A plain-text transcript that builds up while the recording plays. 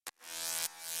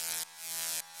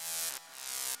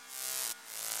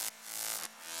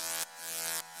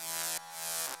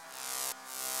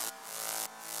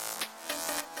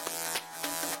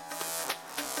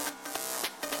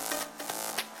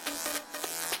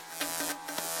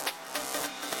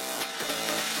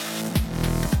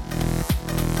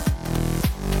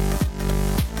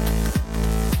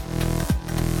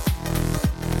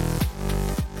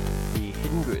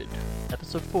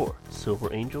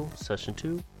Silver Angel Session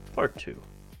 2, Part 2.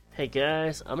 Hey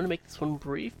guys, I'm gonna make this one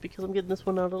brief because I'm getting this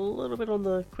one out a little bit on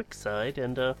the quick side,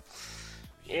 and I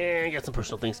got some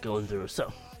personal things going through.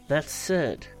 So, that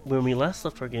said, when we last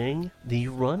left our gang, the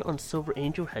run on Silver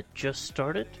Angel had just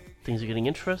started. Things are getting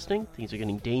interesting, things are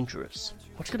getting dangerous.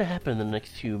 What's gonna happen in the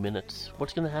next few minutes?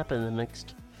 What's gonna happen in the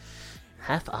next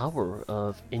half hour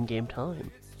of in-game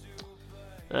time?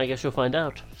 I guess you'll find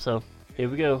out. So, here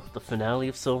we go, the finale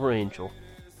of Silver Angel.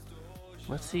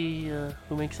 Let's see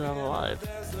who makes it out alive.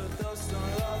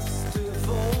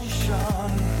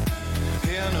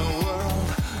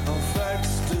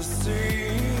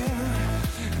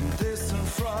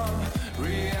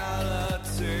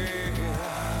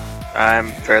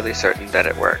 I'm fairly certain that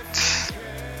it worked.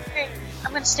 Okay,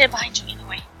 I'm gonna stand behind you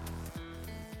anyway.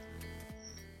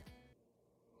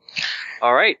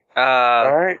 Alright,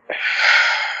 Alright.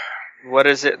 what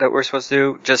is it that we're supposed to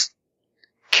do? Just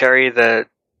carry the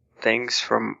things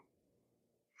from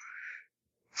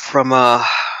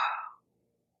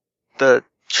the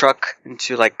truck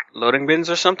into, like, loading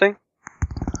bins or something?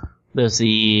 There's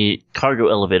the cargo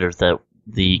elevator that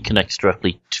connects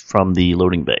directly from the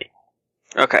loading bay.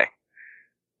 Okay.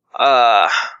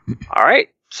 Alright,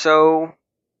 so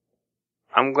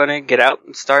I'm gonna get out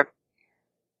and start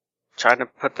trying to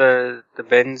put the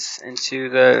bins into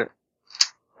the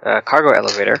cargo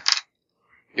elevator.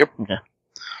 Yep. Okay.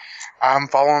 I'm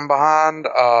following behind.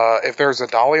 If there's a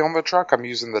dolly on the truck, I'm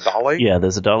using the dolly. Yeah,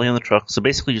 there's a dolly on the truck, so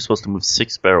basically you're supposed to move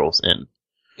 6 barrels in.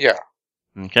 Yeah.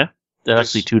 Okay? There's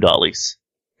actually 2 dollies.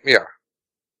 Yeah.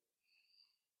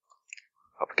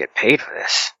 Hope I get paid for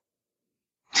this.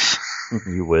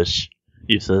 You wish.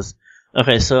 He says.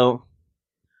 Okay, so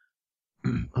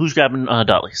who's grabbing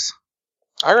dollies?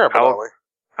 I grab a I'll- dolly.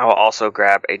 I will also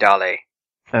grab a dolly.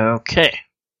 Okay.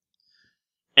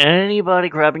 Anybody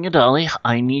grabbing a dolly,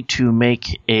 I need to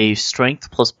make a strength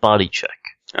plus body check.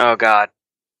 Oh god.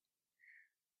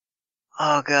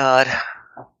 Oh god.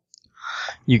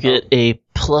 You get a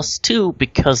 +2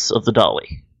 because of the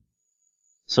dolly.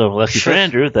 So lucky for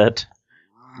Andrew, that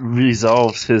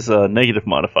resolves his negative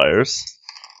modifiers.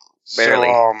 Barely.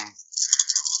 So,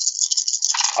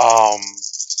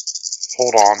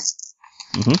 hold on.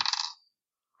 Mhm.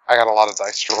 I got a lot of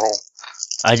dice to roll.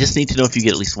 I just need to know if you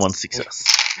get at least 1 success.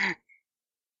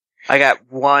 I got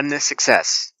 1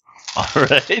 success.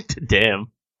 Alright,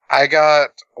 damn. I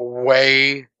got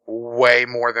way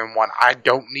more than 1. I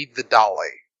don't need the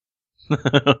dolly.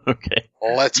 Okay.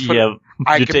 Let's put Yeah,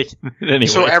 I you're can- taking it anyway.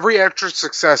 So every extra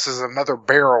success is another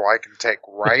barrel I can take,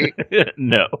 right?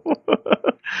 No.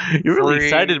 You're really 3,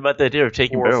 excited about the idea of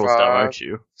taking 4, barrels down, 5. aren't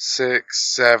you? 6,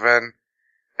 7,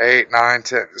 8, 9,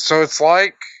 10. So it's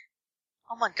like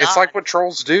Oh my god. it's like what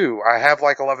trolls do. I have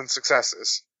like 11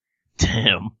 successes.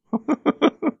 Damn.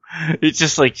 It's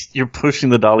just like you're pushing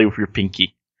the dolly with your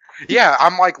pinky. Yeah,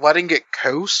 I'm like letting it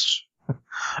coast.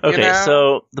 Okay, know?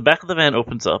 so the back of the van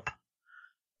opens up,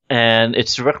 and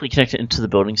it's directly connected into the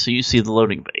building, so you see the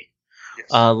loading bay.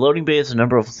 Yes. Loading bay is a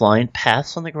number of lined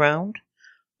paths on the ground.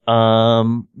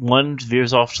 One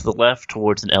veers off to the left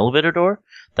towards an elevator door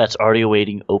that's already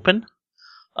awaiting open.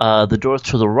 The door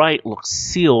to the right looks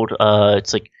sealed.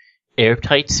 It's like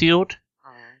airtight sealed.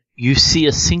 You see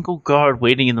a single guard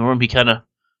waiting in the room. He kind of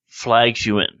flags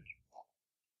you in.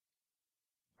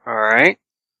 Alright.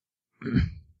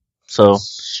 So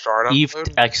Start Eve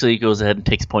upload. actually goes ahead and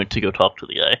takes point to go talk to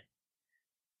the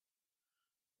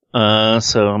guy.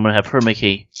 So I'm gonna have her make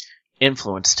a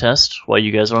influence test while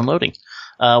you guys are unloading.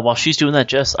 While she's doing that,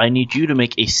 Jess, I need you to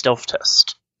make a stealth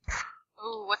test.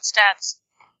 Ooh, what stats?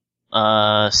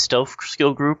 Stealth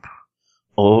skill group,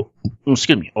 or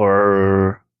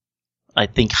I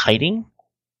think hiding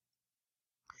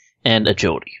and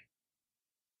agility.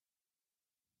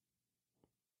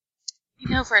 You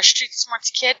know, for a street smart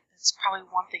kid, that's probably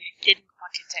one thing I didn't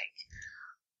want to take.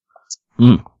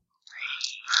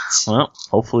 Well,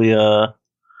 hopefully,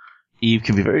 Eve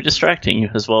can be very distracting,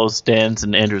 as well as Dan's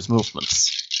and Andrew's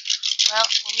movements. Well,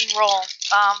 let me roll.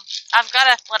 I've got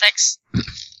athletics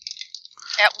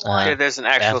at 1. Okay, there's an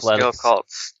actual Athletics. skill called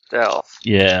stealth.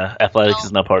 Yeah, athletics No.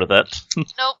 is not part of that. Nope,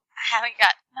 I haven't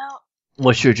got. No.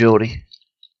 What's your agility?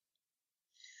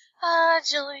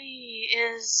 Agility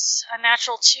is a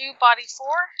natural 2, body 4.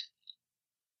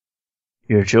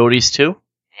 Your agility's 2?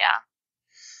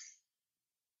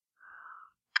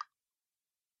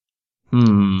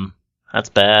 Yeah. That's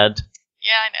bad.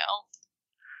 Yeah,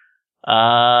 I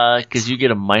know. Because you get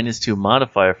a -2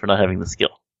 modifier for not having the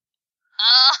skill.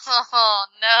 Oh,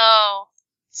 no.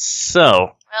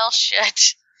 So, Well,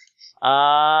 shit.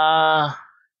 how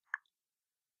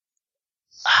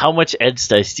much edge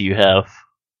dice do you have?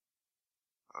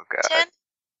 god. 10?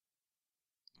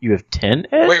 You have 10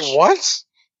 edge? Wait, what? Isn't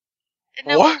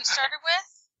that what What? we started with?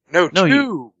 No, No,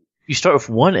 2. You start with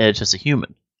 1 edge as a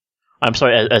human. I'm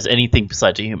sorry, as anything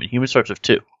besides a human. Human starts with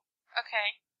 2. Okay.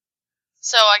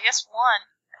 So I guess 1.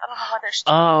 I don't know why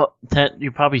there's 2.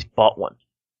 You probably bought one.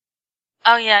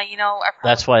 Oh yeah, I probably...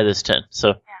 That's why there's 10.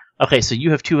 So, okay, so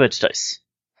you have 2 edge dice.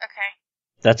 Okay.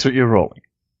 That's what you're rolling.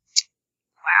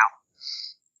 Wow.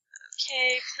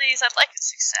 Okay, please, I'd like a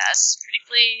success. Pretty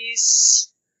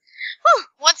please. Whew,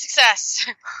 1 success.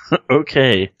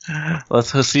 Okay.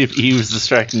 Let's see if Eve is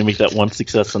distracting to make that 1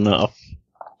 success enough.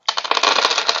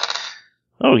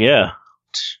 Oh, yeah.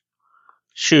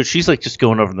 Shoot, she's like just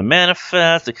going over the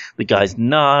manifest. The guy's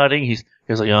nodding. He's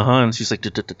like, and she's like,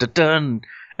 dun,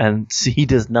 and he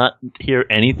does not hear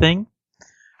anything.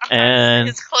 I'm And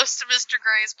as close to Mr.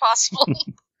 Gray as possible.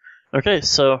 okay,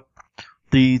 so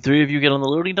the 3 of you get on the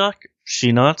loading dock.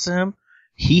 She nods to him.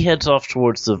 He heads off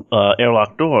towards the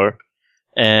airlock door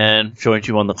and joins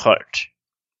you on the cart.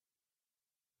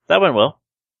 That went well.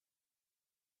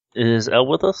 Is Elle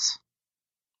with us?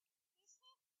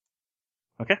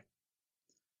 Okay.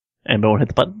 Anybody want to hit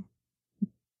the button?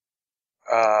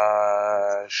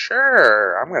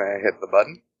 Sure. I'm gonna hit the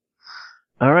button.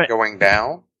 All right. Going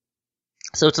down.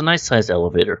 So it's a nice sized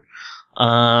elevator.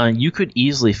 You could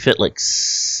easily fit like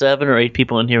 7 or 8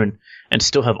 people in here and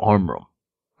still have arm room.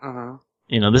 Uh-huh.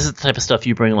 This is the type of stuff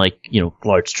you bring like,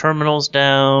 large terminals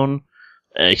down,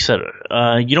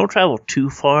 etc. You don't travel too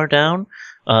far down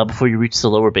before you reach the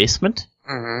lower basement.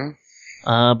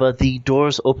 Mm-hmm. But the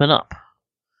doors open up.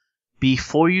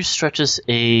 Before you stretches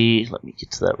let me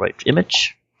get to that right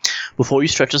image. Before you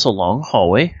stretches a long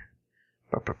hallway.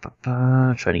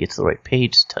 Trying to get to the right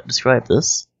page to describe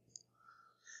this.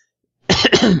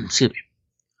 Excuse me.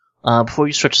 Before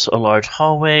you stretch a large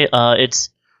hallway, it's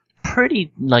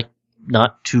pretty,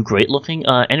 not too great looking.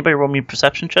 Anybody roll me a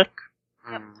perception check?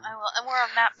 Yep, I will. And we're on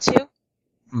map 2?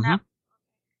 Mm-hmm. Map.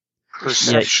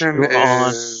 Perception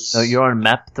is... you're on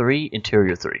map 3,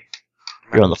 interior 3.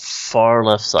 You're on the far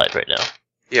left side right now.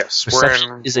 Yes,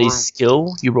 Perception is a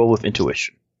skill you roll with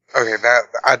intuition. Okay, that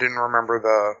I didn't remember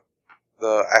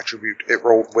the attribute it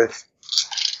rolled with.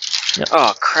 Yep.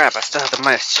 Oh crap! I still have the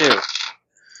 -2.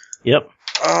 Yep.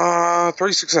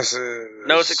 3 successes.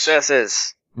 No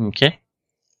successes. Okay.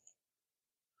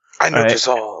 I notice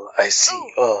all. I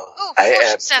see all. I 4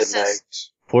 am successes. the night.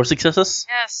 4 successes?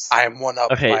 Yes. I am one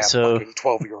up Okay, by a so- fucking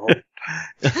 12-year-old.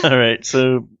 Alright,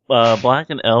 so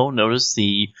Black and L notice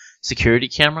the security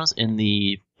cameras in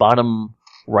the bottom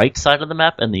right side of the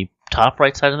map and the top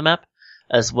right side of the map,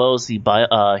 as well as the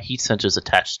heat sensors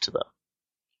attached to them.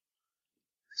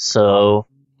 So,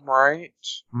 Right.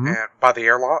 Mhm. And by the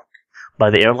airlock? by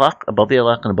the airlock, above the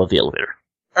airlock, and above the elevator.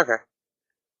 Okay.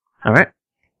 Alright?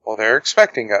 Well, they're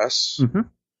expecting us. Mm-hmm.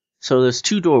 So there's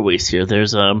 2 doorways here.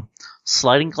 There's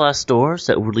sliding glass doors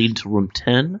that would lead into room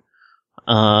 10,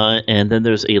 and then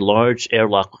there's a large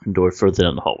airlock looking door further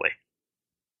down the hallway.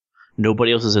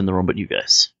 Nobody else is in the room but you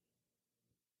guys.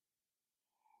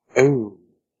 Oh.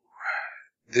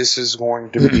 This is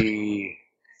going to be...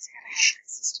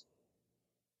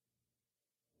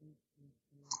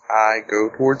 I go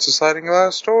towards the sliding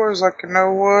glass doors like I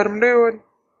know what I'm doing.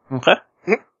 Okay.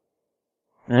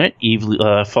 Alright, Eve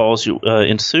follows you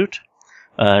in suit.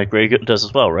 Grey does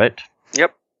as well, right?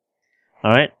 Yep.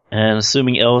 Alright, and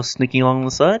assuming Elle is sneaking along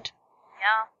the side?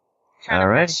 Yeah.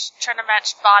 Alrighty. Trying to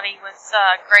match body with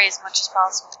Gray as much as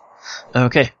possible.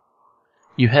 Okay.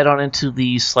 You head on into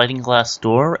the sliding glass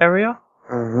door area,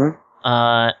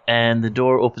 Mm-hmm. and the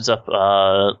door opens up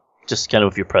just kind of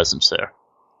with your presence there.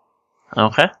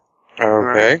 Okay.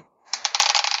 Okay.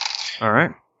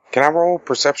 Alright. Can I roll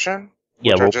perception?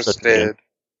 Yeah, Which roll I just perception. did.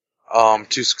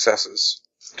 2 successes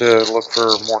to look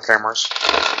for more cameras.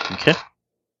 Okay.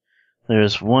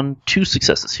 There's 2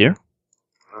 successes here.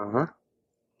 Mm-hmm.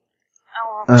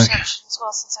 I'll roll Okay. perception as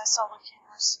well since I saw the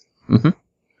cameras. Mm-hmm.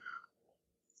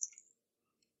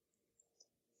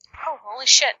 Oh, holy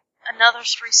shit. Another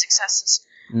 3 successes.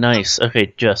 Nice.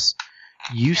 Okay, Jess.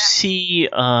 You see,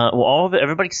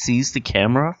 everybody sees the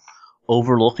camera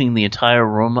overlooking the entire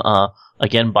room,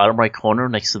 again, bottom right corner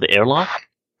next to the airlock.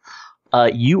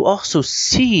 You also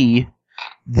see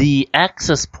the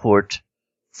access port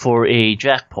for a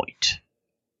jack point.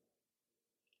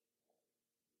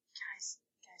 Guys,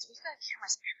 we've got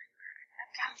cameras everywhere.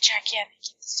 I've got to check in and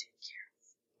get this taken care of.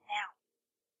 Now.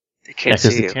 They can't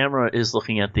Because see the you. camera is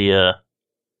looking at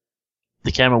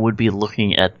the camera would be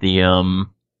looking at the,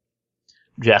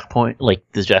 jack point, like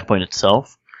the jack point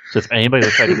itself. So if anybody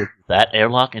would try to get that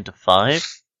airlock into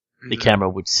 5, the camera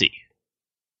would see.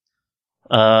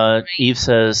 Eve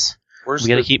says, Where's We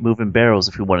got to the- keep moving barrels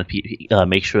if we want to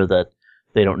make sure that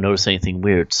they don't notice anything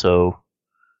weird. So,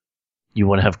 you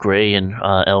want to have Gray and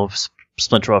Elves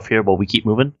splinter off here while we keep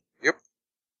moving?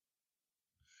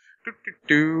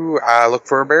 I look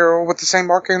for a barrel with the same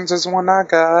markings as the one I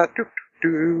got.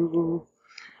 No,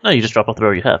 you just drop off the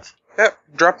barrel you have. Yep,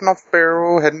 dropping off the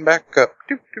barrel, heading back up.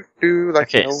 Like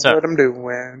Okay, I know so- what I'm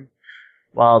doing.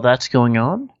 While that's going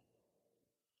on,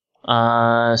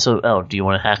 do you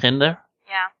want to hack in there?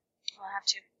 Yeah, we'll have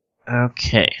to.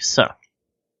 Okay, so.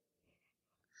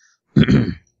 By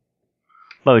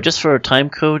the way, just for time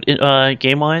code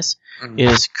game wise, Mhm.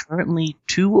 it is currently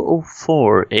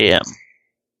 2:04 a.m.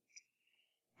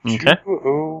 Okay,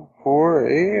 2:04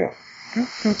 a.m.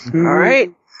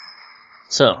 Alright.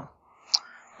 so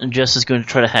Jess is going to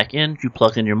try to hack in. You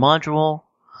plug in your module.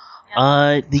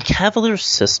 The Cavalier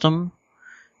system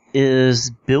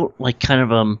is built like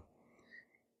kind of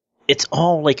it's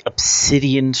all like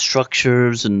obsidian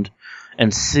structures and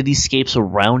cityscapes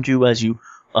around you as you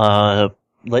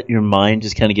let your mind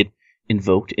just kind of get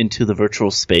invoked into the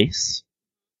virtual space.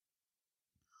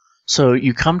 So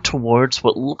you come towards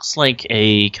what looks like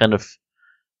a kind of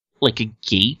like a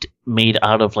gate made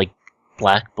out of like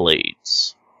black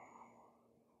blades.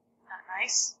 Not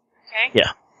nice. Okay.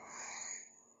 Yeah.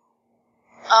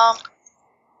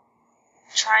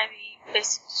 Try the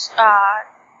basic.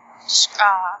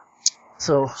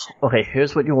 So, okay,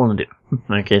 here's what you want to do.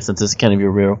 Okay, since this is kind of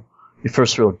your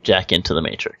first real jack into the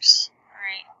Matrix.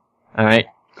 Alright. Alright,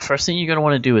 first thing you're going to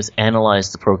want to do is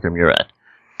analyze the program you're at.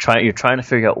 You're trying to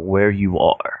figure out where you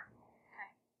are.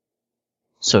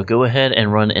 So go ahead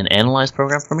and run an analyze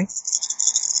program for me.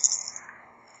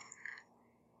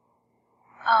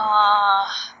 1,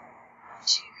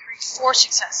 2, 3, 4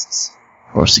 successes.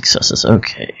 4 successes,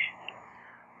 okay.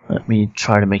 Let me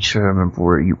try to make sure I remember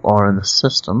where you are in the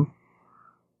system.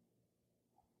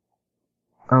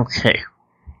 Okay.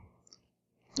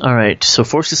 Alright, so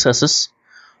 4 successes.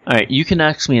 Alright, you can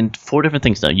ask me in 4 different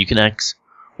things now. You can ask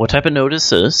what type of node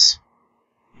this is.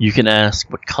 You can ask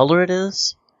what color it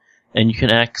is. And you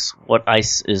can ask what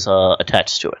ice is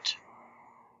attached to it.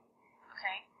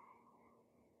 Okay.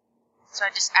 So I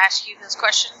just ask you those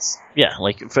questions? Yeah,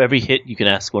 like for every hit, you can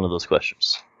ask one of those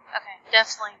questions. Okay,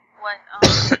 definitely. What,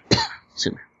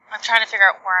 Excuse me. I'm trying to figure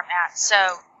out where I'm at. So,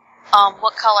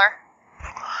 what color?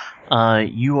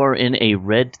 You are in a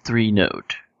red 3 node. Red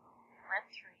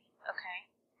 3. Okay.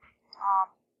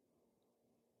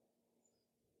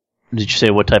 Did you say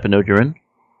what type of node you're in?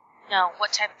 No,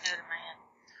 what type of node am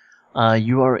I in?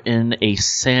 You are in a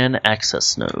SAN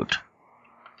access node.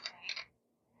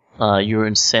 You're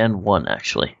in SAN 1,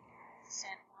 actually.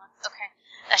 San Juan.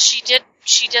 Okay.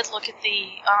 She did look at the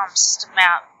system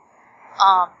map.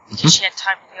 Because she had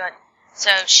time to do it. So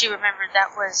she remembered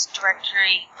that was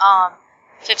directory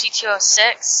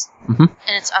 5206, Mhm.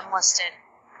 and it's unlisted.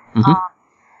 Mhm.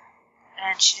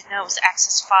 And she didn't know it was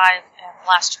access 5 and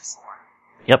blaster 4.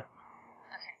 Yep.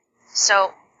 Okay.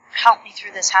 So help me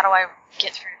through this. How do I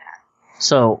get through that?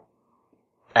 So,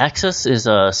 access is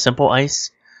a simple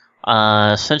ice.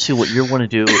 Essentially, what you want to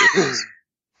do is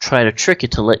try to trick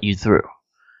it to let you through.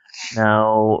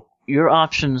 Now, your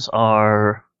options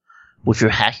are with your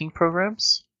hacking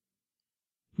programs.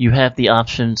 You have the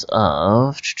options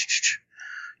of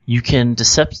you can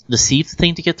deceive the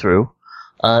thing to get through.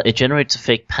 It generates a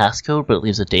fake passcode, but it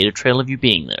leaves a data trail of you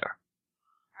being there.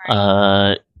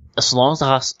 As long as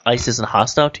the ice isn't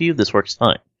hostile to you, this works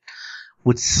fine.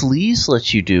 What Sleaze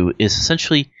lets you do is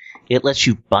essentially it lets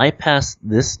you bypass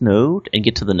this node and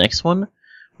get to the next one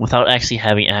without actually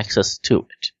having access to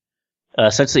it.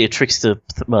 Essentially, it tricks the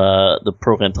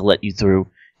program to let you through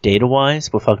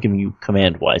data-wise without giving you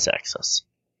command-wise access.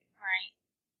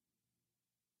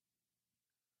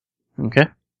 Right. Okay?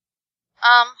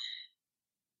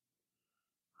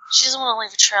 She doesn't want to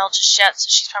leave a trail just yet, so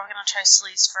she's probably going to try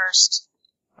Sleaze first.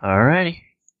 Alrighty.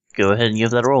 Go ahead and give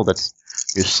that a roll. That's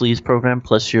your Sleaze program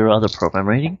plus your other program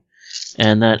rating.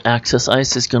 And that Access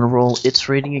Ice is going to roll its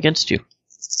rating against you. I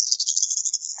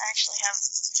actually have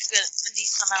a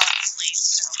decent amount of Sleaze,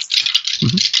 so.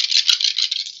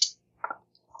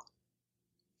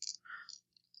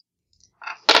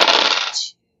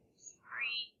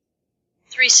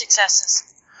 Three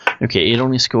successes. Okay, it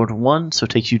only scored 1, so it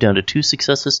takes you down to 2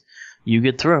 successes. You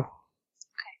get through.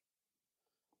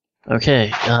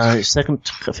 Okay, second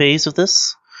phase of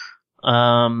this.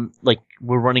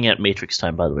 We're running at Matrix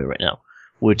time, by the way, right now.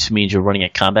 Which means you're running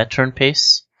at combat turn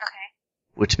pace. Okay.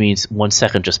 Which means 1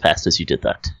 second just passed as you did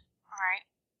that. Alright.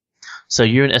 So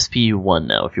you're in SPU 1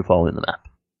 now, if you're following the map.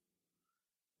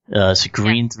 So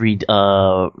green 3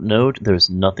 node, there's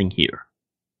nothing here.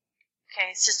 Okay,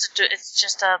 it's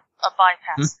just a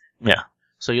bypass. Yeah.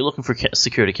 So you're looking for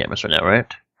security cameras right now,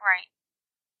 right?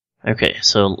 Right. Okay,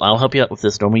 so I'll help you out with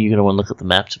this. Normally, you're going to want to look at the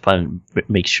map to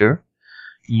make sure.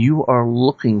 You are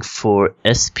looking for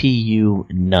SPU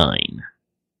 9.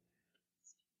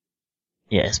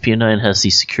 Yeah, SPU 9 has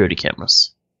these security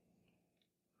cameras.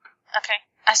 Okay,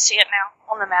 I see it now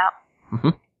on the map.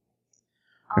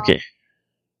 Okay.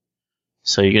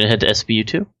 So you're going to head to SPU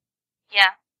 2?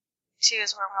 Yeah. 2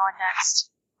 is where we're going next.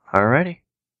 Alrighty.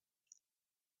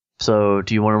 So,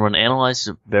 do you want to run analyze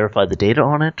to verify the data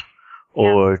on it?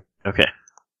 Or, okay.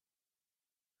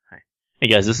 Hey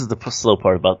guys, this is the slow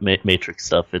part about Matrix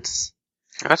stuff. That's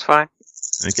fine.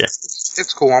 Okay.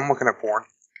 It's cool. I'm looking at porn.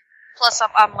 Plus,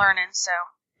 I'm learning, so.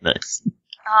 Nice.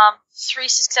 3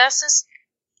 successes.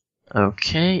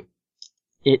 Okay.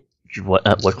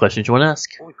 What question do you want to ask?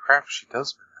 Holy crap, she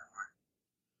does me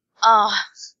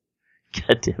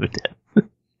God damn it, Dan. that way.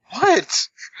 What?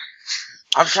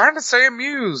 I'm trying to stay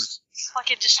amused.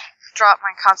 Fucking just drop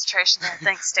my concentration there.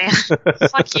 Thanks, Dan.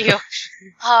 Fuck you.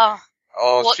 Oh,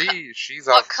 she's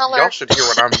what up. color? Y'all should hear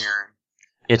what I'm hearing.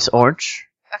 It's orange.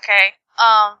 Okay.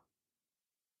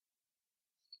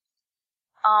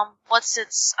 What's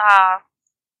its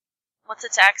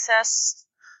access?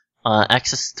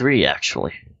 Access 3,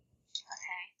 actually. Okay.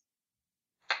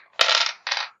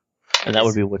 And that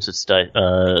would be what's its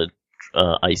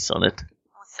ice on it.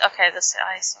 Okay, this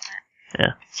ice on it.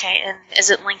 Yeah. Okay, and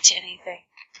is it linked to anything?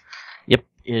 Yep,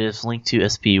 it is linked to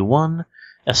SPU1,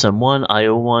 SM1,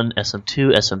 IO1,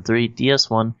 SM2, SM3,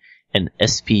 DS1, and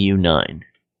SPU9.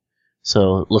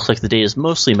 So it looks like the data is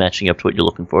mostly matching up to what you're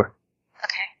looking for.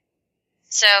 Okay.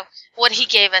 So what he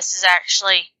gave us is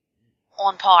actually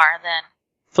on par then.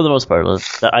 For the most part,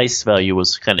 the ice value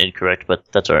was kind of incorrect,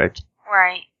 but that's alright.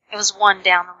 Right. It was 1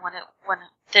 down than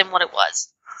what it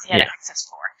was. He had access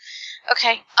for.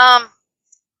 Okay.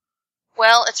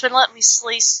 Well, it's been letting me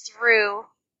slice through,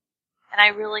 and I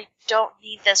really don't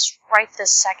need this right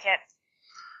this second.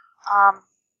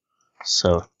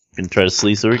 So, you can try to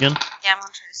sleaze through again? Yeah, I'm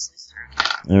gonna try to slice through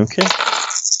again. Okay.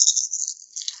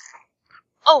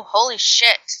 Oh, holy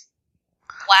shit.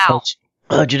 Wow.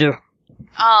 How'd you do?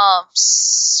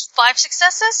 5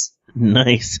 successes?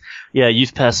 Nice. Yeah,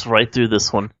 you've passed right through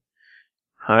this one.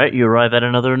 Alright, you arrive at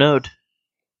another node.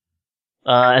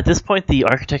 At this point, the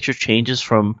architecture changes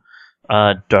from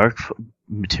dark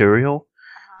material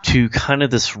to kind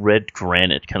of this red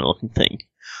granite kind of looking thing.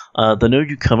 The node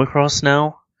you come across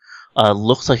now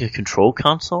looks like a control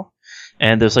console,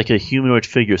 and there's like a humanoid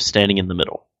figure standing in the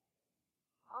middle.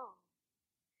 Oh.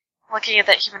 Looking at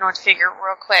that humanoid figure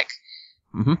real quick.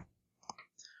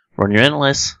 Run your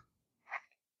analyze.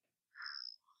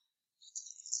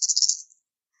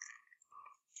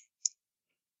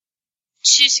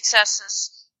 Two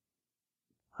successes.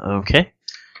 Okay.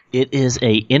 It is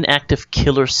a inactive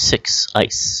Killer 6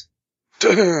 ice.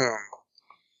 Damn.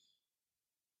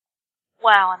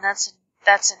 Wow, and that's in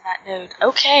that node.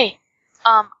 Okay.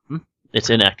 It's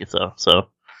inactive though, so.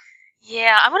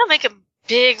 Yeah, I'm gonna make a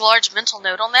big, large mental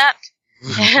note on that,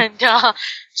 and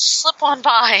slip on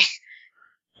by.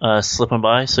 Slip on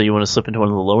by, so you want to slip into one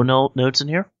of the lower nodes in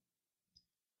here?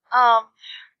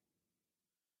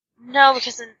 No,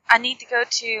 because then I need to go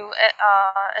to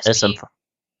SP. SM.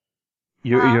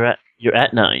 You're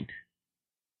at 9.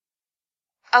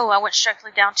 Oh, I went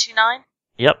strictly down to 9?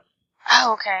 Yep.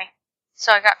 Oh, okay.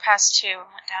 So I got past 2 and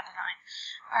went down to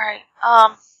 9. Alright,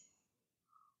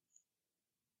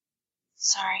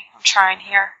 sorry, I'm trying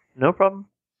here. No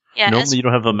problem. Yeah, Normally you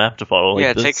don't have a map to follow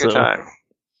like this. Take your time.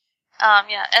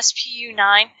 Yeah, SPU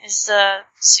 9 is the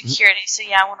security, so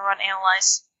yeah, I want to run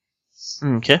analyze.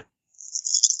 Okay.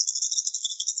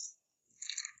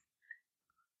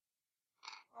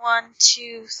 1,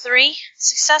 2, 3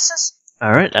 successes.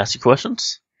 Alright, ask your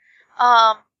questions.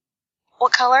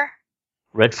 What color?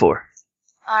 Red 4.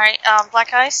 Alright,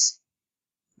 black ice?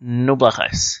 No black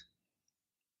ice.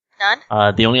 None?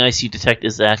 The only ice you detect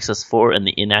is the Access 4 and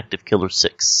the inactive Killer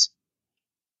 6.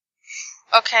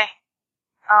 Okay.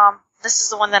 This is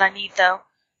the one that I need, though.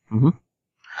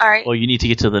 Alright. Well, you need to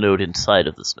get to the node inside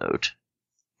of this node.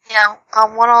 Yeah,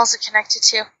 what all is it connected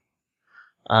to?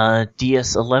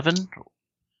 DS11,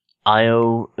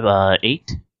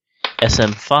 IO8,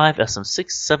 SM5,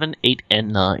 SM6, 7, 8,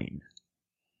 and 9.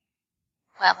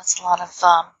 Wow, that's a lot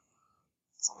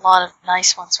of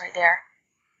nice ones right there.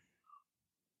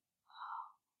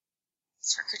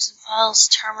 Circuits and files,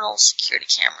 terminals, security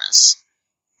cameras,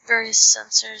 various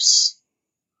sensors,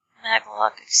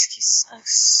 maglock,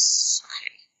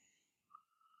 okay.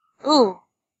 Ooh.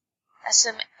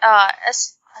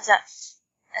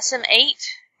 SM8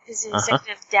 is the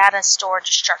executive data store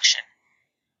destruction.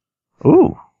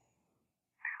 Ooh.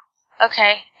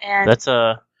 Okay, and That's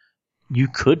you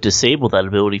could disable that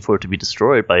ability for it to be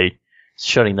destroyed by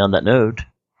shutting down that node.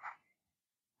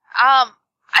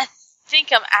 I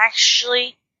think I'm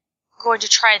actually going to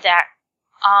try that.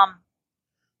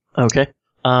 Okay.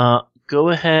 Go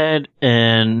ahead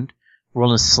and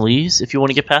roll a sleaze if you want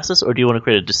to get past this, or do you want to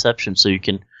create a deception so you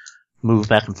can move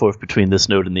back and forth between this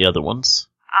node and the other ones?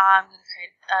 I'm going to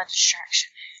create a distraction.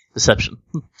 Deception.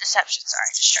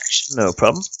 Distraction. No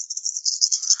problem.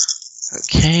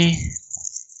 Okay.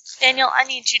 Daniel, I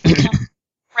need you to come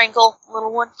wrangle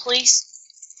little one, please.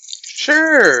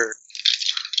 Sure.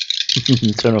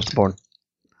 Turn off the porn.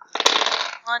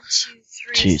 1, 2,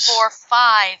 3, Jeez. 4,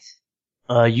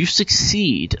 5. You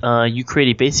succeed. You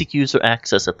create a basic user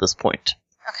access at this point.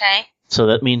 Okay. So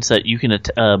that means that you can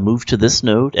move to this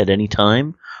node at any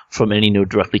time from any node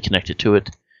directly connected to it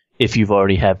if you've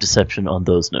already have deception on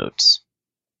those nodes.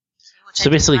 Which So I do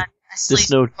basically, not. I this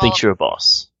sleaze node all thinks of- you're a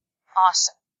boss.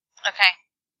 Awesome. Okay.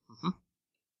 Mhm.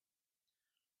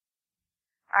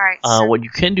 Alright, so... What you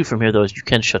can do from here, though, is you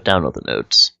can shut down other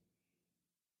nodes.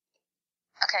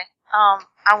 Okay.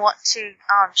 I want to,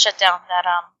 shut down that,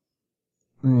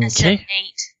 instead Okay.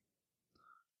 8.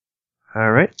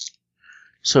 Alright.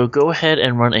 So go ahead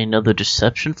and run another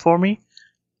deception for me,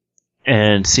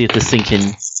 and see if this thing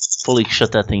can fully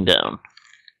shut that thing down.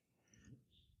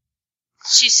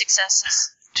 2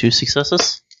 successes. 2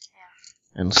 successes?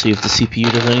 And see if the CPU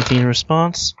does anything in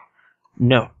response.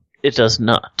 No, it does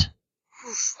not.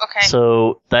 Oof, okay.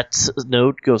 So that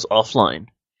node goes offline.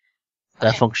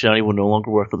 That Okay. functionality will no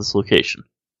longer work with this location.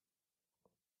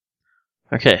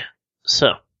 Okay,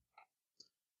 so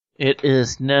it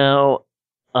is now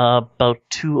about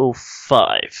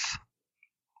 2:05.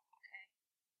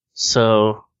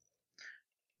 So,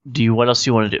 what else do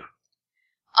you want to do?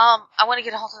 I want to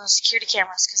get a hold of those security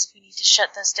cameras because we need to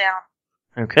shut those down.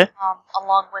 Okay.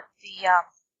 Along with the,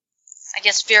 I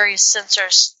guess, various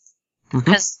sensors, Mhm.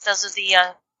 because those are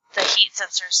the heat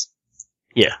sensors.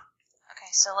 Yeah.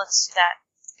 Okay, so let's do that.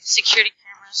 Security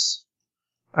cameras.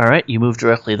 All right, you move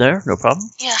directly there, no problem.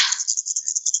 Yeah.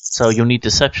 So you'll need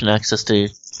deception access to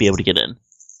be able to get in.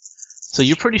 So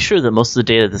you're pretty sure that most of the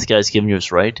data this guy's giving you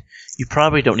is right. You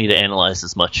probably don't need to analyze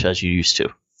as much as you used to.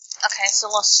 Okay, so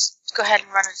let's go ahead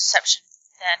and run a deception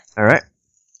then. All right.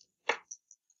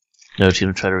 Node's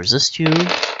gonna try to resist you.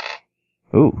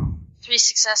 Ooh. 3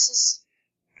 successes.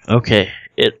 Okay,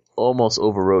 it almost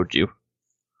overrode you,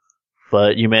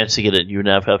 but you managed to get it. You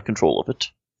now have control of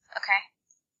it. Okay.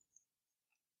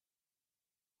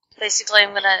 Basically,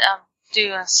 I'm gonna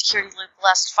do a security loop. The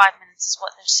last 5 minutes is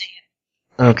what they're seeing.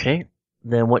 Okay,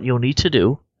 then what you'll need to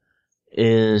do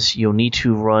is you'll need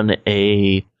to run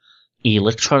a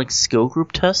electronic skill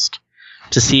group test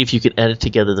to see if you can edit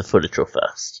together the footage real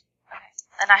fast. Okay.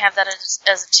 And I have that as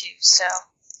a 2, so...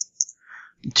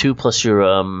 2 plus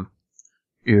your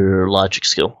logic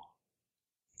skill.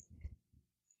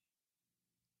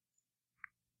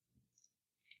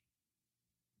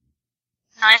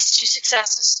 Nice, 2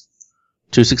 successes.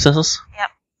 2 successes?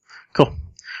 Yep. Cool.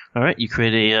 Alright, you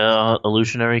create a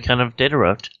illusionary kind of data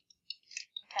route.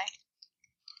 Okay.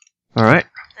 Alright.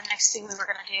 The next thing we were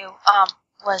gonna do,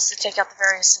 was to take out the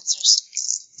various sensors.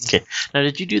 Okay. Now,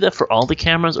 did you do that for all the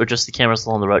cameras, or just the cameras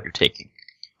along the route you're taking?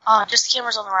 Just the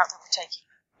cameras on the route that we're taking.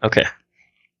 Okay.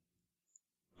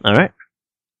 Alright.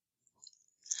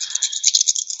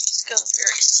 Let's go with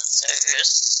various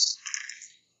sensors.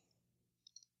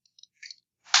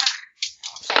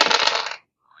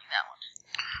 Only that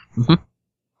one. Mhm.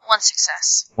 1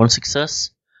 success. 1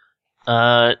 success.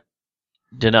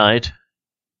 Denied.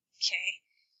 Okay.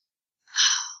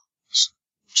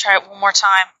 Try it one more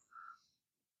time.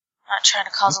 Not trying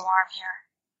to cause alarm here.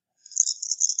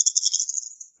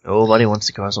 Nobody wants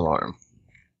to cause alarm.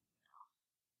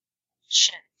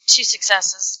 Shit. 2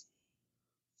 successes.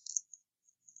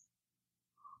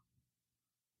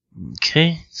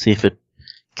 Okay, see if it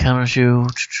counters you.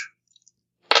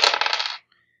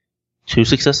 2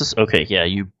 successes? Okay, yeah,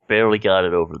 you barely got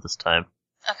it over this time.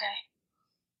 Okay.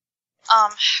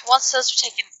 Once those are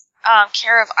taken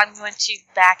care of, I'm going to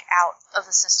back out of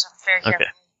the system very carefully.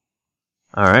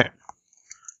 Alright.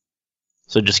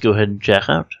 So just go ahead and jack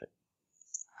out.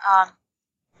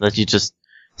 That you just,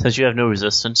 since you have no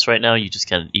resistance right now, you just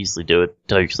can easily do it.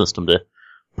 Tell your system to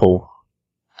pull.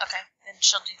 Okay, then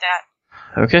she'll do that.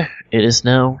 Okay, it is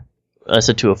now, I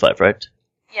said 2:05, right?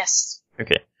 Yes.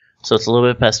 Okay, so it's a little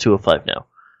bit past 2:05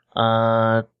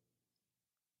 now.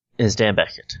 Is Dan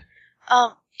back yet?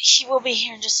 He will be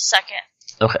here in just a second.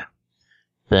 Okay.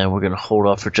 Then we're gonna hold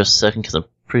off for just a second, because I'm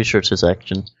pretty sure it's his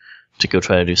action to go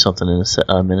try to do something in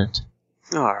a minute.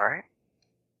 Alright.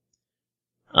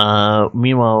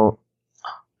 Meanwhile,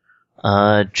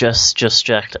 Jess just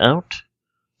jacked out.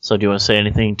 So do you want to say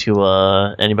anything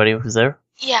to anybody who's there?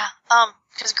 Yeah,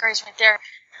 because Gray's right there.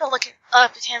 She'll look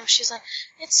up at him. She's like,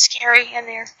 "It's scary in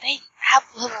there. They have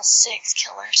level 6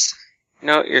 killers."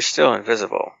 No, you're still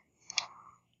invisible.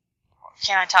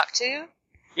 Can I talk to you?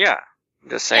 Yeah, I'm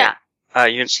just saying. Yeah.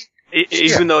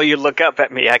 Even though you look up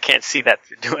at me, I can't see that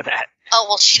you're doing that. Oh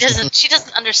well, she doesn't. She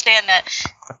doesn't understand that.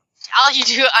 All you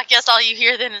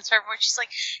hear then is her voice. She's like,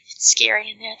 "It's scary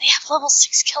in there. They have level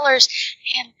 6 killers,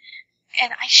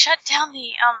 and I shut down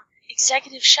the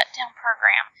executive shutdown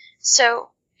program.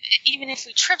 So even if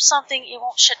we trip something, it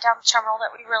won't shut down the terminal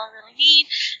that we really, really need.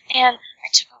 And I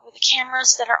took over the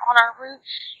cameras that are on our route,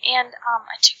 and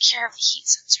I took care of the heat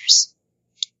sensors."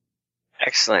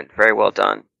 Excellent. Very well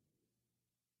done.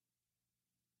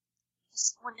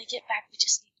 When they get back, we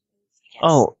just need to move, I guess.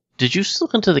 Oh, did you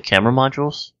look into the camera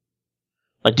modules?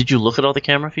 Like, did you look at all the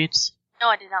camera feeds? No,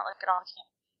 I did not look at all the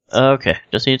cameras. Okay,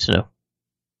 just need to know.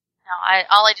 No,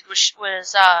 all I did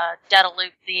was data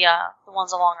loop the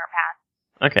ones along our path.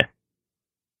 Okay.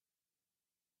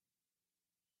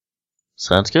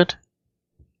 Sounds good.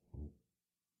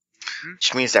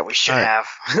 Which means that we should Alright.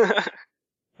 have.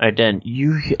 Alright, Dan,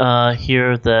 you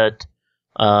hear that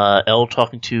Elle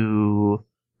talking to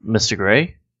Mr.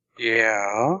 Gray?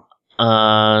 Yeah.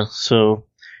 So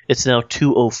it's now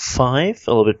 2:05,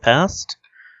 a little bit past.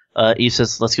 Eve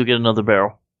says, "Let's go get another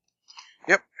barrel."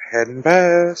 Yep. Heading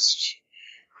past.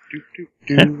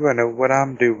 Do. I know what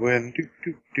I'm doing.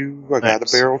 Do. I got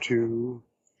Nice. a barrel too.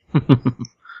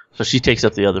 So she takes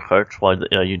up the other part while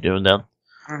you're doing that.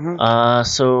 Mm-hmm.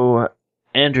 So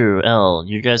Andrew, Elle,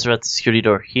 you guys are at the security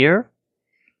door here.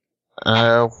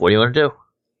 What do you want to do?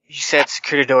 You said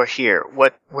security door here.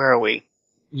 Where are we?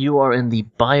 You are in the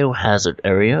biohazard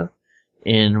area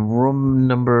in room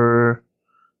number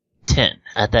 10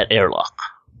 at that airlock.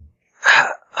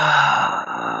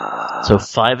 So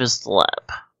 5 is the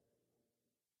lab.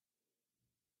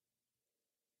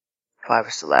 5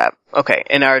 is the lab. Okay,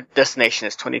 and our destination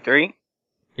is 23?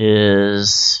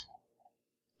 Is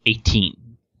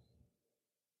 18.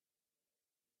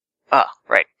 Ah,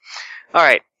 right.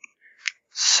 Alright.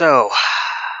 So,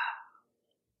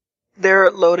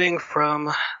 they're loading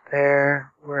from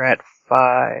there. We're at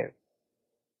 5.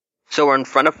 So we're in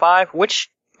front of 5? Which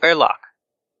airlock?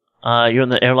 You're in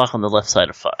the airlock on the left side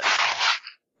of 5.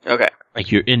 Okay,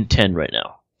 Like, you're in 10 right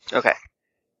now. okay.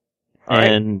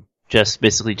 Alright. And Jess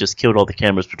basically just killed all the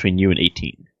cameras between you and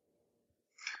 18.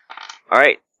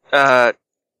 Alright,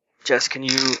 Jess,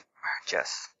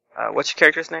 what's your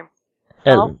character's name?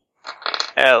 Elle.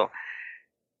 Elle.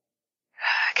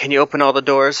 Can you open all the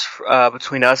doors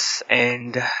between us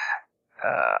and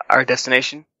our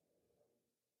destination?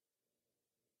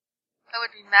 That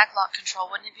would be maglock control,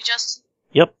 wouldn't it be, Justin?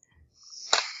 Yep.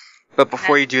 But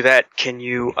before you do that, can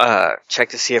you check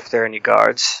to see if there are any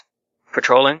guards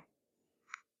patrolling?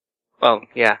 Well,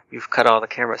 yeah, you've cut all the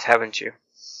cameras, haven't you?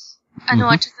 I know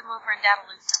I took them over and data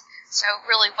looped them. So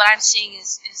really, what I'm seeing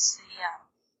is the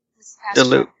past The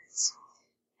loop. moments.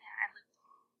 Yeah, I looped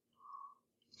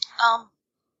them.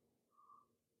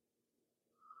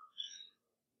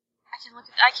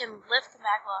 I can lift the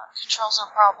maglock controls, no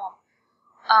problem.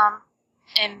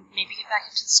 And maybe get back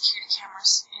into the security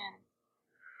cameras and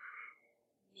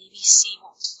maybe see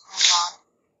what's going on.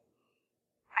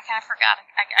 I kind of forgot.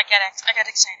 I got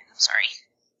excited. I'm sorry.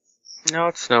 No,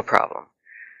 it's no problem.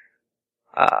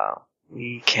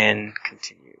 We can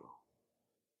continue.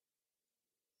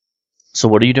 So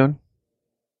what are you doing?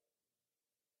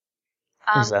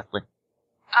 Exactly.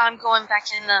 I'm going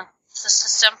back in the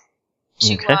system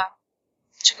to Okay.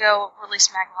 To go release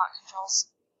maglock controls.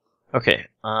 Okay.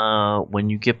 When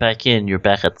you get back in, you're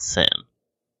back at the SAN.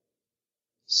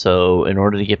 So in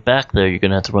order to get back there, you're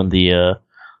gonna have to run the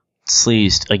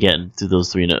sleaze again through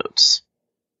those 3 nodes.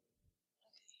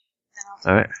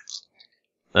 Then I'll Alright.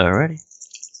 Alrighty.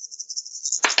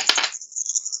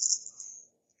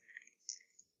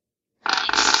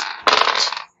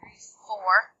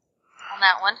 Four on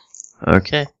that one.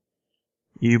 Okay.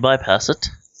 You bypass it.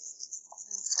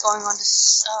 It's going on to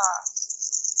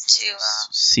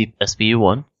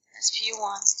SPU1.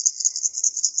 SPU1.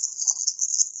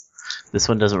 This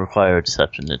one doesn't require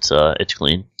deception. It's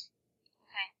clean.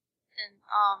 Okay. Then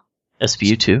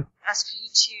SPU2.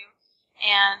 SPU2,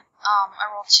 and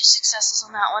I rolled 2 successes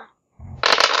on that one.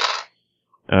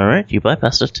 Alright, you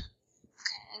bypassed it.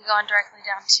 Okay, and going directly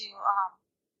down to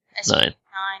SPU9.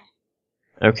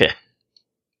 Okay.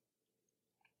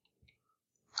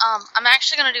 I'm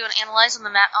actually going to do an analyze on the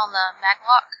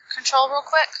maglock control real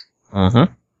quick.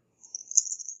 Mm-hmm.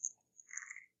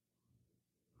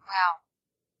 Wow.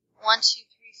 1, 2,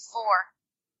 3,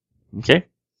 4. Okay.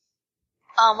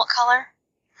 What color?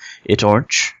 It's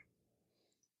orange.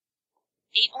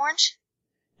 8 orange?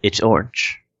 It's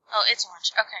orange. Oh, it's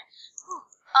orange. Okay. Whew.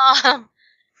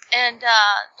 And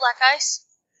black ice?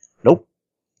 Nope.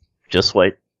 Just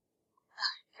white.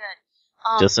 Good.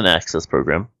 Just an access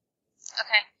program.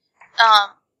 Okay.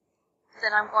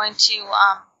 Then I'm going to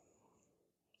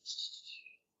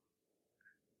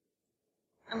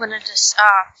I'm going to just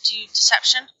do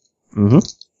deception. Mm-hmm.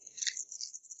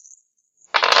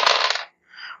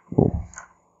 1,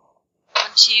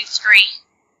 2, 3.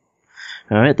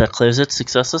 Alright, that clears it.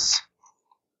 Successes.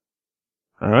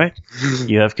 Alright.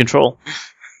 You have control.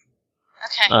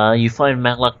 Okay. You find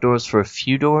maglock doors for a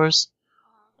few doors.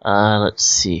 Let's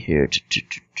see here.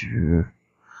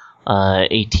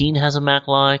 18 has a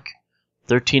maglock.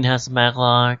 13 has a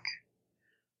maglock.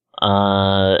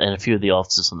 And a few of the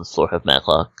offices on the floor have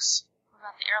maglocks. What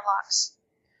about the airlocks?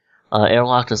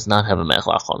 Airlock does not have a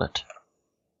maglock on it.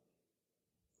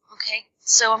 Okay.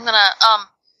 So I'm gonna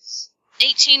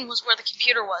 18 was where the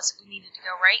computer was that we needed to go,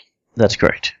 right? That's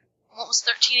correct. What was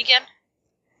 13 again?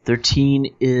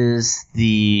 13 is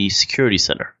the security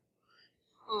center.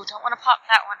 Ooh, don't want to pop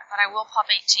that one, but I will pop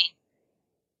 18.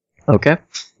 Okay.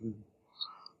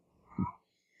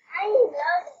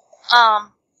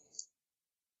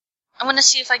 I'm gonna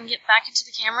see if I can get back into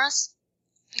the cameras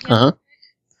again. Uh-huh.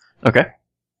 Okay.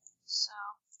 So,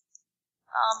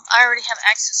 I already have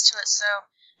access to it, so...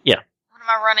 Yeah. What am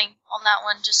I running on that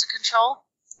one? Just a control?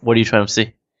 What are you trying to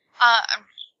see? I'm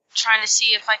trying to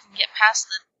see if I can get past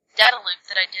the data loop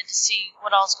that I did to see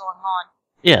what all's going on.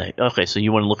 Yeah, okay, so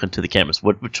you want to look into the cameras.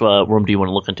 Which room do you want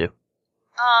to look into?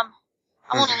 I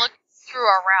want to look through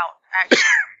our route, actually.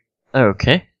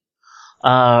 Okay.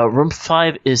 Room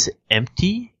 5 is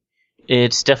empty.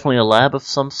 It's definitely a lab of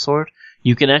some sort.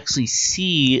 You can actually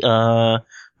see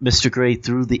Mr. Gray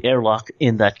through the airlock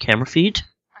in that camera feed.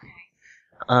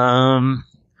 Okay.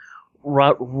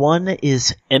 Route 1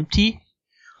 is empty.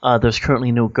 There's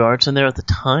currently no guards in there at the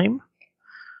time.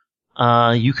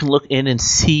 You can look in and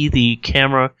see the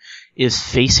camera is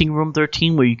facing room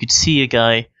 13, where you could see a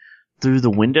guy through the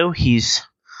window. He's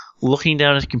looking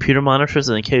down at computer monitors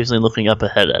and occasionally looking up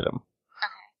ahead at him.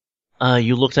 Okay.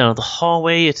 You look down at the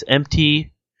hallway, it's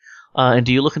empty. And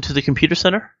do you look into the computer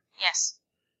center? Yes.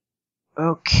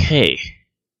 Okay.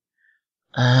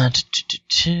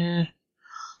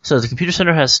 So the computer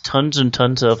center has tons and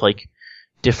tons of,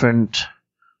 different,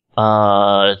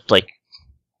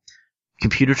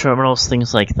 computer terminals,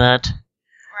 things like that.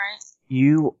 Right.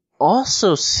 You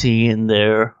also see in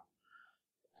there,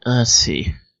 let's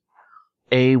see,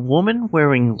 a woman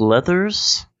wearing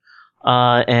leathers,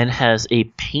 and has a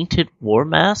painted war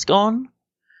mask on,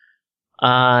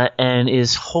 and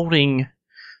is holding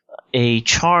a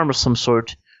charm of some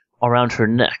sort around her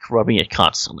neck, rubbing it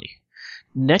constantly.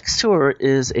 Next to her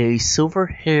is a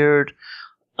silver-haired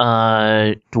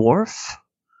dwarf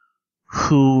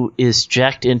who is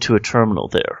jacked into a terminal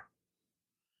there.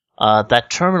 That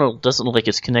terminal doesn't look like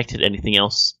it's connected to anything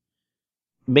else.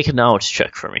 Make a knowledge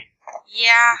check for me.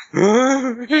 Yeah.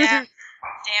 Yeah.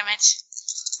 Damn it.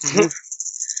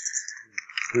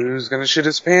 Who's gonna shit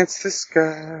his pants? This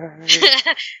guy.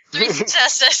 3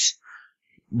 successes.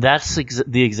 That's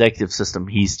the executive system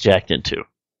he's jacked into.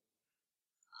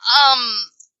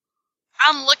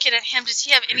 I'm looking at him. Does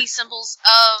he have any symbols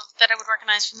of that I would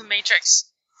recognize from the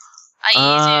Matrix? I.e., is he a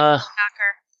little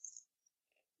hacker?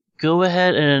 Go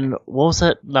ahead and... What was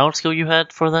that knowledge skill you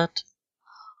had for that?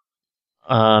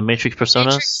 Matrix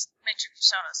Personas? Matrix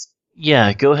Personas.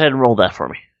 Yeah, go ahead and roll that for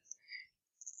me.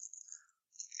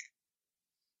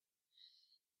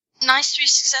 Nice 3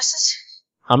 successes.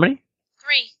 How many?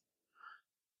 3.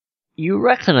 You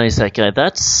recognize that guy.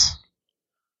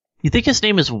 You think his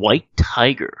name is White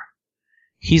Tiger.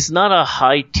 He's not a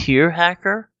high-tier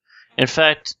hacker. In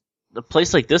fact, a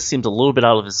place like this seems a little bit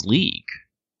out of his league.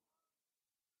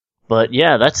 But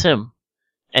yeah, that's him.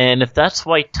 And if that's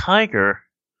White Tiger,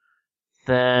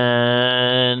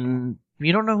 then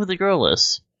you don't know who the girl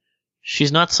is.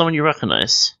 She's not someone you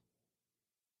recognize.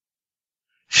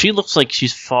 She looks like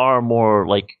she's far more,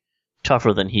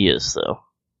 tougher than he is, though.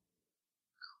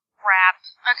 Crap.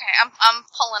 Okay, I'm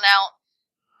pulling out.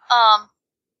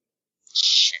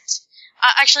 Shit.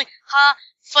 Actually,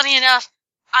 funny enough,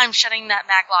 I'm shutting that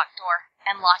maglock door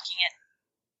and locking it.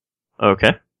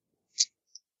 Okay.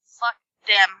 Fuck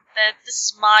them. This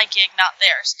is my gig, not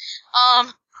theirs.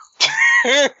 I'm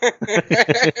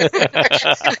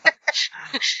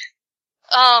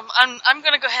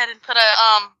gonna go ahead and put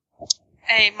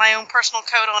my own personal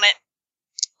code on it.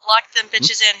 Lock them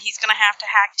bitches in. He's gonna have to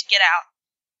hack to get out.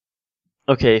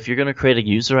 Okay, if you're going to create a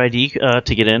user ID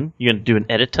to get in, you're going to do an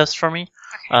edit test for me,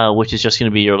 Okay. which is just going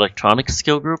to be your electronic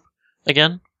skill group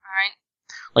again, Alright.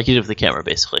 like you did with the camera,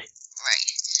 basically. Right.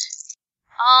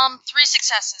 3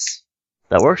 successes.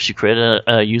 That works. You create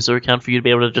a user account for you to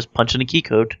be able to just punch in a key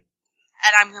code.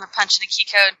 And I'm gonna punch in a key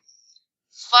code.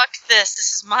 Fuck this.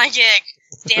 This is my gig.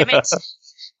 Damn it.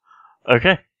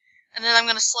 Okay. And then I'm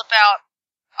gonna slip out.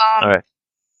 All right.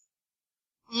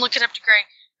 I'm looking up to Gray.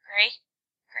 Gray?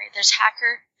 There's a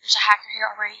hacker here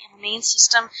already in the main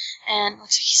system, and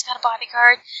looks like he's got a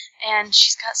bodyguard, and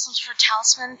she's got some sort of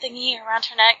talisman thingy around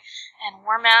her neck, and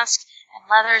war mask, and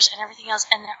leathers, and everything else,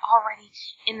 and they're already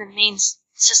in the main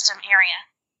system area.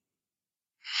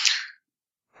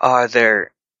 Are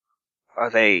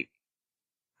they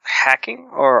hacking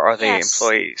or are they Yes.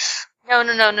 employees? No.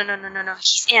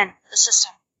 He's in the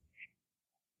system.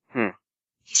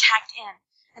 He's hacked in.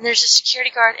 And there's a security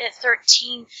guard at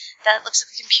 13 that looks at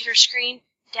the computer screen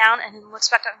down and then looks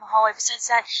back out in the hallway. Besides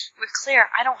that, we're clear.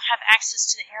 I don't have access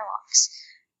to the airlocks.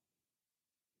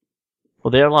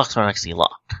 Well, the airlocks aren't actually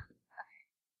locked.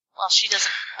 Well, she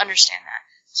doesn't understand that.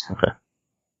 So. Okay.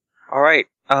 All right.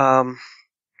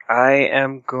 I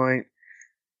am going.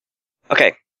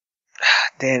 Okay.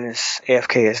 Dan is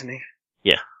AFK, isn't he?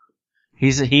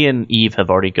 He and Eve have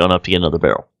already gone up to get another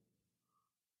barrel.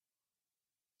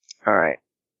 All right.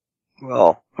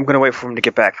 Well, I'm going to wait for him to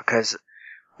get back because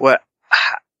what?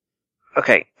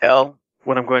 Okay, Elle.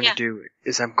 What I'm going Yeah. to do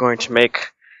is I'm going to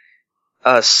make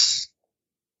us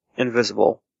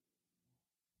invisible.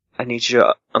 I need you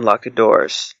to unlock the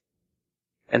doors,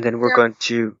 and then we're Yeah. going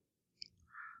to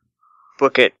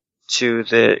book it to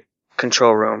the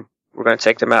control room. We're going to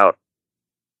take them out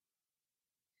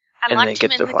I and then locked him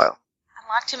get in the file. I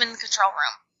locked him in the control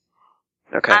room.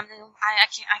 Okay. I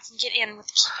can get in with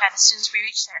the keypad as soon as we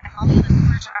reach there, and all the other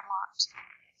doors are unlocked.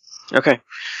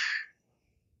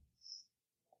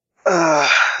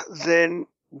 Okay. Then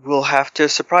we'll have to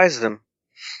surprise them.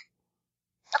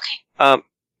 Okay.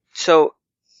 So,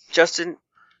 Justin,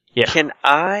 Yeah. can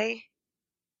I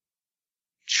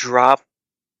drop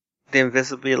the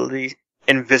invisibility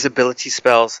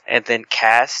spells and then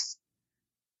cast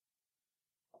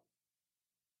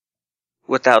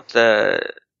without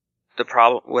the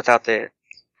problem, without the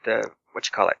what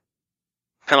you call it,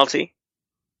 penalty?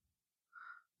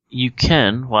 You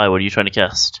can. Why? What are you trying to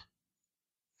cast?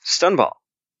 Stun ball.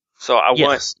 So I want.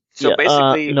 Yes. So Yeah,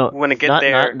 basically, no, when I get not,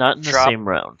 there, not in the drop. same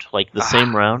round. Like the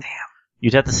same round, Damn.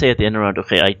 you'd have to say at the end of the round,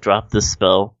 okay, I dropped this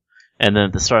spell, and then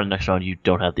at the start of the next round, you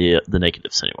don't have the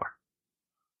negatives anymore.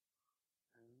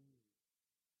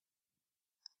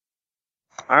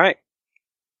 All right.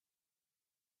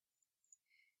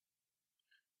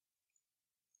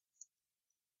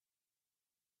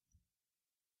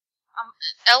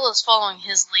 Ella's following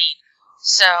his lead,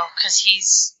 so because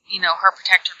he's her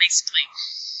protector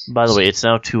basically. By the way, it's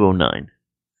now 2:09.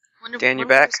 When, Dan, you when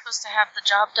back? Were we supposed to have the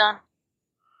job done?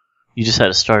 You just had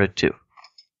to start at 2.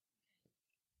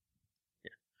 Yeah.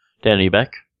 Dan, are you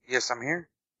back? Yes, I'm here.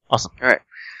 Awesome. All right.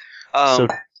 So,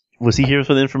 was he here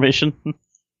for the information?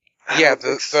 Yeah,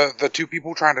 the two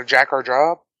people trying to jack our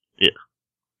job. Yeah.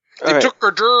 all They right. took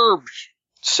our jobs.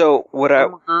 So what Oh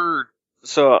my God.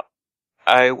 So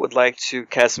I would like to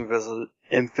cast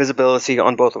invisibility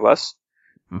on both of us.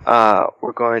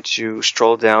 We're going to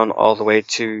stroll down all the way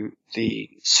to the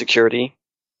security,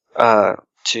 to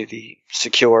the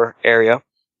secure area.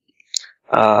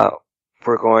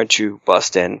 We're going to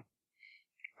bust in.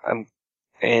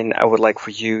 And I would like for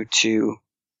you to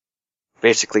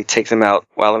basically take them out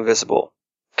while invisible.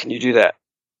 Can you do that?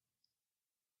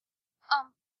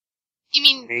 You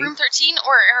mean Me? room 13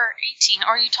 or 18?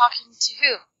 Are you talking to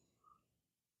who?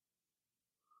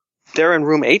 They're in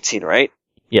room 18, right?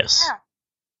 Yes. Yeah.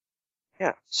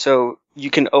 Yeah. So you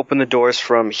can open the doors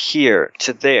from here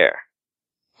to there.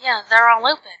 Yeah, they're all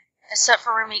open except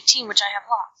for room 18, which I have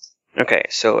locked. Okay,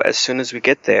 so as soon as we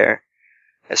get there,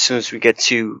 as soon as we get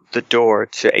to the door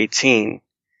to 18,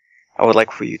 I would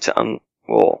like for you to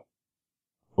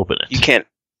Open it. you can't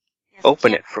Yes,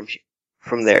 open I it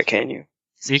from there, can you?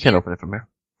 You can open it from here.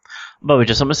 But wait,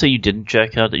 just I'm gonna say you didn't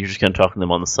check out, that you're just gonna talk to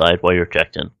them on the side while you're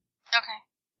checked in. Okay.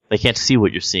 They can't see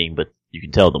what you're seeing, but you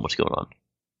can tell them what's going on.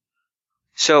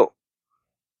 So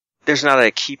there's not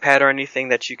a keypad or anything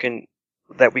that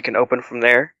we can open from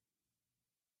there?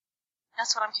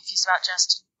 That's what I'm confused about,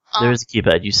 Justin. There is a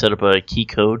keypad. You set up a key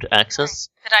code access.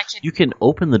 That I could. You can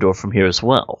open the door from here as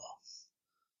well.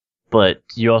 But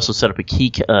you also set up a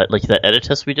key, like that edit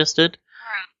test we just did.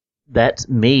 Right. That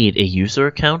made a user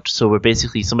account, so where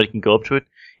basically somebody can go up to it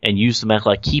and use the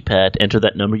MacLock keypad, enter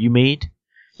that number you made,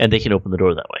 and they can open the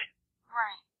door that way.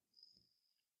 Right.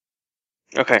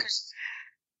 Okay. 'Cause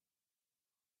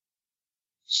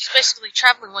she's basically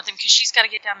traveling with him because she's got to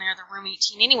get down there to room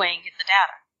 18 anyway and get the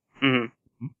data.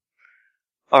 Mm-hmm.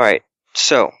 Alright,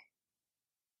 so.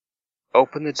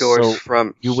 Open the doors So,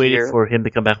 from You here. waited for him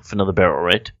to come back with another barrel,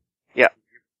 right? Yeah.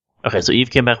 Okay, so Eve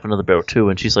came back with another barrel too,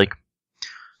 and she's like,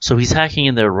 so he's hacking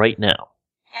in there right now.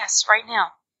 Yes, right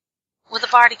now. With a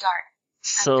bodyguard.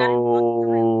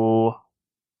 So,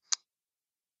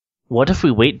 what if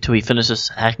we wait until he finishes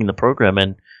hacking the program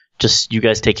and just you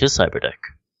guys take his cyberdeck?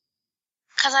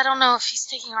 Because I don't know if he's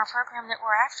taking our program that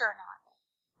we're after or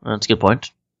not. That's a good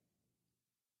point.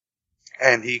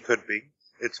 And he could be.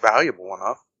 It's valuable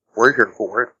enough. We're here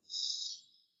for it.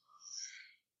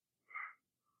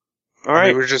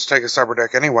 Alright. We would just take a cyber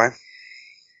deck anyway.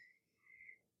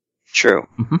 True.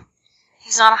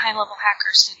 He's not a high-level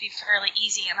hacker, so it'd be fairly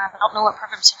easy, and I don't know what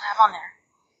programs he'll have on there.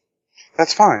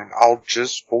 That's fine.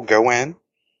 We'll go in.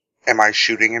 Am I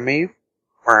shooting him, Eve?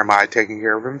 Or am I taking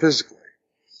care of him physically?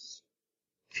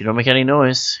 If you don't make any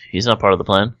noise, he's not part of the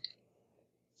plan.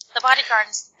 The bodyguard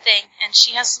is the thing, and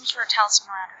she has some sort of talisman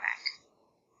around her neck.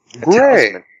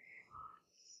 Great. Talisman.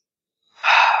 I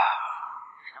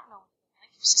don't know. It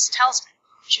was just a talisman.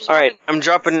 She was Alright,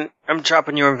 wearing- I'm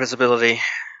dropping your invisibility.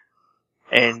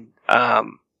 And,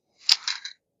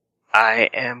 I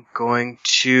am going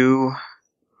to...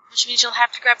 Which means you'll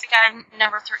have to grab the guy in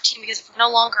number 13, because if we're no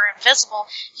longer invisible,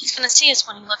 he's going to see us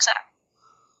when he looks up.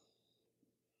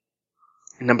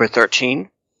 Number 13?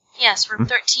 Yes, room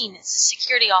 13. It's the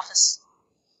security office.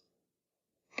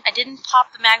 I didn't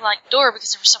pop the mag-like door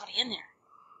because there was somebody in there.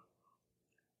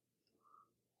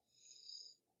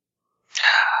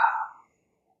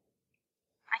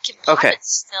 I can pop Okay. it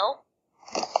still.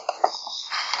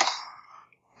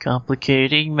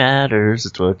 Complicating matters,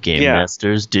 it's what game Yeah.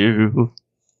 masters do.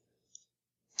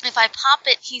 If I pop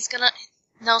it, he's going to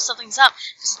know something's up,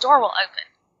 because the door will open.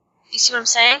 You see what I'm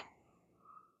saying?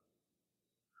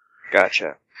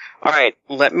 Gotcha. Alright,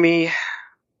 I'm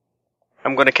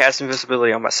gonna cast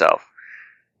invisibility on myself.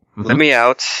 Let me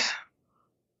out.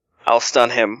 I'll stun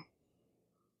him.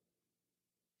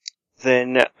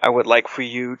 Then I would like for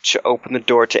you to open the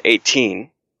door to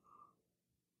 18.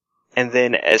 And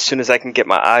then as soon as I can get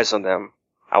my eyes on them,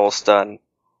 I will stun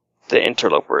the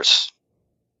interlopers.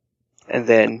 And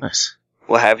then Nice.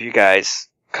 we'll have you guys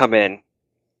come in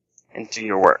and do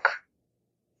your work.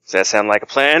 Does that sound like a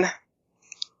plan?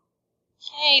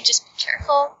 Okay, just be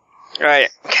careful.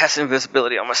 Alright, cast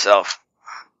invisibility on myself.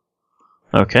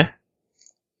 Okay.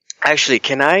 Actually,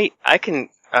 I can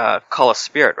call a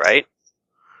spirit, right?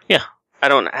 Yeah. I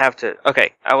don't have to.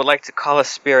 Okay, I would like to call a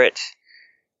spirit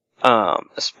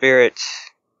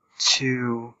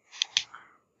to.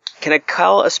 Can I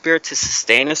call a spirit to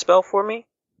sustain a spell for me?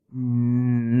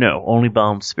 No, only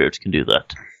bound spirits can do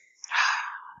that.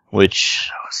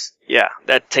 Which, Yeah,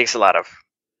 that takes a lot of.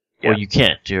 well, Yeah. you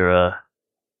can't. You're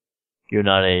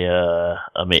not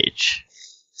a mage.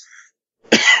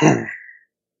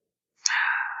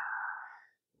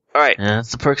 Alright, And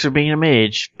that's the perks of being a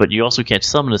mage, but you also can't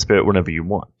summon a spirit whenever you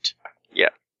want. Yeah.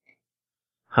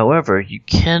 However, you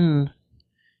can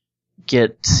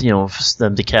get,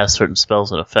 them to cast certain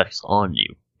spells and effects on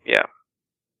you. yeah.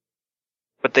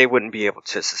 But they wouldn't be able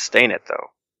to sustain it,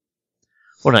 though.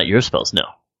 Well, not your spells, no.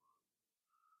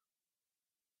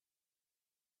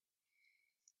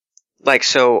 Like,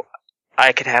 so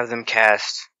I could have them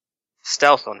cast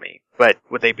stealth on me, but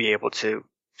would they be able to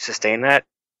sustain that?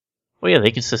 Well, yeah,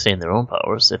 they can sustain their own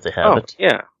powers if they have it.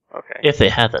 Yeah. Okay. If they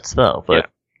have that spell,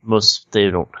 but they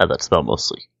don't have that spell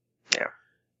mostly.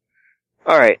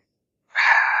 Alright.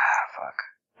 Fuck.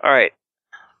 Alright.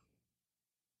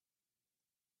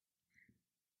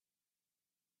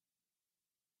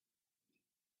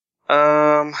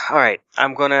 Alright.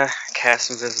 I'm gonna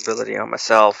cast invisibility on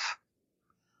myself.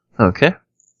 Okay.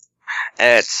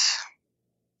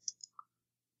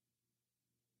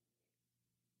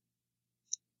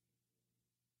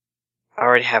 I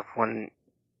already have 1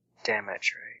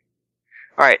 damage, right?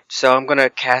 Alright, so I'm gonna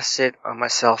cast it on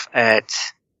myself at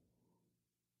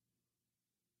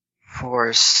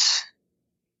Force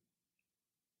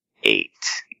 8.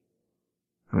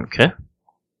 Okay.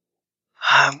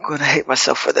 I'm gonna hate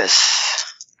myself for this.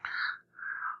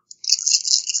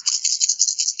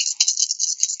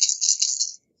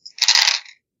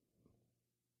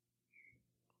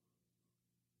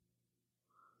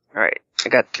 Alright, I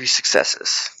got 3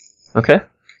 successes. Okay.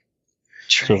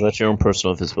 So Train. that's your own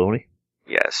personal visibility.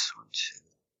 Yes. 1, 2.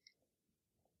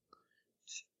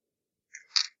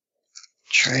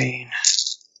 Train.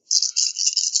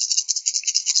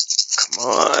 Come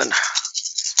on.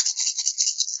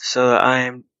 So I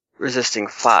am resisting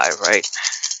 5, right?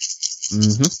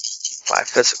 Mm-hmm. 5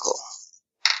 physical.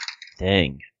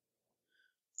 Dang.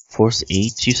 Force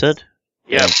 8, you said?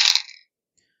 Yep.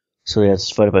 So yeah, it's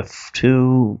divided by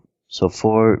 2, so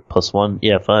 4 plus 1,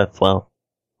 yeah, 5, wow.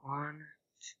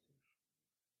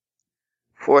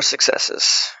 4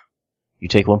 successes. You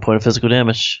take 1 point of physical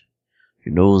damage.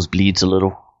 Your nose bleeds a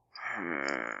little.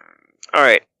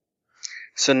 Alright.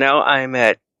 So now I'm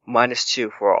at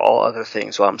 -2 for all other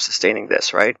things while I'm sustaining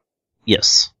this, right?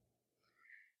 Yes.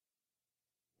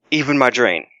 Even my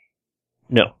drain.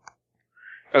 No.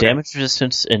 Okay. Damage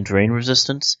resistance and drain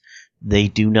resistance, they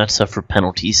do not suffer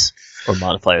penalties or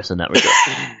modifiers in that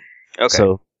regard. Okay.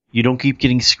 So you don't keep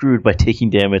getting screwed by taking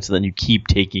damage, and then you keep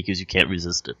taking because you can't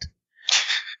resist it.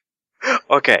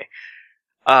 Okay.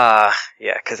 Yeah,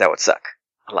 because that would suck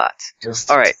a lot.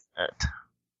 Just Alright. that.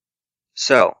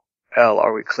 So, Elle,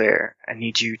 are we clear? I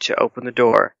need you to open the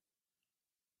door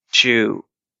to,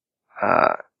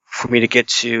 for me to get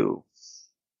to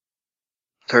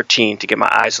 13 to get my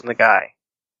eyes on the guy.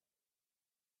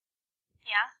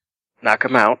 Yeah. Knock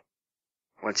him out.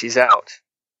 Once he's out,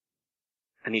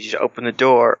 I need you to open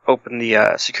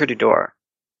the security door.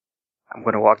 I'm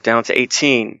going to walk down to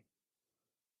 18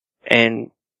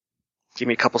 and give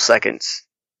me a couple seconds.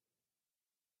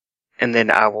 And then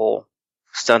I will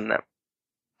stun them.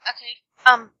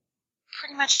 Okay.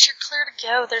 Pretty much you're clear to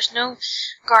go. There's no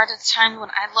guard at the time when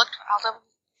I looked. I'll double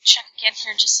check again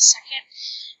here in just a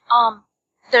second.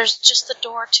 There's just the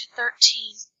door to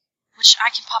 13, which I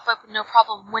can pop open no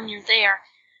problem when you're there.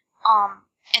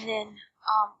 And then,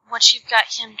 once you've got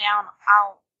him down,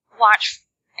 I'll watch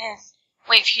and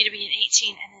wait for you to be at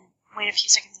 18 and then wait a few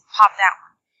seconds and pop that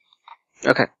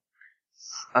one. Okay.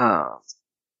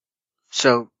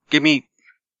 So give me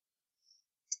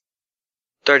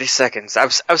 30 seconds.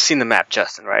 I've seen the map,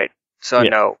 Justin, right? So I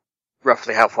know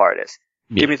roughly how far it is.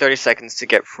 Yeah. Give me 30 seconds to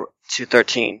get to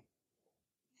 13.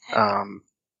 Okay.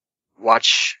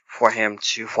 Watch for him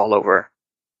to fall over.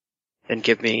 Then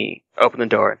open the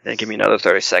door. Then give me another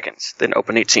 30 seconds. Then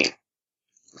open 18.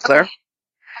 Clear? Okay.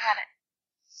 I got it.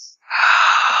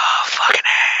 Fucking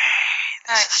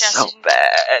A. Alright, This is so Justin.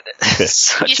 bad.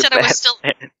 Such You a said I was bad still-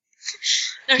 plan.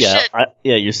 No Yeah, shit.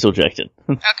 you're still jacked in.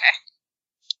 Okay.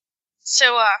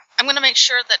 So, I'm gonna make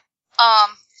sure that,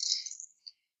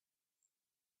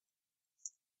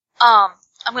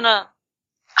 I'm gonna,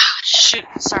 shoot,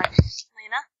 sorry.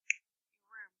 Lena?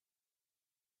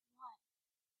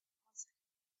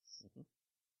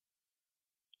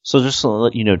 So just to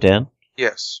let you know, Dan,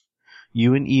 Yes.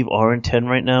 you and Eve are in 10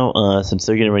 right now. Since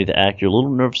they're getting ready to act, you're a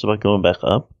little nervous about going back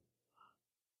up.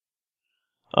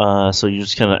 So you're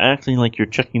just kind of acting like you're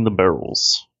checking the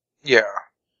barrels. Yeah.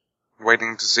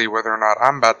 Waiting to see whether or not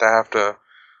I'm about to have to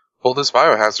pull this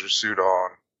biohazard suit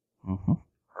on. Mm-hmm.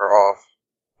 Or off.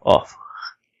 Off.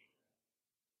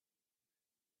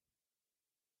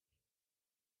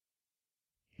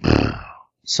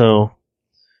 So,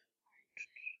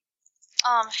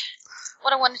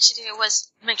 What I wanted to do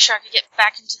was make sure I could get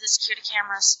back into the security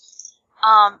cameras,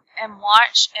 and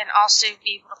watch, and also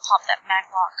be able to pop that mag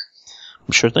lock.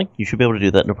 sure thing. You should be able to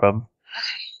do that, no problem.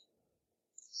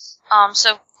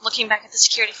 So looking back at the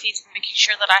security feeds and making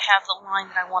sure that I have the line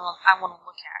that I want to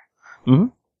look at. Mm-hmm.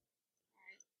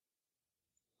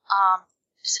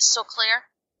 Is it still clear?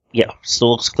 Yeah,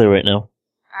 still looks clear right now.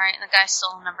 Alright, and the guy's still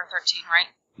on number 13, right?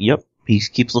 Yep, he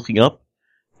keeps looking up,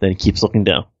 then he keeps looking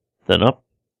down, then up,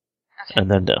 Okay.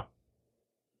 and then down.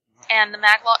 And the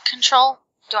maglock control,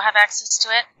 do I have access to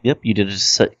it? Yep, you did a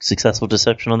successful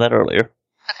deception on that earlier.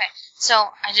 Okay, so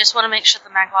I just want to make sure the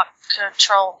maglock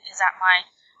control is at my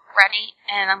ready,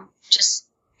 and I'm just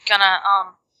gonna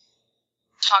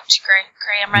talk to Gray.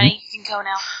 Gray, I'm ready. You can go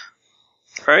now.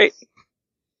 Alright.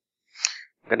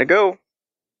 I'm gonna go.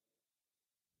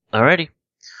 Alrighty.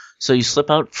 So you slip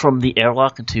out from the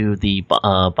airlock into the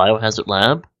biohazard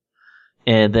lab,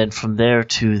 and then from there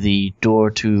to the door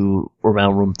to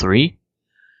around room 3,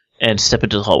 and step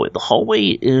into the hallway. The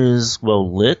hallway is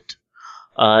well lit.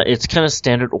 It's kind of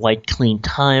standard white clean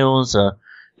tiles,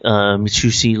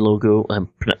 Mitsushi logo, I'm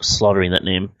slaughtering that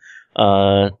name,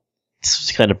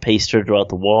 it's kind of pasted throughout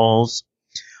the walls.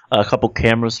 A couple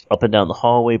cameras up and down the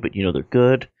hallway, but you know they're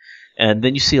good. And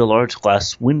then you see a large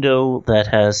glass window that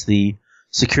has the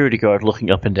security guard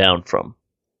looking up and down from.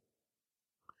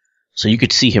 So you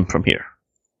could see him from here.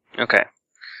 Okay.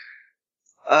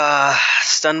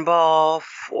 Stun ball,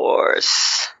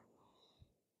 force.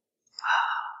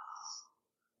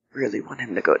 Really want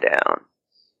him to go down.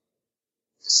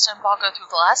 Does stun ball go through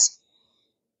glass?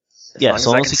 Yeah, As so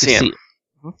long long as as I you can can see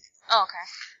see him. Oh, okay.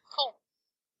 Cool.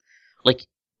 like,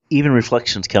 even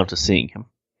reflections count as seeing him.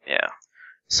 Yeah.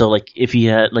 So, like, if he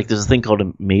had, like, there's a thing called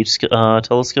a mage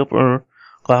telescope or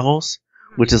goggles,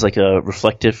 which is like a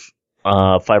reflective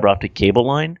fiber optic cable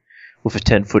line with a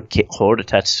 10-foot cord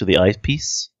attached to the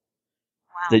eyepiece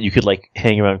Wow. that you could, like,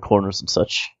 hang around corners and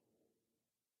such.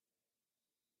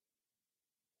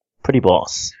 Pretty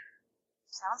boss.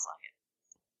 Sounds like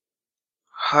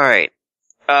it. Alright.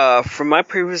 From my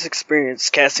previous experience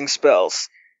casting spells,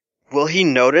 will he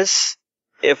notice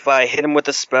if I hit him with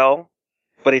a spell,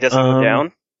 but he doesn't go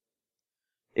down?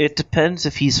 It depends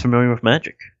if he's familiar with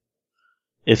magic.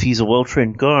 If he's a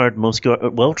well-trained guard, most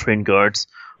well-trained guards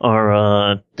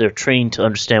are, they're trained to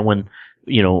understand when,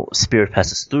 spirit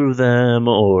passes through them,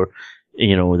 or,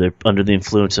 they're under the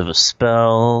influence of a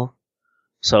spell.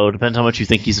 So it depends how much you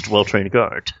think he's a well-trained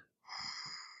guard.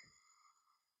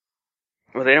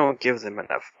 Well, they don't give them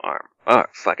enough arm. Oh,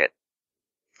 fuck it.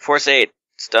 Force 8.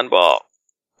 Stun ball.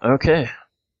 Okay.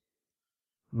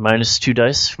 -2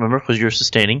 dice, remember, because you're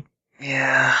sustaining.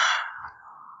 Yeah.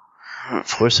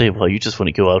 Force 8, well, you just want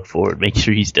to go out for it. Make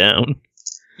sure he's down.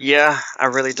 Yeah, I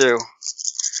really do.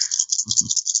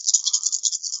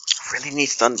 Really need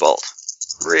stun bolt.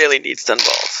 Really need stun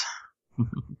bolt.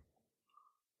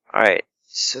 Alright,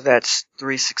 so that's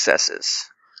 3 successes.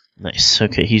 Nice.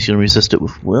 Okay, he's going to resist it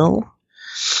with will.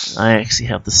 I actually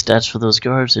have the stats for those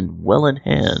guards well in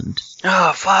hand.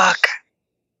 Oh, fuck.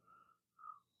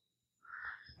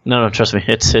 No, trust me,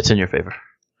 it's in your favor.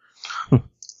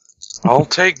 I'll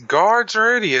take guards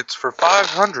or idiots for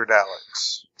 500,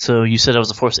 Alex. So you said I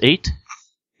was a Force 8?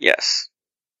 Yes.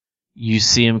 You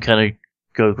see him kind of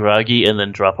go groggy and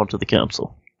then drop onto the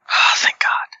council. Oh, thank God.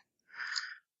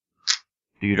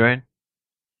 Do you drain?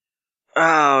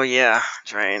 Oh, yeah,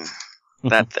 drain.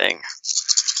 That thing.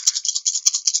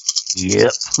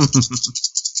 Yep.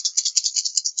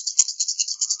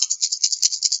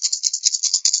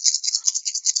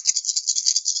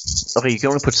 Okay, you can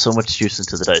only put so much juice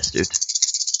into the dice, dude.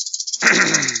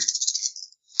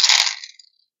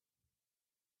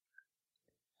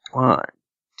 1, 2,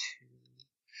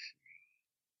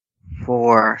 3,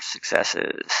 4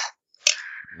 successes.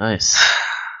 Nice.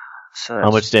 So How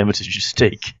much damage did you just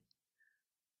take?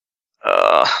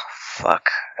 Fuck.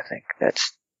 I think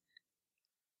that's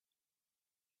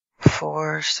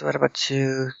 4 divided by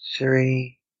 2,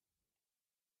 3.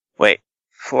 Wait.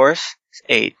 4 is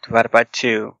 8 divided by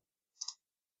 2.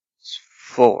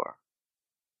 4.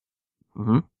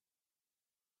 Mm-hmm.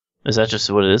 Is that just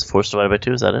what it is? 4 divided by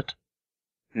 2, is that it?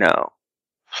 No.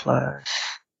 Plus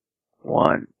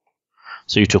 1.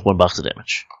 So you took 1 box of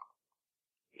damage.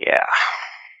 Yeah.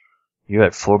 You're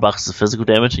at 4 boxes of physical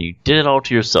damage, and you did it all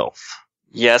to yourself.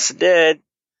 Yes, it did.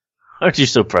 Aren't you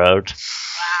so proud? Wow.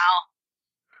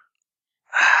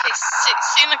 Okay,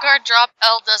 seeing the guard drop,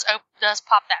 L does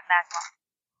pop that magma.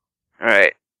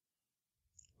 Alright.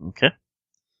 Okay.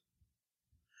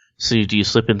 So do you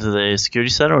slip into the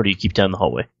security center, or do you keep down the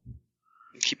hallway?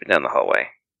 Keep it down the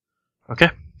hallway.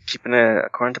 Okay. Keeping it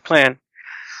according to plan.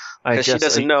 Because she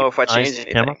doesn't know if I change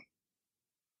anything. Camera? Okay,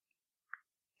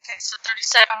 so 30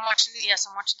 seconds. I'm watching cameras.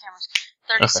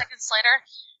 30 Okay. seconds later,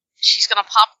 she's gonna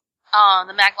pop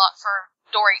the maglock for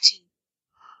door 18.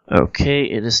 Okay,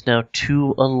 it is now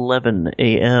 2:11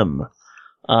 a.m.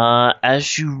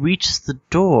 As you reach the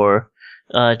door,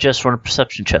 just run a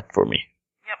perception check for me.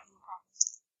 Yep, no problem.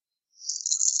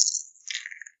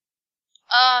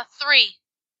 3.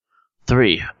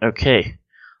 3. Okay.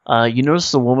 You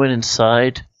notice the woman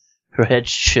inside, her head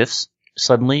shifts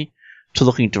suddenly to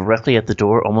looking directly at the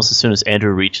door almost as soon as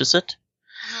Andrew reaches it.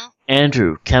 Mm-hmm.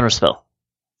 Andrew, counterspell.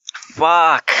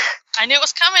 Fuck. I knew it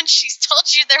was coming. She's told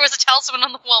you there was a talisman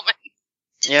on the woman.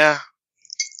 Yeah.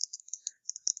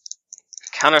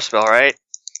 Counterspell, right?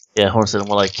 Yeah, hold on a second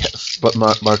while I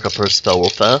mark up her spell real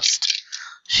fast.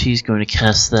 She's going to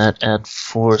cast that at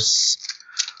Force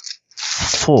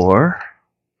 4.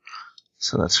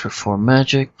 So that's her 4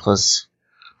 magic plus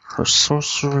her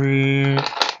sorcery.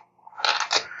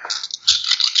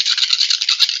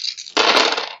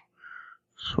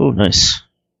 Oh, nice.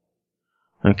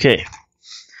 Okay.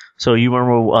 So you want to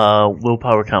roll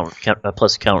willpower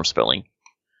plus counterspelling.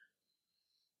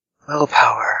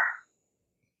 Willpower.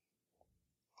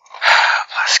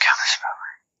 Plus counterspell.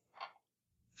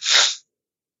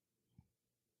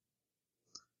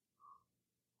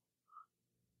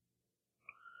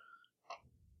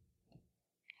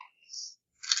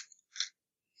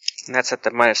 And that's at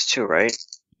the -2, right?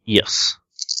 Yes.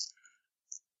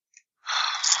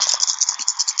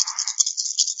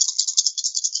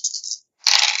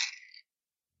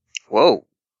 Whoa.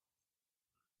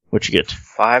 What'd you get?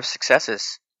 5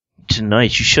 successes.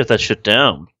 Tonight, you shut that shit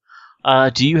down.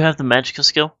 Do you have the magical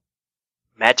skill?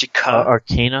 Magica?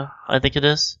 Arcana, I think it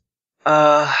is.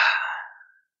 No.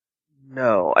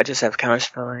 I just have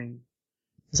counterspelling.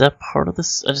 Is that part of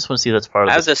this? I just want to see if that's part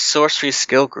of I this. have the sorcery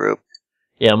skill group.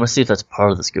 Yeah, I'm going to see if that's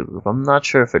part of the skill group. I'm not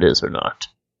sure if it is or not.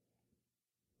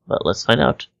 But let's find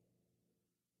out.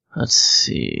 Let's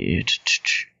see.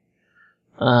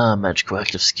 Magical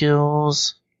active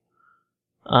skills.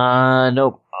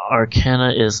 Nope.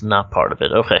 Arcana is not part of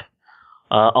it. Okay.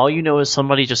 All you know is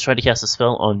somebody just tried to cast a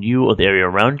spell on you or the area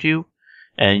around you,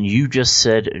 and you just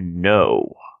said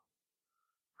no.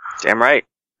 Damn right.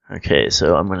 Okay,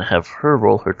 so I'm going to have her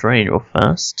roll her drain real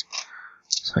fast.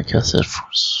 So I guess that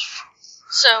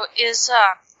So is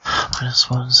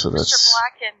 -1, so Mr. that's...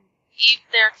 Black and Eve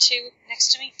there too,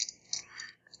 next to me?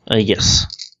 Yes.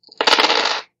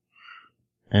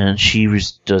 And she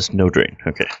does no drain.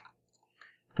 Okay.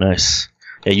 Nice.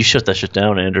 Yeah, you shut that shit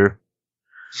down, Andrew.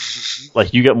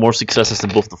 Like, you got more successes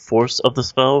in both the force of the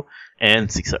spell and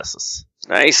successes.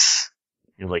 Nice.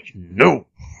 You're like, no!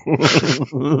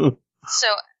 So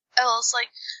Ella's like,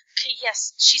 okay,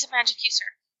 yes, she's a magic user.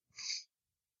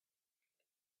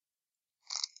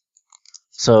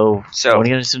 So, So- what are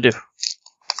you going to do? Is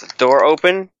the door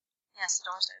open? Yes, the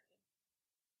door's open.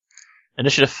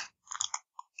 Initiative.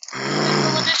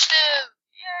 Roll initiative!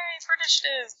 Yay for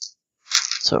initiative!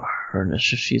 So, her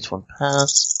initiative sheet's one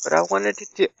pass. But I wanted to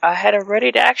do... I had a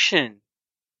ready to action.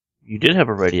 You did have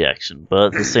a ready action, but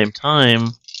at the same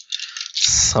time,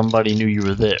 somebody knew you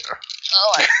were there.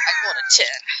 Oh, I got a 10.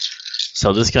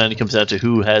 So this kind of comes down to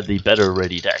who had the better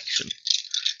ready action.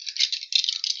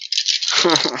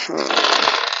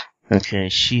 Okay,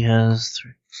 she has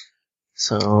 3.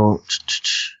 So,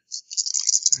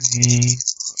 3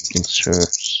 against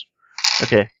hers.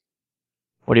 Okay.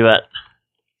 What are you at?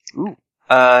 Ooh.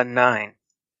 9.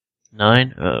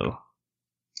 9? Oh.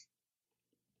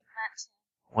 That's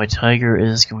White Tiger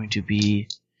is going to be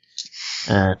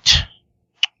at...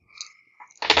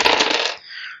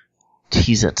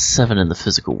 He's at 7 in the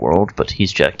physical world, but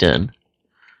he's jacked in.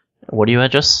 What are you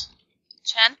at, Jess?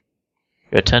 10.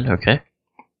 You're at 10? Okay.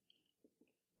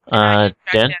 Back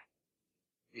Dan? in.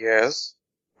 Yes.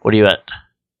 What are you at?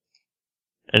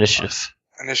 Initiative.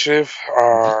 Initiative.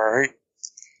 Alright.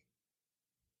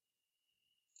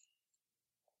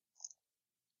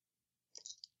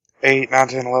 Eight, 9,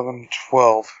 10, 11,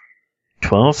 12.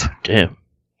 12? Damn.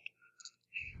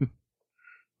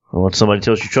 Well, once somebody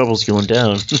tells you trouble's going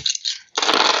down. 1,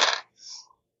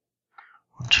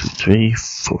 2, 3,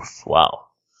 4. Wow.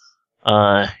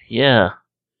 Yeah.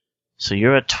 So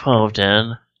you're at 12,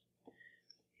 Dan.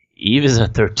 Eve is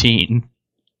at 13.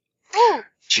 Ooh!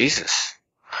 Jesus.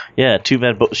 Yeah, too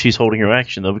bad she's holding her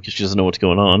action, though, because she doesn't know what's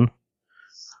going on.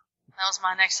 That was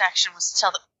my next action, was to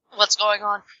tell them what's going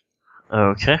on.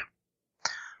 Okay.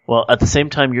 Well, at the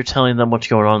same time you're telling them what's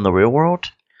going on in the real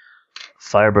world,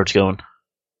 Firebird's going.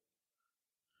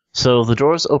 So the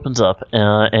doors opens up,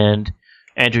 and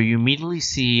Andrew, you immediately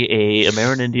see a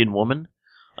Amerindian woman.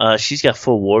 She's got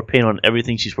full war paint on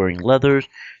everything. She's wearing leathers.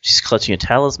 She's clutching a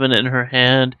talisman in her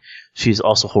hand. She's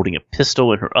also holding a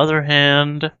pistol in her other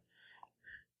hand.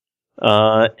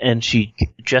 And she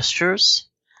gestures,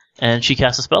 and she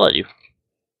casts a spell at you.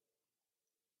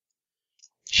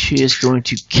 She is going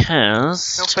to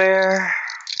cast No fair.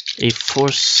 a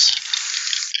Force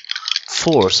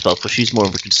 4 spell, but she's more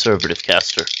of a conservative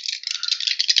caster.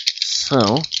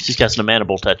 So, she's casting a mana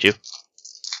bolt at you.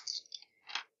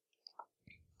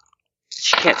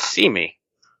 She can't see me.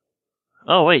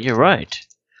 Oh, wait, you're right.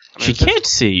 I mean, She can't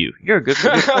see you. You're a good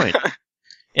point.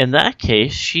 In that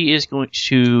case, she is going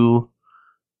to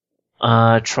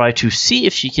try to see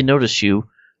if she can notice you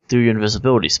through your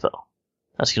invisibility spell.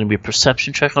 That's going to be a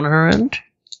perception check on her end.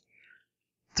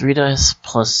 3 dice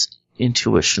plus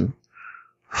intuition.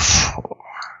 4.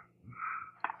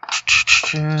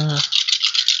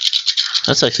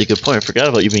 That's actually a good point. I forgot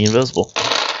about you being invisible.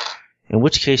 In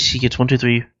which case, she gets 1, 2,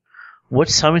 3.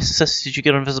 How many successes did you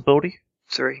get on invisibility?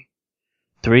 3.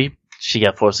 3? She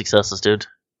got 4 successes, dude.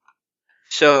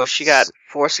 So she got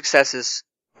 4 successes,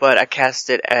 but I cast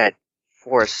it at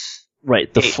force.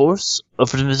 Right, the 8. force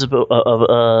of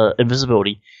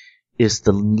invisibility is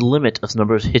the limit of the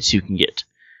number of hits you can get.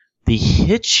 The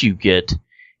hits you get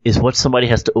is what somebody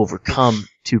has to overcome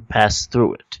to pass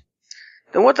through it.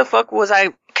 Then what the fuck was I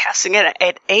casting it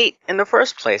at 8 in the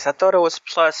first place? I thought it was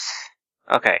plus...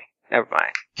 Okay, never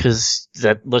mind. Because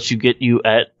that lets you get you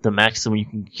at the maximum you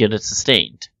can get it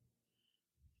sustained.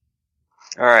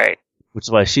 Alright. Which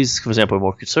is why she's, for example, a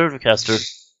more conservative caster.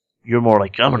 You're more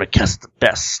like, I'm going to cast the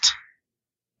best.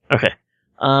 Okay.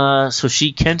 So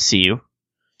she can see you.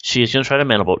 She is going to try to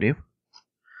mana bolt you.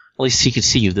 At least she can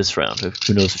see you this round.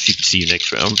 Who knows if she can see you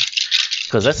next round.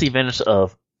 Because that's the advantage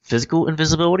of physical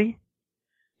invisibility.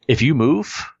 If you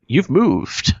move, you've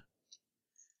moved.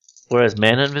 Whereas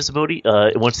mana invisibility,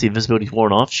 once the invisibility's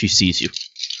worn off, she sees you.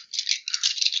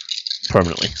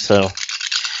 Permanently, so...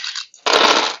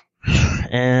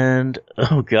 And...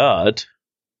 Oh god.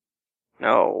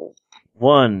 No.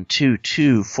 1, 2,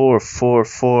 2, 4, 4,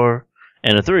 4,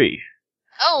 and a 3.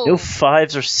 Oh. No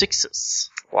 5s or 6s.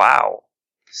 Wow.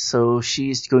 So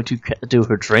she's going to do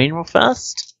her drain real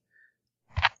fast.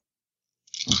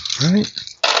 Alright.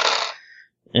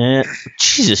 And...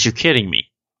 Jesus, you're kidding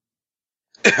me.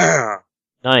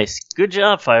 Nice. Good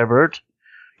job, Firebird.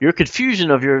 Your confusion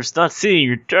of your not seeing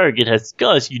your target has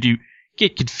caused you to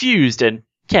get confused and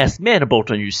cast Mana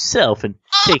Bolt on yourself and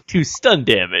take 2 stun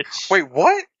damage. Wait,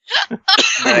 what?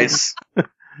 Nice.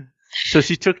 So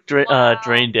she took Wow.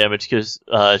 drain damage because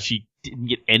she didn't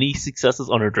get any successes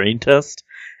on her drain test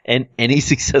and any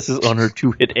successes on her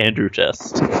 2-hit Andrew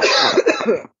test.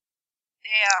 Damn.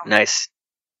 Nice.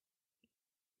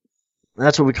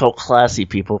 That's what we call classy,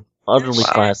 people. Utterly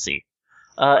Wow. classy.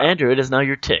 Andrew, it is now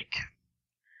your tick.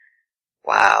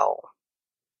 Wow.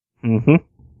 Mm-hmm.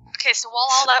 Okay, so while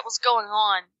all that was going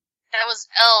on, that was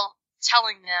Elle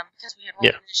telling them, because we had rolled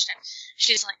Yeah. initiative.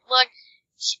 She's like, look,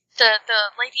 the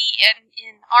lady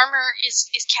in armor is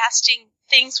casting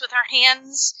things with her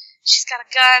hands. She's got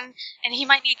a gun, and he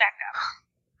might need backup.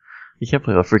 You can't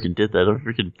believe I freaking did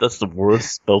that. That's the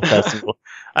worst spellcasting.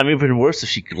 I mean, even worse if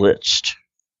she glitched.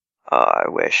 Oh, I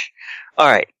wish.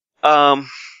 Alright.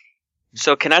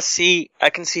 So can I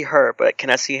can see her, but can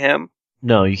I see him?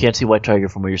 No, you can't see White Tiger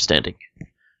from where you're standing.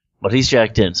 But he's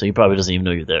jacked in, so he probably doesn't even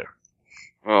know you're there.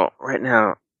 Well, right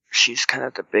now, she's kind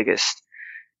of the biggest,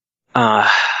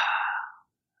 threat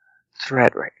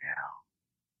right now.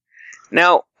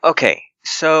 Now, okay,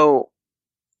 so,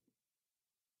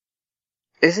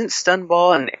 isn't Stun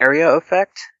Ball an area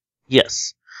effect?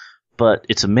 Yes. But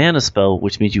it's a mana spell,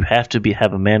 which means you have to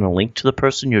have a mana link to the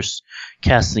person you're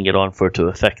casting it on for it to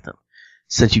affect them.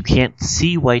 Since you can't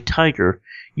see White Tiger,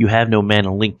 you have no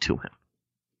mana link to him.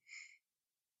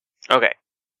 Okay,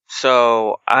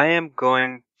 so I am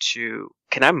going to,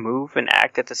 can I move and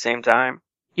act at the same time?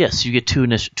 Yes, you get two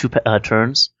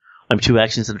turns. 2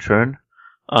 actions in a turn.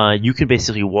 You can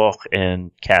basically walk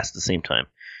and cast at the same time.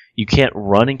 You can't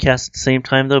run and cast at the same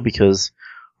time, though, because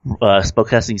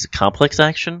spellcasting is a complex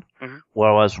action,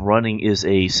 whereas running is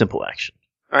a simple action.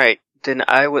 Alright, then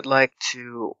I would like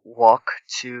to walk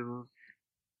to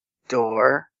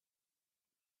door,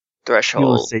 You will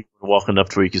threshold. say you're walking up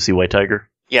to where you can see White Tiger.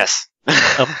 Yes.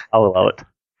 Oh, I'll allow it.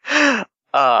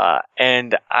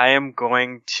 And I am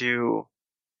going to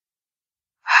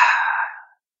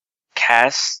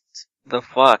cast the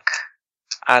fuck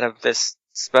out of this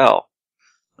spell.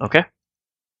 Okay.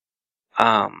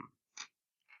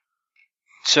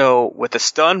 So with the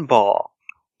stun ball,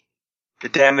 the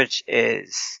damage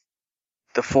is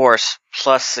the force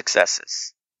plus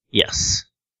successes. Yes.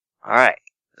 Alright,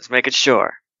 let's make it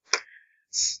sure.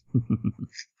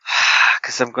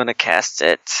 Cause I'm gonna cast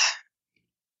it.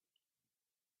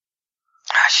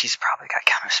 She's probably got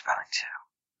counterspelling too.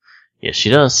 Yes,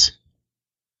 she does.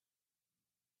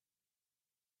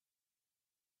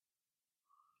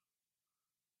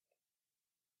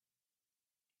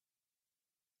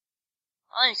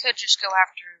 Well, you could just go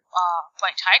after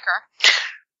White Tiger.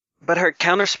 But her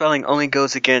counterspelling only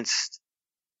goes against.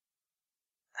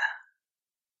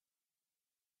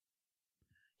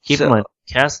 Keep in mind,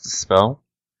 cast the spell.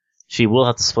 She will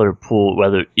have to split her pool,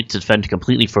 whether it's defend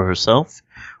completely for herself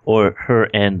or her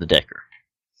and the decker.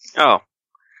 Oh.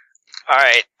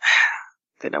 Alright.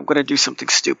 Then I'm gonna do something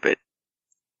stupid.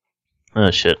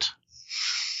 Oh shit!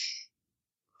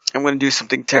 I'm gonna do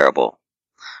something terrible.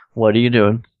 What are you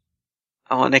doing?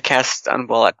 I wanna cast stun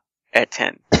ball at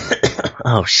 10.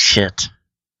 Oh shit!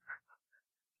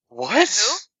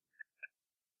 What?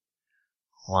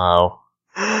 Wow.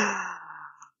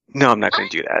 No, I'm not gonna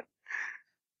do that.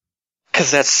 Cause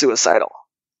that's suicidal.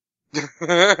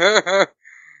 I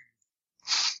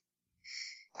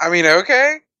mean,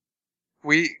 okay.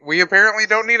 We apparently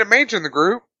don't need a mage in the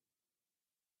group.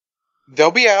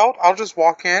 They'll be out. I'll just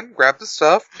walk in, grab the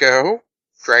stuff, go,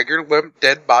 drag your limp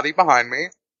dead body behind me.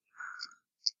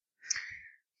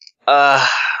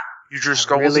 Use your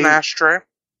skull as an really- ashtray.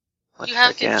 What You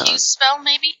have the heck, yeah. Confuse spell,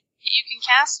 maybe? That you can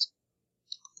cast?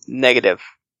 Negative.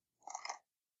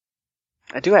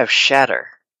 I do have Shatter.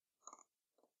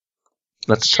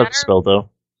 That's a Shatter? tough spell, though.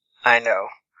 I know.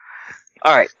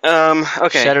 Alright,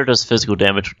 okay. Shatter does physical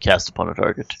damage when cast upon a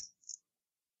target.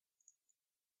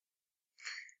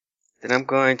 Then I'm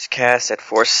going to cast at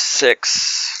force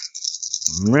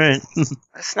 6. Right.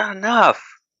 That's not enough.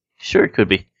 Sure, it could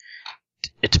be.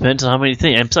 It depends on how many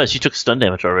things. And besides, she took stun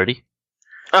damage already.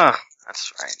 Ah,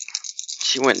 that's right.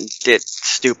 She went and did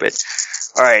stupid.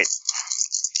 Alright.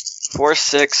 4,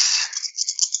 6.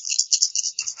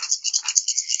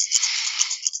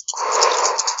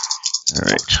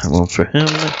 Alright, I'm rolling for him,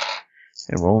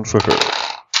 and rolling for her.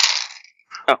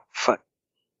 Oh, fuck.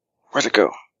 Where'd it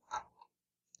go?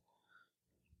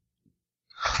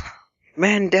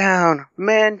 Man down!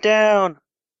 Man down!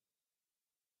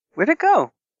 Where'd it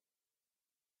go?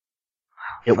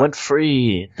 It went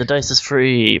free. The dice is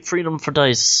free. Freedom for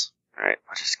dice. Alright,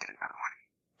 I'll just get another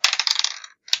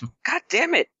one. God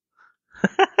damn it!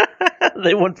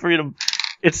 They want freedom.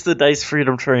 It's the dice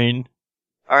freedom train.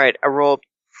 Alright, I rolled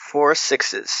 4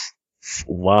 6s.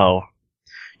 Wow.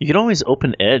 You can always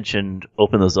open Edge and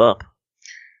open those up.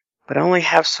 But I only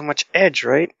have so much edge,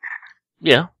 right?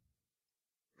 Yeah.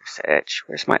 Where's the edge?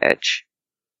 Where's my edge?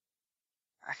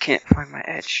 I can't find my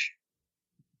edge.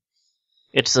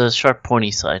 It's the sharp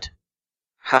pointy side.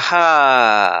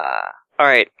 Haha!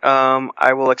 Alright,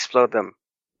 I will explode them.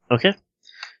 Okay. You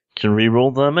can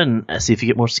re-roll them and see if you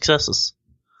get more successes.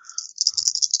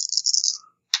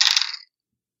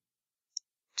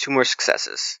 2 more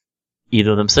successes.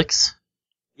 Either of them 6?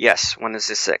 Yes, one is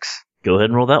a 6. Go ahead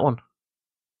and roll that one.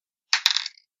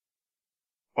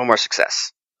 1 more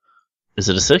success. Is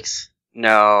it a 6?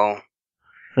 No.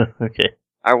 Okay.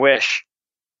 I wish.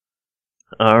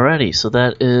 Alrighty, so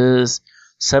that is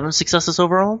 7 successes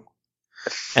overall?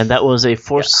 And that was a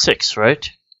 4-6, right?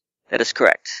 That is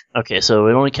correct. Okay, so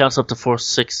it only counts up to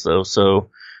 4-6 though,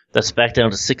 so that's back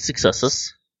down to 6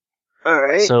 successes.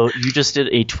 Alright. So you just did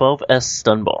a 12S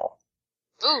stun ball.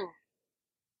 Ooh.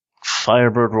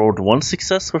 Firebird rolled 1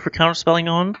 success with her counterspelling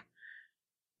on.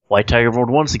 White Tiger rolled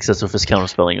 1 success with his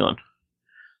counterspelling on.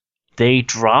 They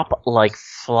drop like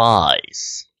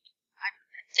flies.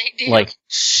 They do. Like,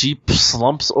 she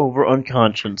slumps over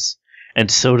unconscious, and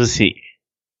so does he.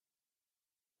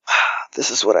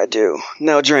 This is what I do.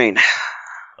 Now drain.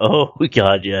 Oh,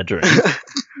 God, yeah, Drake.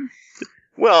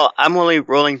 Well, I'm only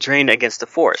rolling drain against the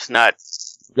force, not...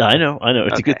 I know.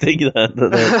 It's a good thing that's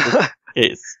the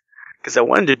case. Because I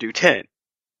wanted to do 10.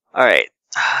 Alright.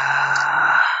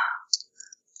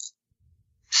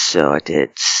 So I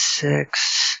did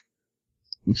 6.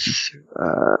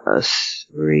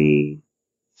 3.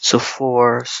 So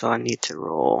 4, so I need to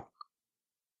roll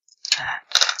that.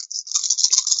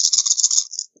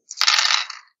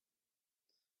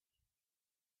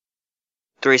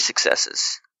 Three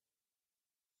successes.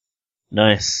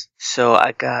 Nice. So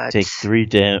I got... Take 3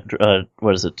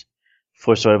 what is it?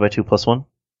 Force divided by 2 plus 1?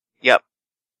 Yep,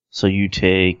 So you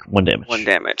take 1 damage. 1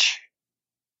 damage.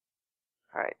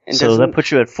 Alright. So that puts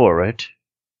you at 4, right?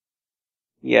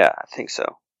 Yeah, I think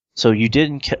so. So you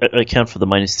didn't account for the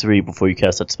 -3 before you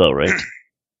cast that spell, right?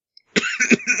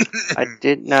 I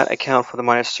did not account for the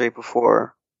 -3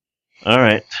 before.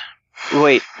 Alright.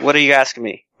 Wait, what are you asking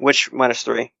me? Which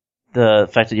 -3? The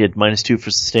fact that you had -2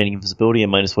 for sustaining invisibility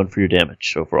and -1 for your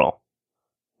damage overall.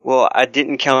 Well, I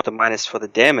didn't count the minus for the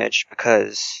damage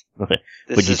because... Okay.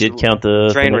 this But you is did count the...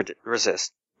 drain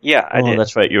resist. Yeah, I did.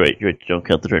 That's right. You're right. You don't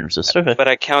count the drain resist. Okay. But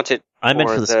I counted I meant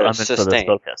for for the I meant for the sustain.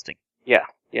 spell casting. Yeah,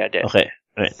 I did. Okay.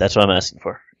 All right. That's what I'm asking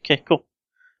for. Okay. Cool.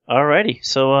 Alrighty.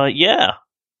 So, yeah.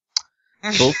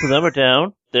 Both of them are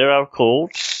down. They're out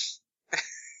cold.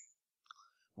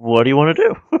 What do you want to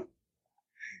do?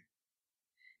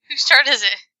 Whose turn is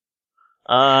it?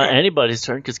 Anybody's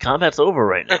turn, because combat's over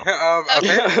right now.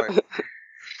 Apparently.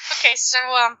 Okay, so,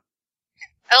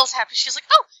 Elle's happy. She's like,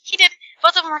 oh, he did.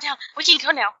 Both of them are down. We can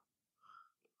go now.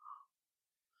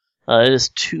 It is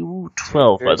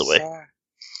 2:12, by the way.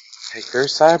 Take your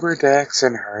cyber decks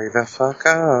and hurry the fuck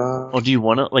up. Well, do you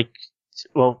want to,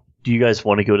 do you guys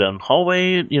want to go down the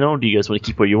hallway? Do you guys want to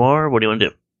keep where you are? What do you want to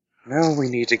do? No, we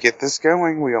need to get this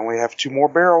going. We only have 2 more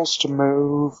barrels to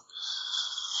move.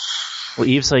 Well,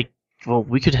 Eve's like, well,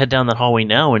 we could head down that hallway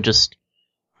now and just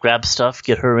grab stuff,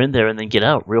 get her in there, and then get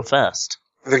out real fast.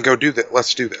 Then go do that.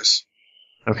 Let's do this.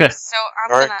 Okay. So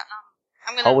I'm Alright.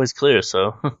 gonna, Hallway's clear,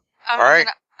 so. Alright.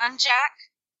 gonna unjack,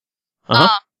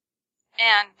 Uh-huh.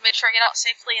 and make sure I get out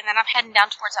safely, and then I'm heading down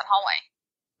towards that hallway.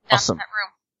 Down Awesome. to that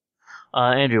room.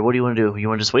 Andrew, what do you want to do? You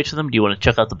want to just wait for them? Do you want to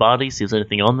check out the bodies, see if there's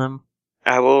anything on them?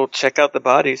 I will check out the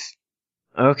bodies.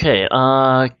 Okay,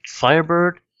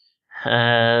 Firebird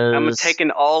has... I'm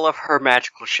taking all of her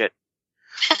magical shit.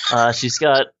 She's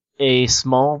got a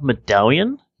small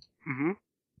medallion. Mm-hmm.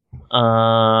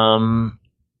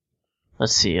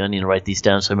 Let's see, I need to write these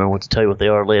down so I remember what to tell you what they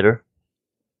are later.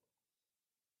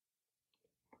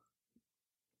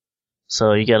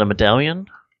 So you got a medallion.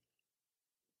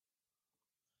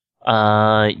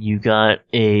 You got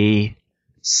a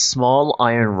small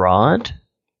iron rod.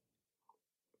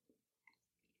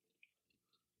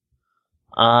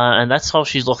 And that's all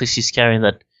she's lucky she's carrying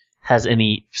that has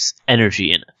any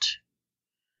energy in it.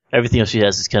 Everything else she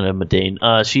has is kind of mundane.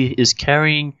 She is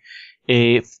carrying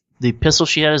the pistol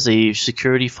she has, a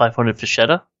Security 500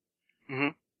 Fischetta. Mm-hmm.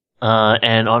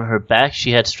 And on her back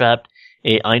she had strapped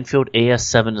a Einfield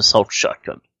AS-7 assault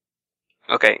shotgun.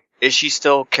 Okay. Is she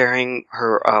still carrying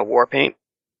her war paint?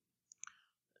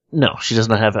 No, she does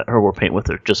not have her war paint with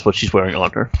her, just what she's wearing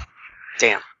on her.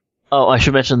 Damn. Oh, I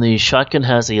should mention the shotgun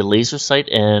has a laser sight,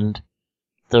 and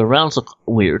the rounds look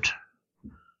weird.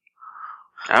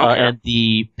 I don't care. And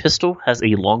the pistol has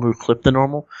a longer clip than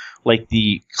normal. Like,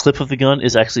 the clip of the gun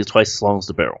is actually twice as long as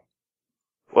the barrel.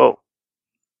 Whoa.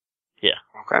 Yeah.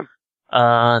 Okay.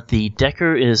 The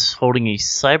Decker is holding a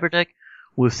Cyberdeck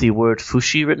with the word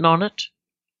Fushi written on it.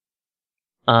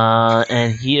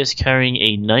 And he is carrying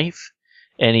a knife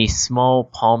and a small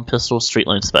palm pistol straight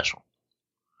line special.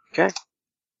 Okay.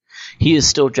 He is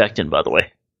still jacked in, by the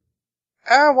way.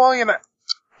 Well, you know.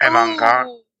 And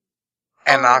Oh.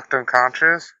 knocked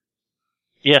unconscious?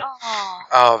 Yeah. Oh.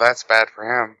 Oh, that's bad for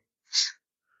him.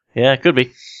 Yeah, it could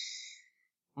be.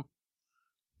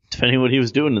 Depending on what he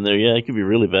was doing in there, yeah, it could be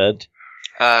really bad.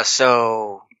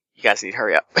 So you guys need to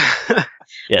hurry up.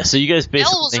 Yeah, so you guys Bill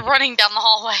basically was running down the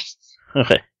hallway.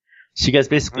 okay. So you guys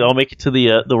basically all make it to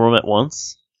the room at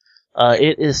once.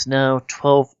 It is now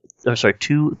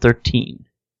 2:13.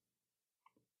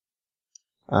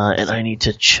 And I need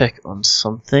to check on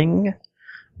something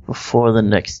before the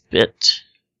next bit.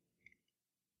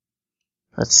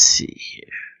 Let's see here.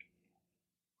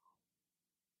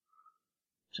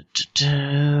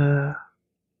 Da-da-da.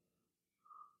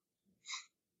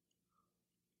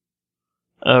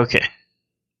 Okay.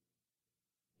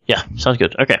 Yeah, sounds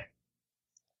good. Okay.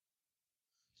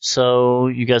 So,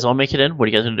 you guys all make it in? What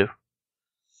are you guys gonna do?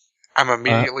 I'm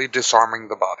immediately disarming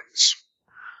the bodies.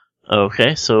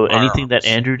 Okay, so anything that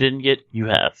Firearms. Andrew didn't get, you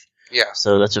have. Yes.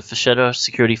 So that's a Fischetta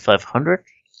Security 500.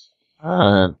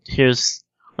 Let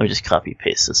me just copy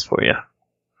paste this for you.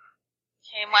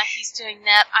 Okay, and while he's doing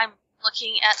that, I'm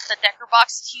looking at the Decker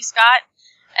box that he's got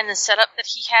and the setup that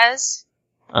he has.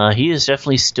 He is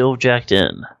definitely still jacked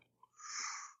in.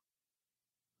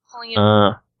 Pulling him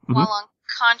Mhm. while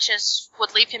unconscious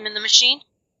would leave him in the machine.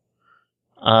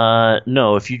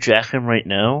 No, if you jack him right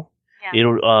now,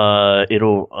 Yeah.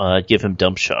 it'll give him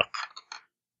dump shock.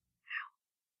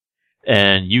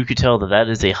 And you could tell that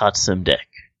is a hot sim deck.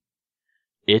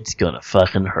 It's gonna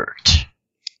fucking hurt.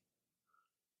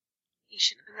 He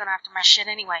should have been going after my shit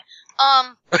anyway.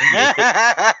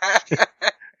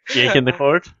 Yanking the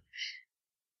cord?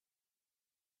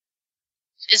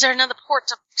 Is there another port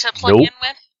to plug Nope. in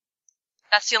with?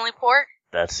 That's the only port?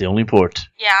 That's the only port.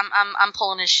 Yeah, I'm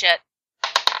pulling his shit.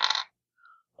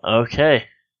 Okay.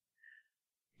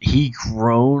 He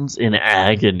groans in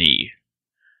agony.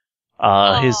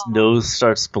 His Oh. nose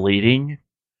starts bleeding.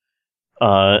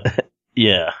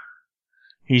 Yeah.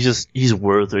 He's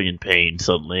writhing in pain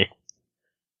suddenly.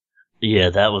 Yeah,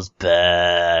 that was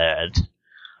bad.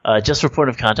 Just for point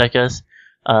of contact, guys,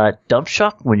 dump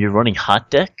shock when you're running hot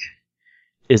deck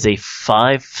is a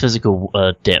 5 physical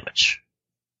damage.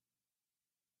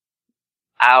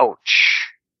 Ouch.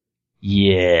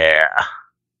 Yeah.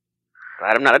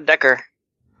 Glad I'm not a Decker.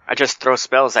 I just throw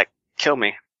spells that kill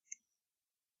me.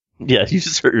 Yeah, you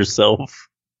just hurt yourself.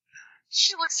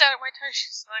 She looks down at my toe.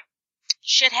 She's like,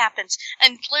 "Shit happens,"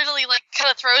 and literally like kind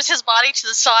of throws his body to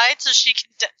the side so she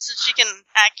can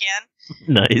hack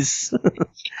in. Nice.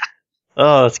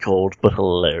 Oh, it's cold, but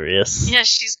hilarious. Yeah,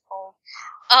 she's cold.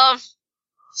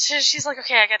 So she's like,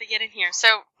 "Okay, I got to get in here."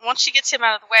 So once she gets him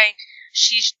out of the way,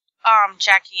 she's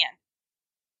jacking in.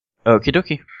 Okie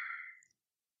dokie.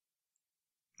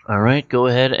 Alright, go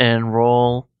ahead and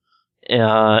roll.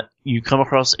 You come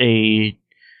across a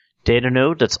data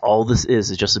node. That's all this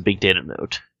is just a big data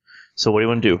node. So what do you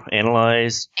want to do?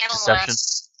 Analyze, deception?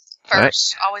 Analyze Alright,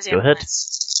 first. Always go ahead.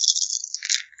 analyze.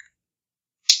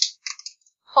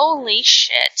 Holy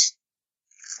shit!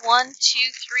 1, 2,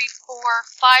 3, 4,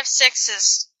 5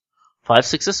 6s. 5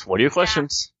 6s? What are your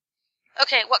questions?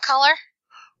 Okay, what color?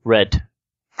 Red.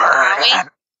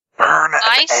 Burn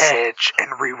Ice? an edge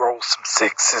and reroll some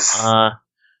sixes.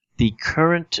 The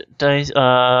current dice,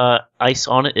 ice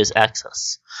on it is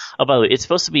access. Oh, by the way, it's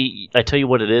supposed to be, I tell you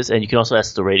what it is, and you can also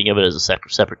ask the rating of it as a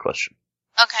separate question.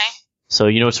 Okay. So,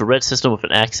 it's a red system with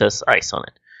an access ice on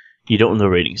it. You don't know the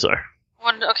ratings are.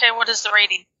 What is the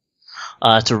rating?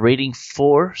 It's a rating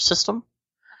 4 system.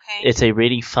 Okay. It's a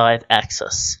rating 5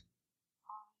 access.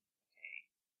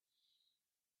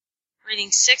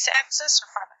 Rating 6 access or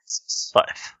 5 access? 5.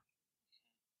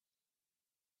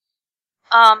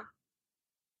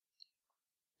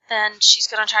 then she's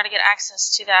gonna try to get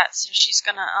access to that. So she's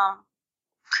gonna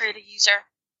create a user.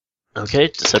 Okay,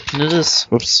 deception it is.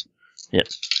 Whoops. Yeah.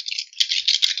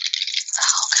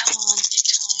 Oh, come on, big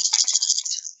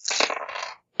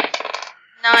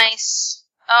time. Nice.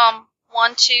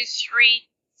 1, 2, 3,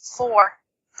 4.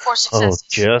 4 Oh, successes.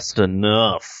 just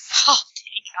enough. Oh,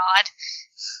 thank God.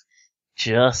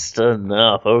 Just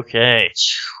enough. Okay.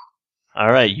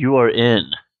 Alright, you are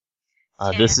in.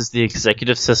 This is the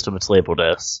executive system it's labeled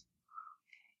as.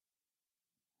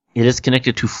 It is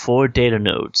connected to 4 data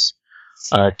nodes.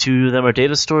 2 of them are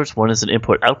data stores. One is an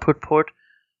input-output port,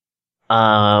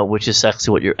 which is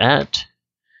actually what you're at.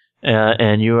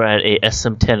 And you're at a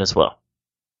SM10 as well.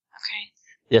 Okay.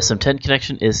 The SM10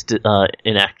 connection is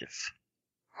inactive.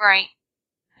 Right.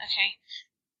 Okay.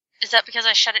 Is that because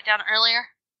I shut it down earlier?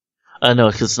 No,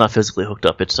 because it's not physically hooked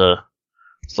up. It's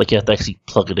like you have to actually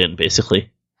plug it in,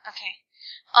 basically. Okay.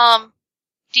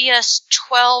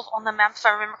 DS12 on the map, if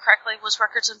I remember correctly, was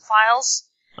records and files.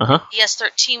 Uh-huh.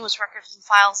 DS13 was records and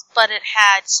files, but it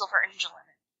had Silver Angel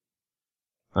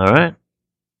in it. Alright.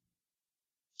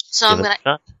 So I'm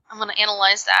gonna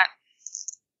analyze that.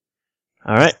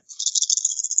 Alright.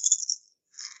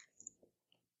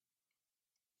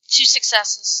 2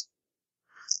 successes.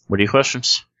 What are your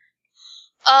questions?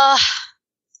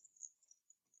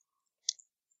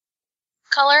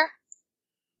 Color?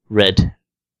 Red.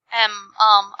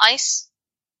 Ice?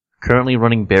 Currently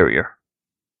running barrier.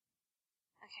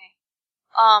 Okay.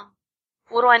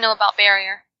 What do I know about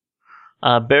barrier?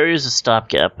 Barrier is a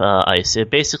stopgap ice. It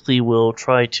basically will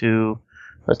try to...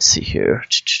 Let's see here.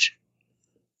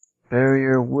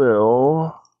 Barrier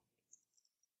will...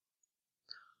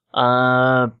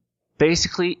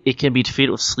 Basically, it can be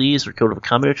defeated with sleeves or killed with a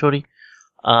combat ability.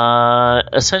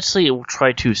 Essentially, it will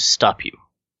try to stop you.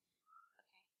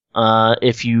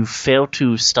 If you fail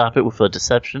to stop it with a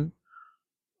deception...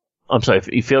 I'm sorry, if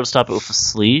you fail to stop it with a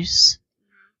sleeves,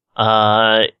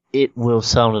 it will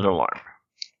sound an alarm.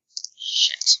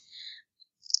 Shit.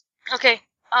 Okay,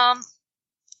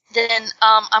 then,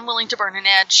 I'm willing to burn an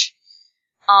edge,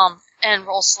 and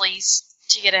roll sleaze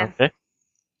to get in. Okay.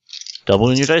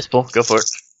 Doubling your dice pool. Go for it.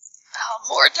 Oh,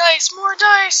 more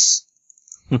dice!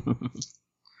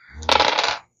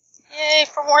 Yay,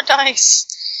 for more dice!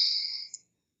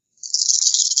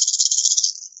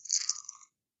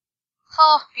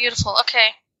 Oh, beautiful. Okay.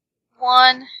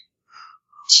 1,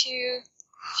 2,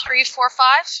 3, 4,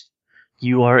 5.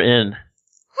 You are in.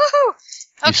 Woohoo!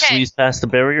 You Okay. squeeze past the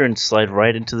barrier and slide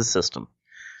right into the system.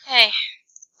 Hey,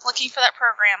 looking for that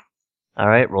program.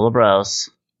 Alright, roll a browse.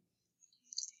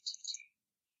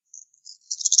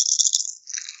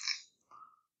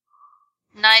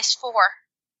 Nice 4.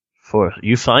 4.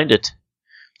 You find it.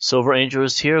 Silver Angel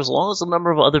is here as long as a number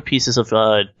of other pieces of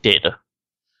data.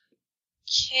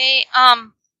 Okay,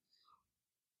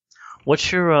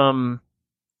 What's your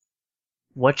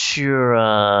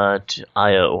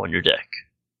IO on your deck?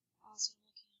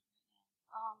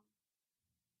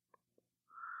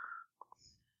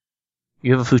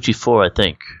 You have a Fuji 4, I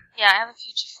think. Yeah, I have a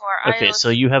Fuji 4. Okay, so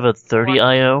you have a 30 4.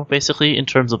 IO, basically, in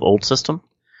terms of old system.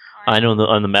 Alright. I know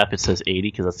on the map it says 80,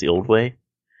 because that's the old way.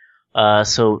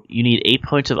 So you need 8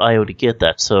 points of IO to get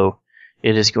that, so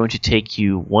it is going to take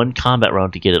you 1 combat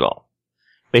round to get it all.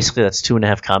 Basically, that's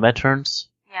 2.5 combat turns.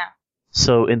 Yeah.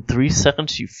 So in 3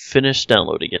 seconds, you finish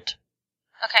downloading it.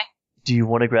 Okay. Do you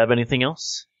want to grab anything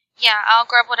else? Yeah, I'll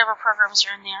grab whatever programs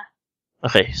are in there.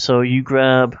 Okay, so you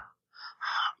grab...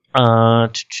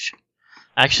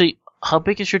 Actually, how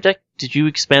big is your deck? Did you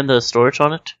expand the storage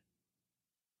on it?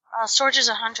 Storage is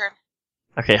 100.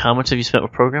 Okay, how much have you spent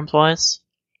with programs-wise?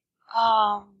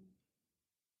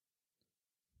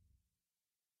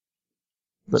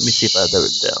 Let me see if I have that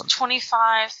written down.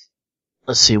 25.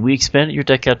 Let's see, we expanded your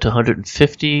deck out to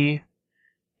 150,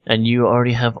 and you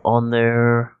already have on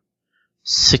there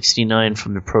 69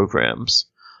 from the programs.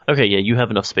 Okay, yeah, you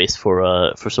have enough space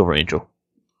for Silver Angel.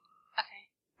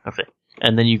 Okay. Okay,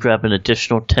 and then you grab an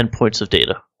additional 10 points of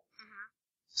data. Mm-hmm.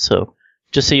 So,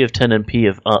 just say you have 10 MP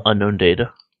of unknown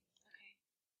data.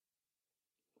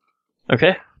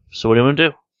 Okay, so what do you want to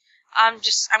do? I'm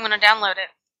gonna download it.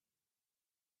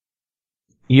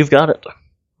 You've got it.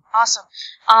 Awesome.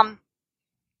 I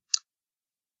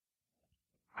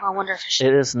wonder if I should...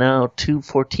 It is now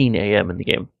 2:14 a.m. in the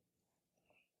game.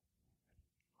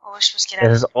 Oh, we're supposed to get It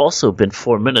out. has also been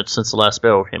 4 minutes since the last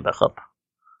barrel came back up.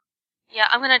 Yeah,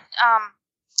 I'm gonna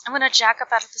jack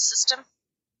up out of the system.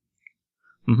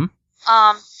 Mm-hmm.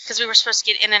 Because we were supposed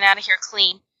to get in and out of here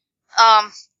clean.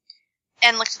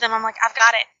 And looked at them, I'm like, I've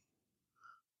got it.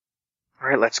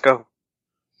 Alright, let's go.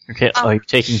 Okay, are you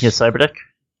taking his cyber deck?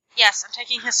 Yes, I'm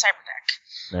taking his cyber deck.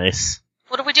 Nice.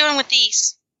 What are we doing with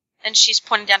these? And she's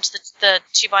pointing down to the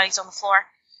 2 bodies on the floor.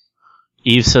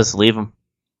 Eve says leave them.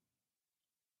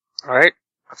 Alright,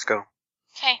 let's go.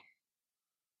 Okay.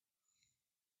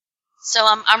 So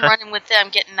I'm running with them,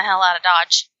 getting the hell out of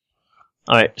Dodge.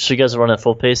 Alright, so you guys are running at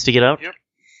full pace to get out?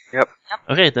 Yep.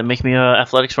 Okay, then make me an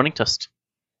athletics running test.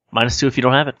 -2 if you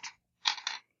don't have it.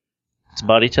 It's a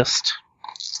body test.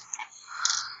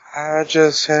 I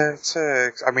just had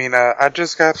sex. I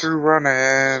just got through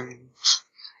running.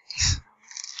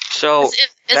 So, Is it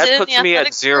that in puts the me at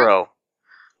athletics 0.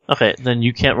 Okay, then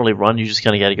you can't really run, you just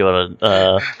kind of got to go at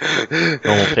a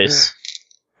normal pace.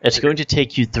 It's going to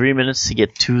take you 3 minutes to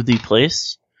get to the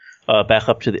place, back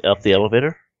up to the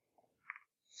elevator.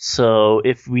 So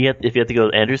if you have to go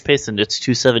at Andrew's pace, then it's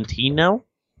 2:17 now.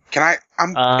 I'm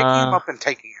picking him up and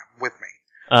taking him with me.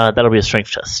 That'll be a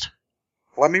strength test.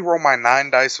 Let me roll my 9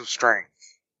 dice of strength.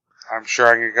 I'm sure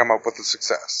I can come up with a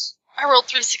success. I rolled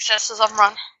 3 successes on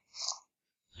run.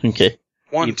 Okay.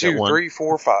 1, You've 2, got 3,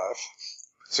 4, 5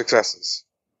 successes.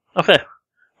 Okay.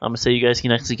 I'm gonna say you guys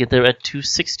can actually get there at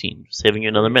 2:16, saving you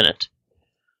another minute.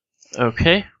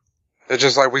 Okay. It's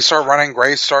just like we start running,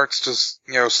 Grace starts to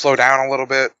slow down a little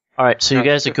bit. All right. So you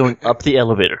guys are going up the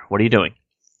elevator. What are you doing?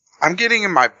 I'm getting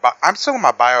I'm still in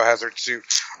my biohazard suit.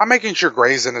 I'm making sure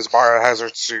Gray's in his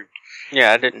biohazard suit.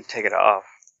 Yeah, I didn't take it off.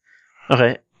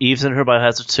 Okay. Eve's in her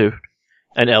biohazard suit,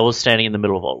 and Ella's standing in the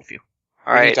middle of all of you.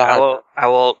 Alright, I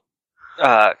will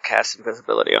cast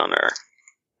invisibility on her.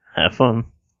 Have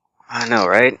fun. I know,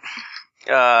 right?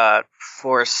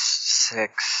 4,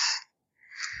 6.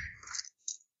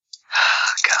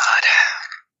 God.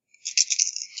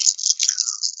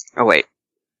 Oh, wait.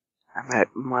 I'm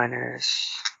at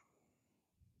minus...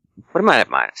 What am I at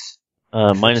minus?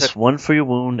 -1 for your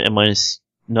wound, and minus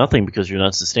nothing because you're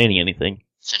not sustaining anything.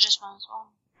 So just -1.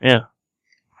 Yeah.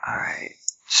 Alright,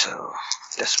 so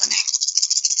this one.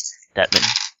 That many.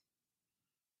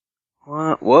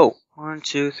 Whoa. 1,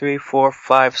 2, 3, 4,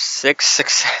 5, 6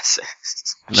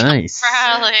 successes. Nice.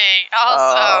 Riley,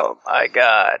 awesome. Oh my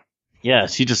god. Yeah,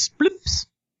 she just blips.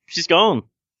 She's gone.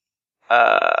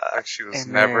 Like she was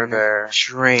And never then there.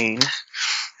 Drain.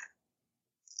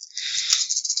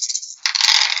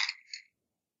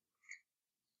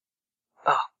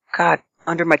 Oh, God.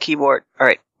 Under my keyboard.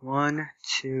 Alright. 1,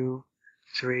 2,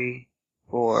 3,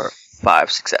 4,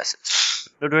 5 successes.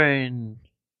 No drain.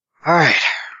 Alright.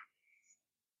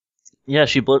 Yeah,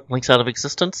 she blinks out of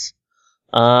existence.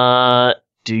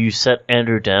 Do you set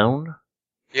Andrew down?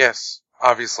 Yes,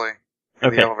 obviously. In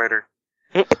Okay. the elevator.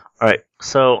 Alright,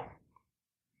 so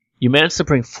you managed to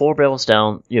bring 4 barrels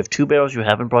down. You have 2 barrels you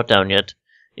haven't brought down yet.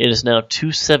 It is now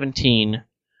 2:17.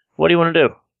 What do you want to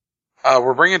do?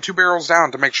 We're bringing 2 barrels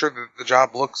down to make sure that the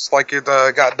job looks like it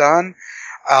got done.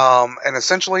 And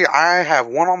essentially, I have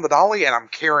one on the dolly, and I'm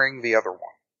carrying the other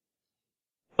one.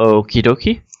 Okie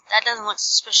dokie. That doesn't look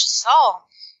suspicious at all,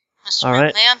 Mr. All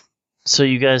right. Man. So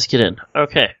you guys get in.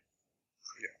 Okay.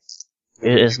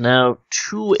 It is now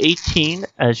 2:18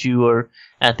 as you are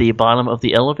at the bottom of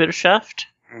the elevator shaft.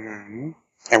 Mm-hmm.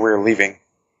 And we're leaving.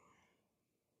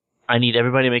 I need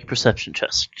everybody to make perception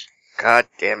checks. God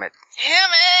damn it.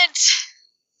 Damn it!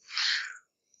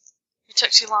 You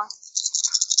took too long.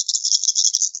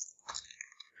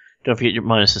 Don't forget your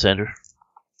minuses, Andrew.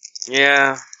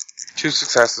 Yeah. 2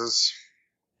 successes.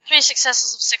 3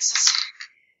 successes of 6s.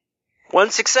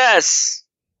 1 success!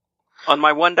 On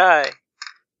my 1 die.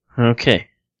 Okay.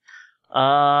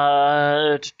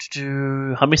 How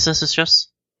many successes, Jess?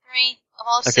 3 of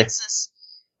all Okay. 6s.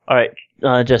 Alright,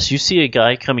 Jess, you see a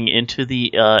guy coming into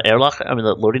the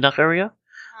the loading dock area.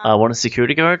 One of the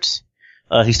security guards.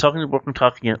 He's talking to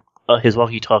his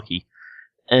walkie-talkie.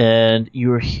 And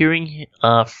you're hearing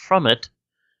from it,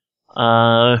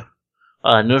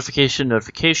 notification,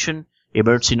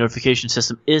 emergency notification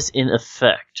system is in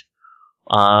effect.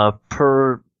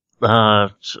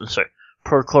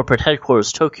 Per corporate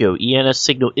headquarters, Tokyo, ENS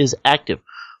signal is active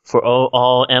for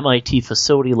all MIT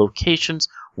facility locations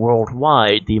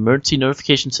worldwide. The emergency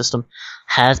notification system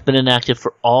has been enacted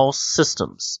for all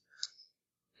systems.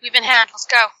 We've been hacked. Let's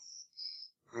go.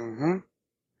 Mm-hmm.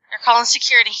 They're calling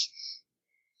security.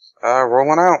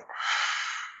 Rolling out.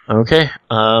 Okay.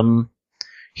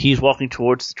 He's walking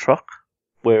towards the truck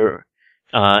where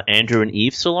Andrew and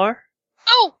Eve still are.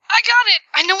 Oh, I got it!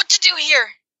 I know what to do here!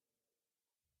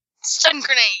 Stun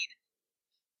grenade!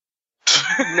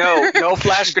 No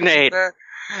flash grenade.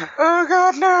 Oh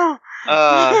God, no!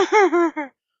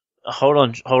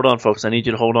 Hold on, folks. I need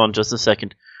you to hold on just a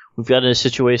second. We've got a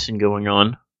situation going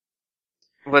on.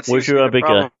 Where's your big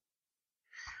guy?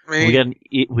 Me?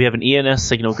 We have an ENS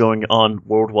signal going on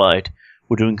worldwide.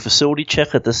 We're doing facility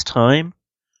check at this time.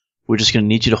 We're just going to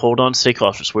need you to hold on, stay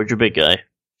cautious. Where's your big guy?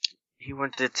 He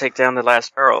wanted to take down the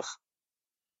last barrels.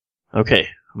 Okay,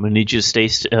 I'm going to need you to stay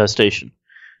station.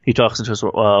 He talks into his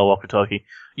walkie-talkie.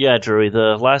 Yeah, Drury,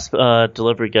 the last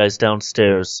delivery guy's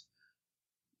downstairs.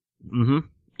 Mm-hmm.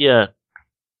 Yeah.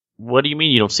 What do you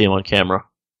mean you don't see him on camera?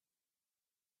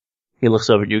 He looks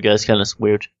over at you guys kind of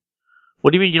weird.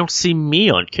 What do you mean you don't see me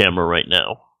on camera right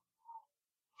now?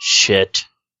 Shit.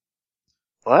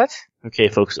 What? Okay,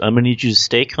 folks, I'm gonna need you to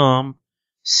stay calm,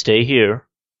 stay here.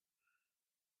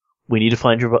 We need to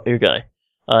find your guy.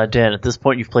 Dan, at this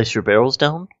point, you've placed your barrels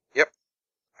down? Yep.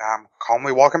 I'm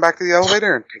calmly walking back to the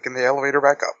elevator and picking the elevator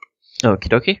back up. Okie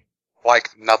dokie. Like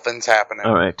nothing's happening.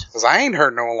 Alright. Because I ain't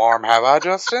heard no alarm, have I,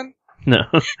 Justin? No.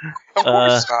 Of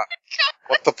course not.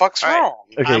 What the fuck's All right. wrong?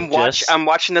 Okay, I'm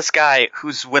watching this guy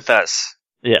who's with us.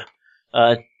 Yeah.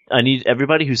 I need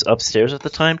everybody who's upstairs at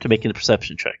the time to make a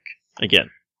perception check. Again.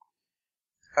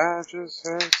 I just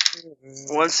had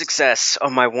 1 success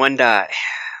on my 1 die.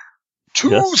 2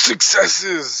 Yes.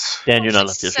 successes! Dan, you're not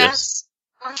upstairs.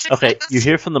 Okay, you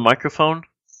hear from the microphone?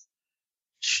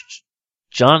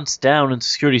 John's down in the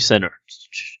security center.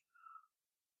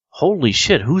 Holy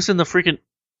shit, who's in the freaking...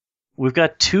 We've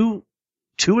got two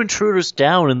intruders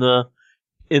down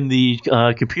in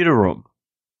the computer room.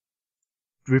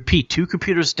 Repeat, two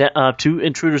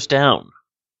intruders down.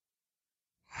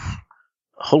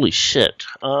 Holy shit.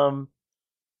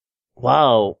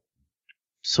 Wow.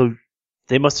 So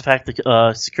they must have hacked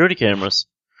the security cameras.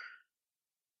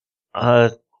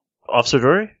 Officer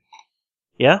Drury?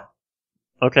 Yeah?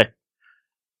 Okay.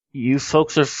 You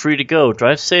folks are free to go.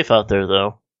 Drive safe out there,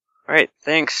 though. Alright,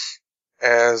 thanks.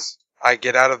 As I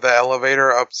get out of the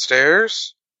elevator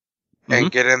upstairs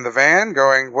and get in the van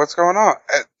going, what's going on?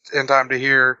 In time to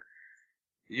hear,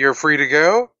 you're free to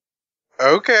go?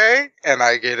 Okay. And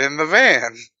I get in the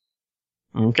van.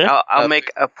 Okay. I'll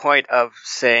make a point of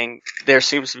saying there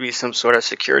seems to be some sort of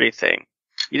security thing.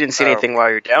 You didn't see anything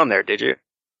while you're down there, did you?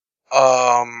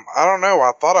 I don't know.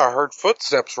 I thought I heard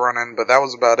footsteps running, but that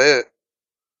was about it.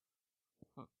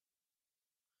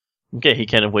 Okay, he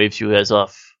kind of waves you guys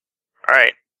off.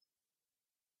 Alright.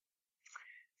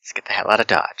 Let's get the hell out of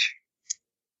Dodge.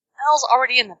 Elle's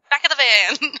already in the back of the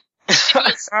van. She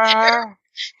was there.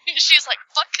 She's like,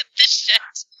 fuck this shit.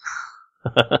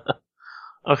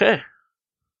 Okay.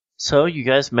 So you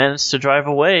guys managed to drive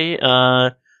away.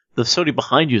 The facility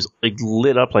behind you is like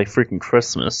lit up like freaking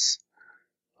Christmas.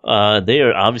 They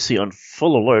are obviously on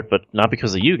full alert, but not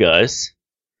because of you guys.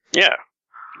 Yeah.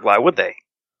 Why would they?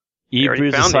 Eve already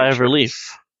breathes a found sigh of insurance.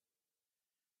 relief.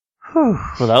 Whew.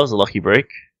 Well, that was a lucky break.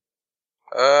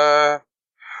 Huh.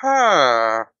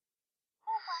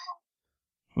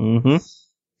 Mm-hmm.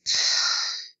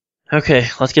 Okay,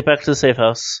 let's get back to the safe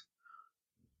house.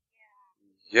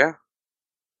 Yeah.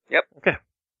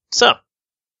 So.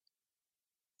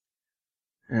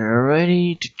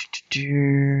 Alrighty.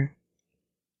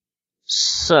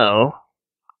 So.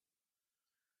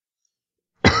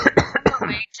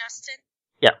 Wait, Justin?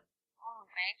 Yeah. Oh,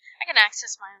 okay. I can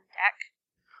access my own deck.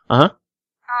 Uh-huh.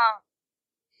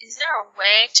 Is there a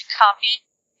way to copy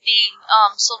the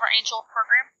Silver Angel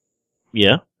program?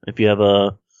 Yeah, if you have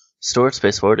a storage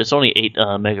space for it. It's only 8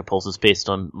 megapulses based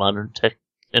on modern tech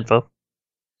info.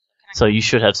 So you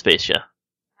should have space, yeah. I'm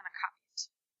gonna copy it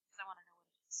because I want to know what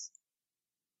it is.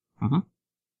 Mm-hmm.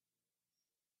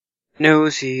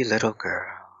 Nosy little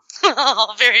girl.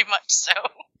 Oh, very much so.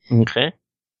 Okay.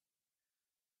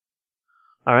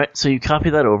 Alright, so you copy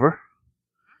that over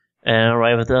and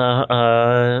arrive at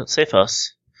the safe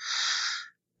house.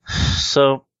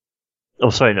 So, oh,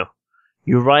 sorry, no.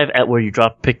 You arrive at where you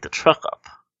pick the truck up.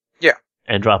 Yeah.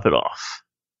 And drop it off.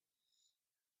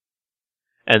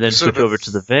 And then So switch over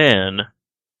to the van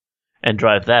and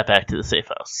drive that back to the safe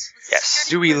house. Yes.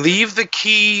 Do we leave the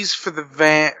keys for the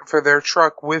van, for their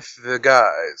truck with the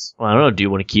guys? Well, I don't know. Do you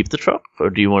want to keep the truck? Or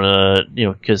do you want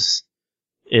to, because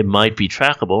it might be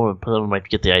trackable and someone might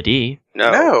get the ID.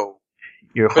 No.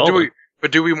 You're But hauling.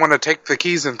 do we want to take the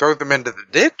keys and throw them into the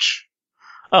ditch?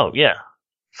 Oh, yeah.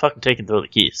 Fucking take and throw the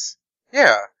keys.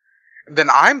 Yeah. Then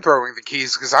I'm throwing the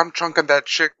keys because I'm chunking that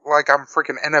shit like I'm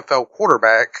freaking NFL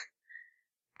quarterback.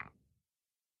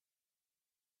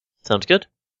 Sounds good.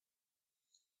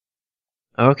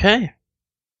 Okay.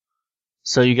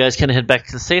 So you guys kind of head back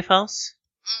to the safe house?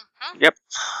 Mm-hmm. Yep.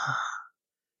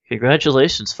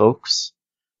 Congratulations, folks.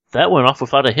 That went off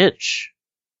without a hitch.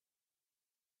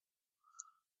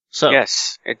 So,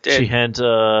 Yes, it did. she hands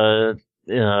Elle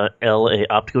a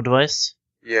optical device.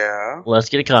 Yeah. Let's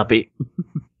get a copy. Okay,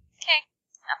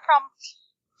 no problem.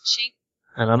 She.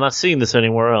 And I'm not seeing this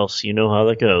anywhere else. You know how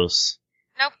that goes.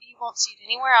 Nope, you won't see it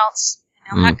anywhere else.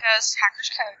 And now that goes Hacker's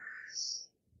Code.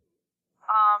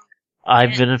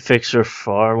 I've been a fixer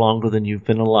far longer than you've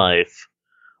been alive.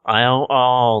 I know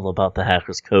all about the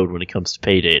Hacker's Code when it comes to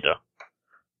pay data.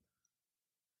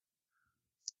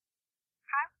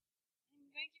 I'm going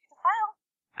to give you the file.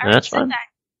 I That's already fine. said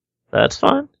that. That's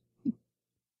fine.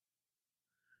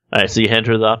 Alright, so you hand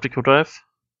her the optical drive?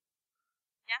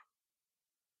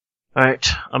 Yeah. Alright,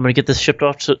 I'm gonna get this shipped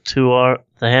off to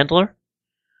the handler.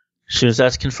 As soon as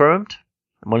that's confirmed,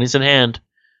 the money's in hand.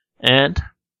 And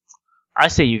I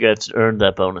say you guys earned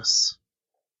that bonus.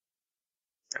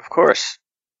 Of course.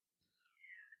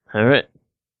 Alright.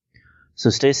 So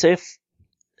stay safe.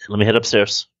 Let me head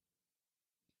upstairs.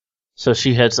 So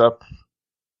she heads up.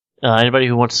 Anybody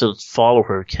who wants to follow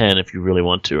her can if you really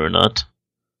want to or not.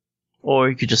 Or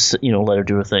you could just, let her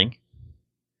do her thing.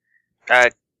 I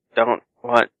don't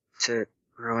want to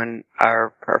ruin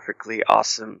our perfectly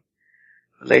awesome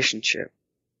relationship.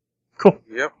 Cool.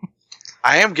 Yep.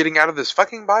 I am getting out of this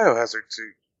fucking biohazard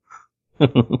suit.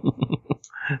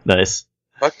 Nice.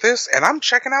 Fuck this, and I'm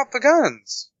checking out the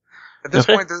guns. At this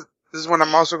Okay. point, this is when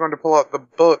I'm also going to pull out the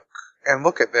book and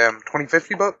look at them.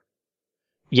 2050 book?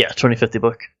 Yeah, 2050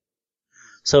 book.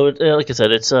 So, like I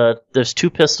said, it's there's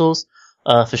two pistols.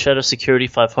 Fischetto Security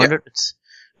 500. Yep. It's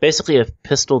basically a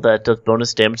pistol that does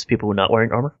bonus damage to people who are not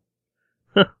wearing armor.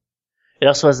 It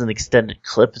also has an extended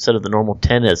clip. Instead of the normal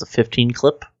 10, it has a 15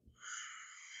 clip.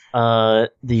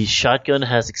 The shotgun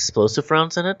has explosive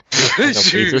rounds in it. And a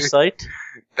laser sight.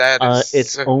 That is...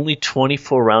 It's only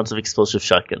 24 rounds of explosive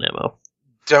shotgun ammo.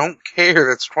 Don't care.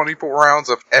 That's 24 rounds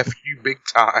of F you big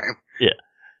time. Yeah.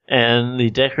 And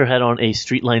the Decker had on a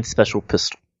Streetline Special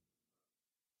pistol.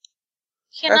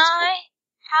 Can That's I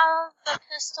have the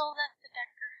pistol that the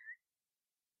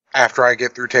Decker After I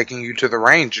get through taking you to the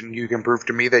range and you can prove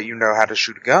to me that you know how to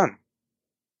shoot a gun.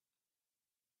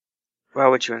 Why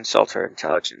would you insult her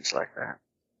intelligence like that?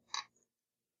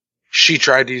 She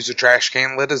tried to use a trash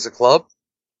can lid as a club.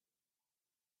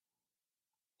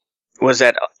 Was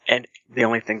that the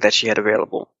only thing that she had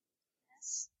available?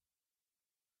 has?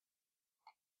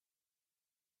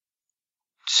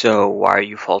 So why are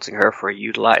you faulting her for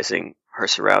utilizing her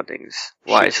surroundings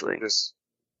wisely? Just...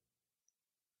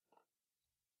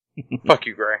 Fuck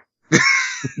you, Gray.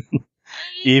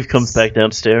 Eve comes back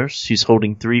downstairs. She's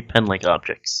holding 3 pen-like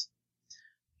objects.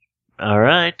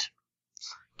 Alright.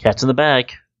 Cat's in the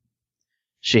bag.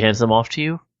 She hands them off to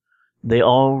you. They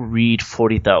all read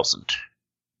 40,000.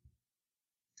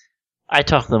 I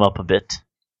talk them up a bit.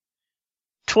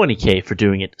 20K for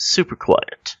doing it super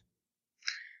quiet.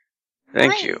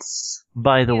 Thank you. Nice.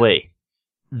 By the way,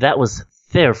 that was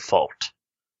their fault.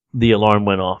 The alarm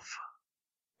went off.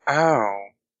 Oh.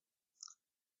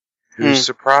 Who's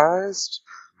surprised?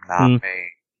 Not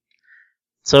me.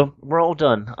 So, we're all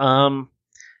done.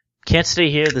 Can't stay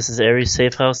here. This is Ares'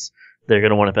 safe house. They're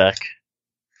gonna want it back.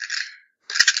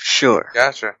 Sure.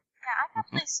 Gotcha. Yeah, I got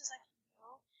places I can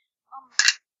go.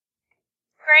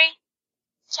 Gray,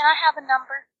 can I have a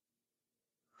number?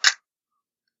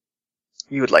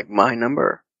 You would like my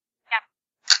number?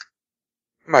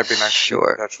 Might be nice Sure. to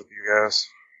keep in touch with you guys.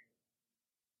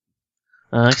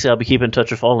 Actually, I'll be keeping in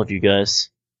touch with all of you guys.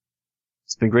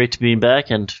 It's been great to be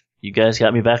back, and you guys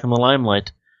got me back in the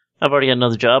limelight. I've already got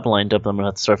another job lined up that I'm going to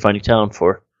have to start finding talent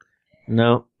for.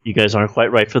 No, you guys aren't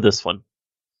quite right for this one.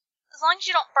 As long as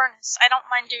you don't burn us, I don't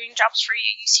mind doing jobs for you.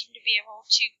 You seem to be able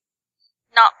to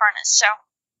not burn us, so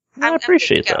I I'm good to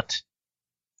appreciate go. that.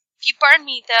 If you burn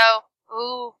me, though,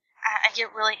 ooh, I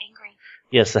get really angry.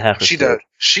 Yes, the Hacker's She Code.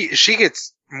 does. She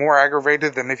gets more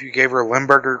aggravated than if you gave her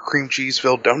Limburger cream cheese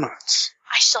filled donuts.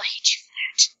 I still hate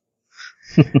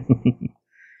you for that.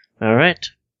 Alright.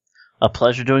 A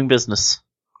pleasure doing business.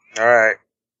 Alright.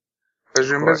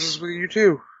 Pleasure in Of course. business with you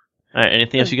too. Alright,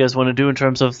 anything else you guys want to do in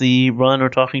terms of the run or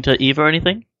talking to Eve or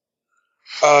anything?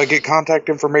 Get contact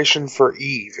information for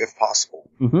Eve if possible.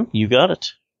 You got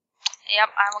it. Yep,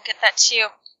 I will get that too,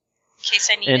 in case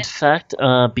I need In it. fact,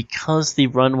 because the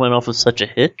run went off with such a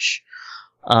hitch,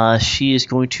 she is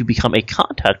going to become a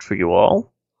contact for you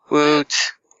all. Woot.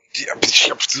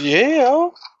 Yeah.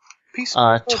 Peace.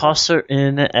 Toss her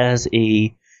in as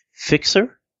a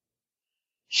fixer.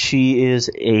 She is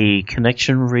a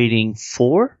connection rating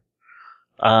 4.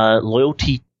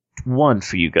 Loyalty 1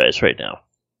 for you guys right now.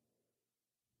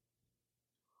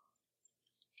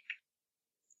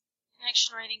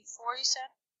 Connection rating 4, you said?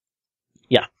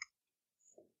 Yeah.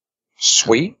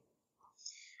 Sweet.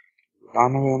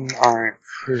 Donovan, alright.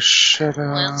 Fischetto.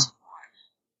 Loyalty 1.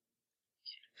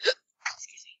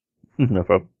 Excuse me. No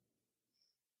problem.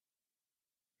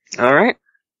 Alright.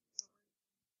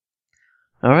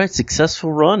 Alright,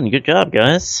 successful run. Good job,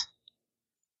 guys.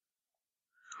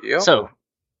 Yep. So,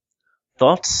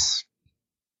 thoughts?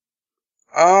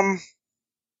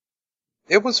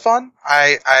 It was fun.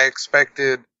 I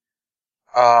expected,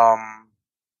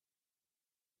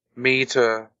 me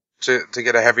to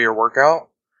get a heavier workout,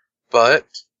 but,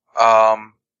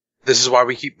 this is why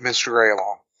we keep Mr. Gray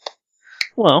along.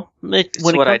 Well, when it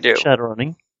what I comes to do.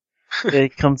 Shadowrunning,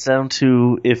 it comes down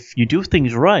to if you do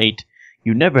things right,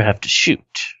 you never have to shoot.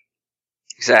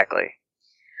 Exactly.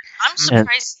 I'm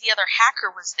surprised the other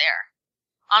hacker was there.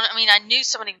 I mean, I knew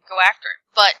somebody would go after it,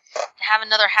 but to have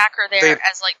another hacker there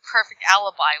as like perfect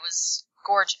alibi was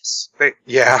gorgeous.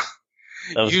 Yeah.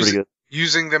 That was pretty good.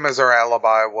 Using them as our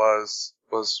alibi was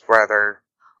rather.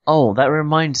 Oh, that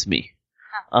reminds me.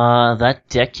 That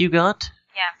deck you got?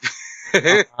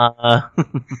 Yeah.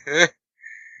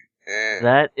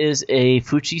 That is a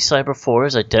Fuji Cyber 4,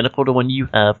 is identical to one you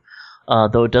have,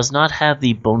 though it does not have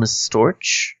the bonus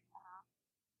storage.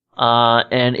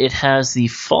 And it has the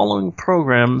following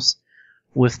programs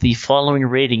with the following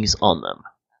ratings on them.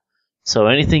 So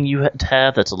anything you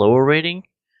have that's a lower rating,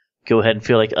 go ahead and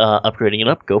feel like upgrading it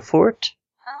up, go for it.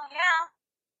 Oh,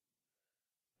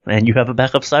 yeah. And you have a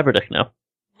backup cyber deck now.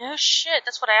 No shit,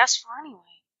 that's what I asked for anyway.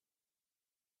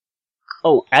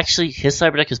 Oh, actually, his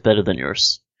cyber deck is better than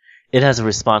yours. It has a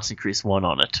response increase 1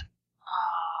 on it.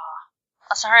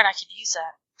 That's alright, I could use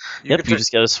that. You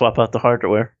just gotta swap out the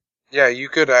hardware. Yeah, you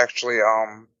could actually,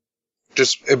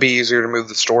 it'd be easier to move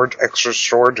the extra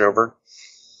storage over.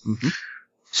 Mm-hmm.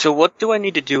 So what do I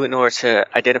need to do in order to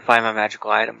identify my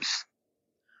magical items?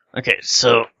 Okay,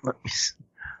 so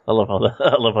I love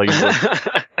how you move.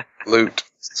 Loot.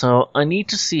 So I need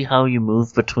to see how you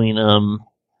move between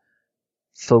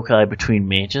foci between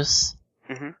mages.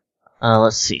 Mm-hmm.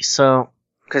 Let's see. So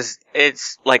Because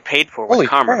it's like paid for with Holy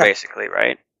karma, crap. basically,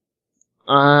 right?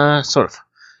 sort of.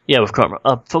 Yeah, with karma.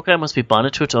 Foci must be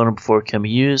bonded to its owner before it can be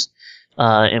used,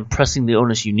 and pressing the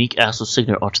owner's unique astral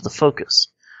signet onto the focus.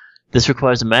 This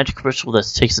requires a magic ritual that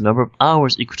takes a number of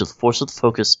hours equal to the force of the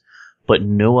focus, but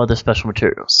no other special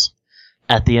materials.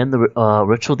 At the end of the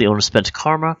ritual, the owner spends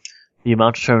karma, the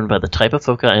amount determined by the type of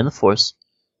foci and the force,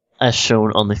 as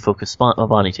shown on the focus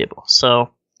bonding table.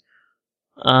 So,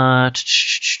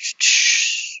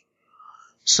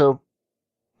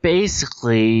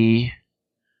 basically,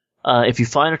 if you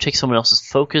find or take someone else's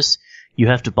focus, you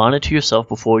have to bond it to yourself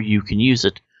before you can use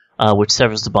it, which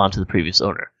severs the bond to the previous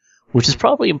owner. Which is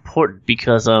probably important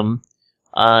because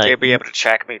They'll be able to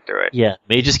track me through it. yeah,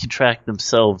 mages can track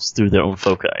themselves through their own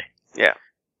foci. Yeah.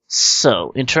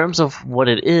 So, in terms of what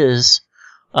it is,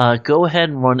 go ahead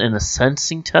and run a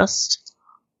sensing test.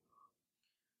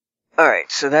 Alright,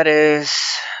 so that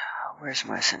is... Where's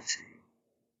my sensing?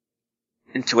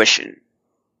 Intuition.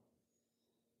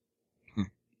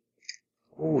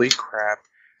 Holy crap.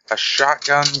 A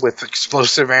shotgun with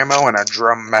explosive ammo and a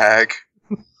drum mag.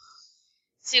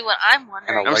 See, what I'm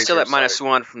wondering... I'm still at laser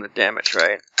 -1 from the damage,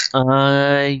 right?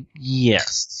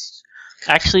 Yes.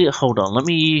 Actually, hold on, let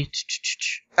me...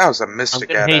 That was a I'm mystic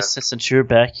gonna edit. haste since you're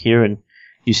back here and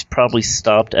you probably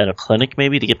stopped at a clinic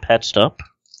maybe to get patched up.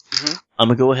 Mhm. I'm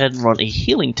gonna go ahead and run a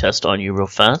healing test on you real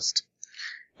fast,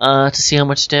 to see how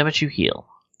much damage you heal.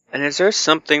 And is there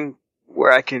something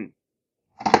where I can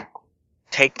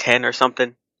take 10 or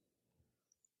something?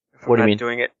 If What do you I'm not mean?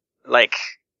 doing it? Like,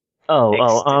 Oh,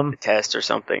 the test or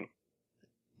something.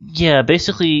 yeah,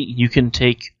 basically you can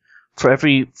take, for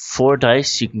every 4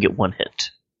 dice, you can get 1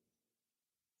 hit.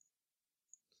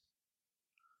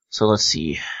 So let's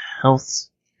see, health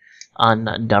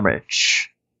on damage.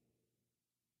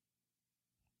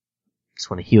 Just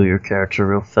want to heal your character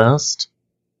real fast.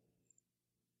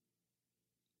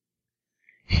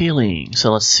 Healing,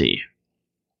 so let's see.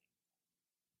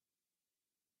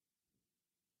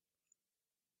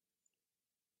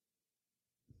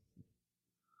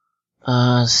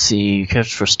 Let's see,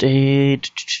 character first aid.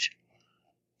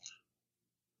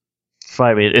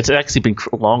 5 8. It's actually been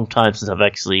a long time since I've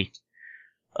actually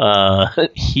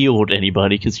healed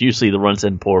anybody, because usually the runs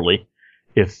end poorly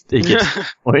if it gets to the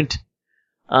point.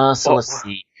 So Well, let's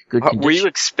see. Good Were you condition.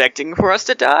 expecting for us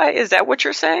to die? Is that what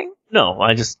you're saying? No,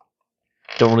 I just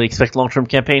don't really expect long-term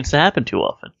campaigns to happen too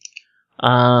often.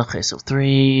 Okay, so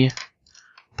 3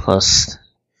 plus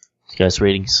you guys'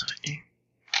 ratings.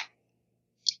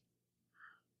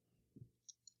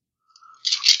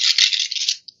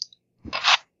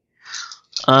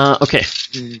 Okay.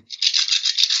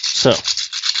 So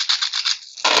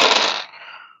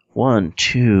 1,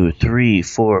 2, 3,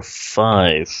 4,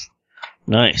 5.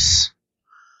 Nice.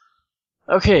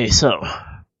 Okay, so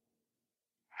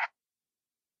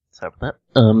sorry about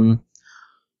that.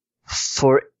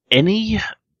 For any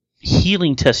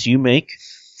healing test you make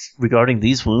regarding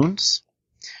these wounds,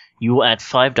 You will add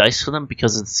 5 dice to them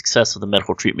because of the success of the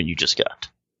medical treatment you just got.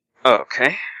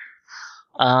 Okay.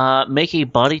 Make a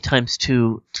body times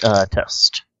 2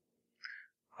 test.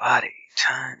 Body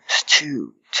times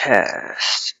 2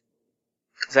 test.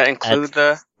 Does that include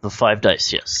the 5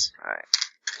 dice, yes. Alright.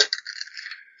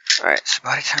 Alright, so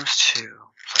body times 2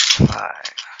 plus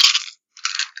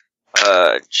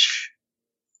 5.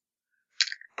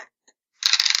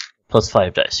 Plus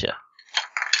 5 dice, yeah.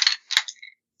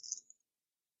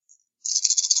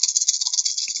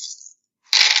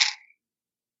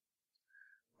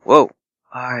 Whoa.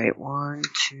 Alright, 1,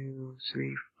 2,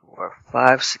 3, 4,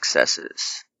 5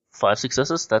 successes. 5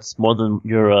 successes? That's more than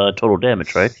your total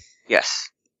damage, right? Yes.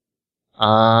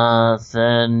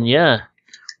 Then yeah.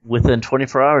 Within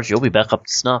 24 hours, you'll be back up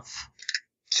to snuff.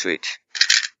 Sweet.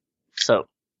 So,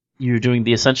 you're doing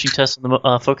the ascension test on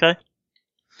the foci?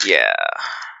 Yeah.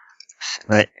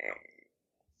 Right.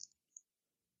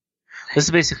 This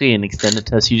is basically an extended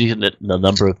test. You get the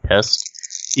number of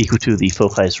tests equal to the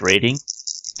foci's rating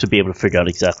to be able to figure out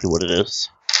exactly what it is.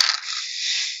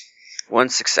 1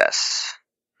 success.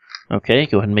 Okay,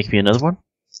 go ahead and make me another one.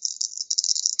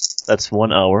 That's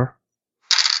 1 hour.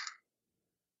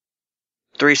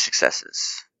 3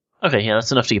 successes. Okay, yeah,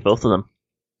 that's enough to get both of them.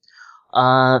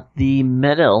 The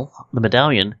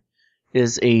medallion,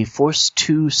 is a Force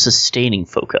 2 sustaining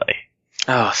foci.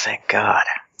 Oh, thank God.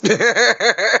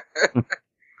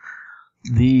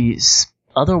 The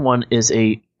other one is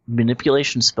a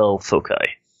manipulation spell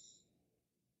foci.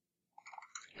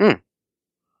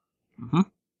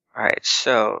 Alright,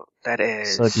 so that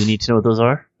is... So do you need to know what those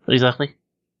are exactly?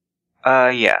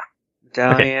 Yeah.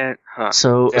 Medallion,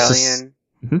 So Medallion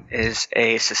Mhm. is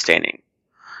a sustaining.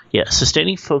 yeah,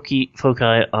 sustaining foci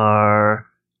are...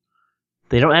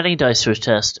 They don't add any dice to a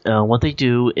test. What they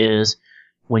do is,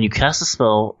 when you cast a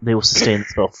spell, they will sustain the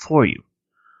spell for you.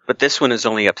 But this one is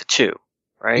only up to 2,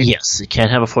 right? Yes, it can't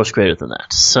have a force greater than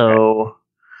that. So,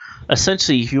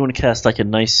 essentially, if you want to cast like a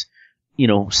nice,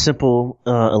 simple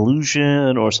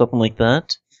illusion or something like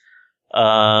that,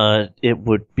 it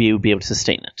would be able to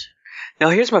sustain it. Now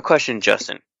here's my question,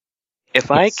 Justin.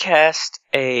 If I cast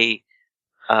a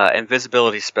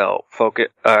invisibility spell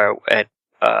at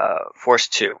Force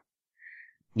 2,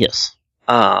 Yes.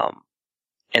 and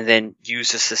then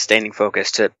use a sustaining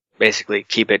focus to basically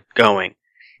keep it going,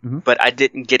 but I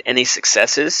didn't get any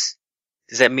successes,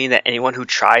 does that mean that anyone who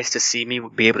tries to see me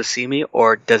would be able to see me,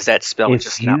 or does that spell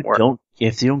just not work?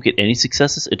 If you don't get any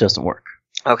successes, it doesn't work.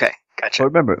 Okay, gotcha. But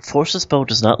remember, Force of Spell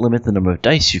does not limit the number of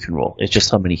dice you can roll. It's just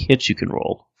how many hits you can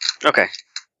roll. Okay.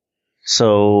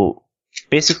 So,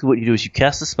 basically what you do is you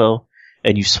cast a spell,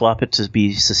 and you swap it to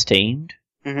be sustained.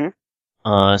 Mm-hmm.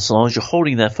 As long as you're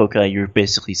holding that foci, you're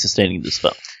basically sustaining the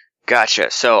spell.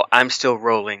 Gotcha. So I'm still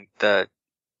rolling the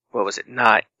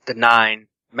 9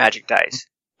 magic dice.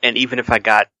 And even if I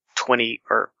got 20,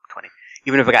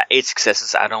 even if I got 8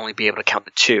 successes, I'd only be able to count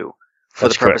the 2 for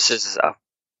That's the purposes of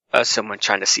someone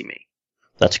trying to see me.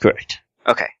 That's correct.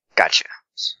 Okay, gotcha.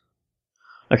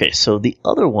 Okay, so the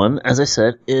other one, as I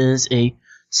said, is a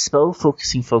spell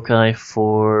focusing foci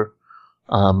for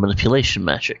manipulation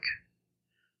magic.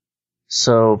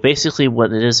 So basically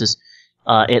what it is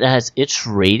it adds its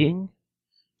rating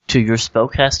to your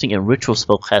spellcasting and ritual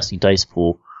spellcasting dice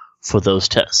pool for those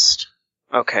tests.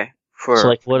 Okay. For So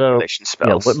like what manipulation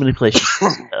spells. Yeah, what manipulation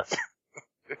spells do you have?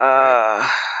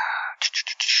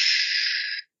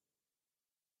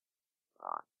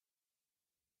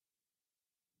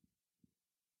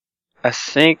 I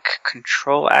think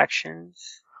control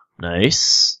actions.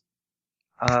 Nice.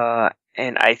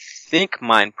 And I think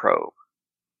mind probe.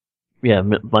 Yeah,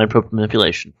 mind probe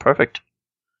manipulation. Perfect.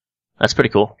 That's pretty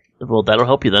cool. Well, that'll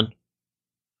help you then.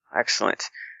 Excellent.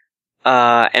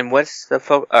 And what's the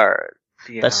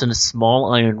That's in a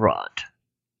small iron rod.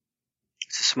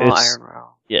 It's a small iron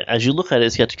rod. Yeah, as you look at it,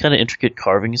 it's got kind of intricate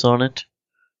carvings on it.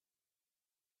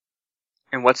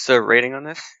 And what's the rating on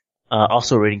this?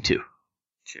 Also rating 2.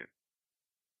 2.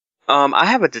 I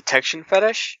have a detection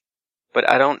fetish, but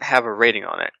I don't have a rating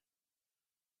on it.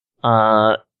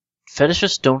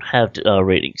 Fetishes don't have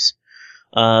ratings.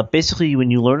 Basically,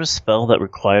 when you learn a spell that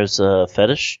requires a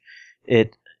fetish,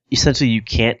 essentially you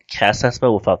can't cast that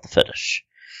spell without the fetish.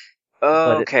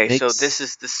 Oh, okay, so this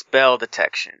is the spell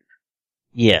detection.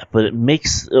 Yeah, but it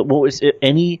makes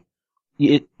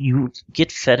you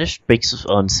get fetish based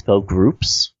on spell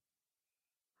groups.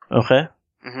 Okay.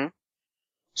 Mm-hmm.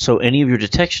 So any of your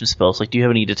detection spells, like do you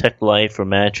have any detect life or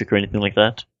magic or anything like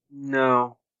that?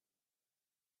 No.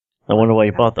 I wonder why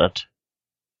you bought that.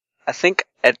 I think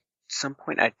at some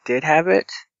point I did have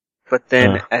it, but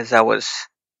then as I was...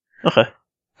 Okay.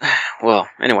 Well,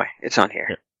 anyway, it's on here.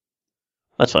 Yeah.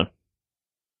 That's fine.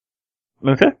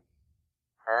 Okay.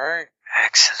 Alright.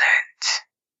 Excellent.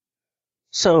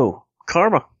 So,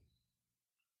 karma.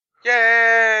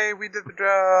 Yay! We did the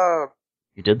job!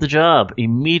 You did the job.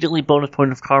 Immediately bonus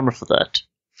point of karma for that.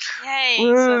 Yay!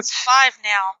 What? So it's 5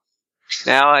 now.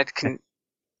 Now I can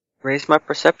raise my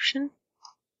perception?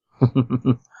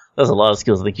 That's a lot of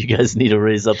skills I think you guys need to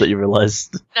raise up that you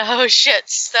realized. Oh shit!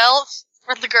 Stealth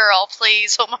for the girl,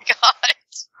 please. Oh my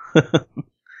god.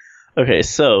 Okay,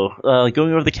 so,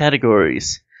 going over the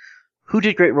categories. Who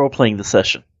did great role-playing this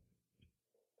session?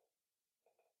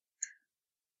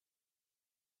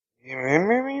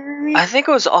 I think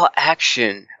it was all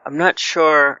action. I'm not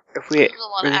sure if we It was a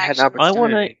lot of really had an action.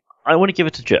 opportunity. I want to give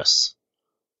it to Jess.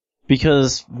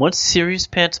 Because once Serious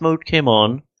Pants mode came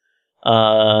on,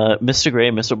 Mr. Gray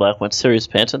and Mr. Black went Serious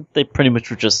Pants, and they pretty much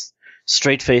were just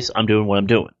straight face, I'm doing what I'm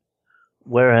doing.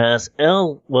 Whereas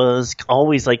Elle was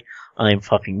always like, I'm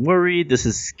fucking worried, this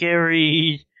is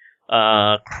scary,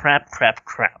 crap.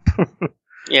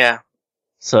 Yeah,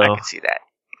 So, I can see that.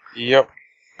 Yep.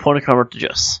 point of karma to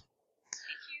Jess.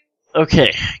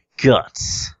 Okay,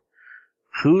 Guts.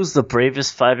 Who's the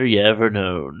bravest fighter you ever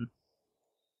known?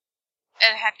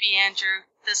 It had to be Andrew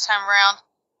this time around.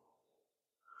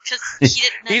 Because he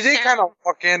didn't He did necessarily- kind of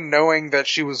walk in knowing that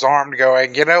she was armed,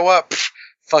 going, you know what? Pff,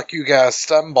 fuck you guys,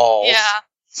 stun-balls. Yeah.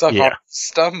 Suck Yeah. on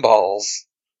stun-balls.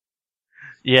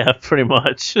 Yeah, pretty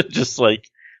much. Just like,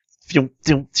 stumble,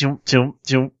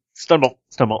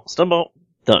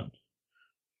 done.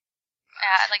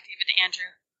 Yeah, I'd like to give it to Andrew.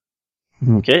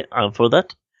 Okay, I'm for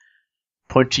that.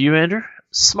 Point to you, Andrew.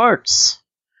 Smarts.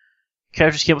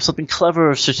 Characters came up with something clever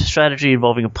or such a strategy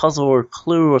involving a puzzle or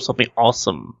clue or something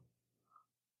awesome.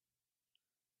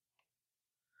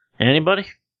 Anybody?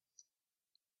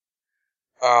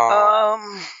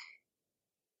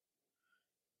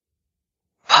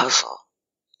 Puzzle.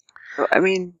 I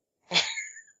mean,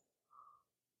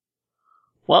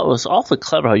 Well, it was awfully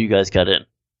clever how you guys got in.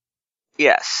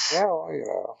 yes. well, you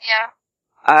know. Yeah.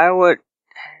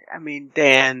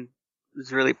 Dan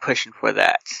was really pushing for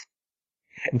that.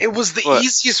 It was the What?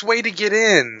 easiest way to get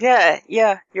in.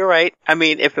 Yeah, you're right. I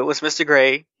mean, if it was Mr.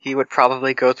 Gray, he would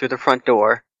probably go through the front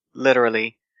door.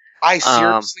 Literally. I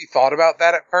seriously thought about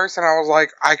that at first, and I was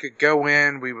like, I could go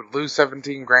in, we would lose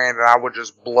 17 grand, and I would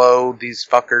just blow these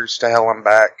fuckers to hell and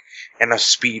back in a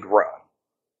speed run.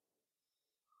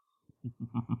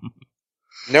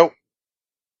 Nope.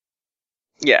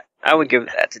 Yeah, I would give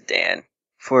that to Dan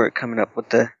for coming up with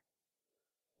the...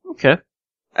 Okay.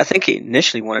 I think he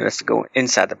initially wanted us to go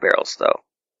inside the barrels, though.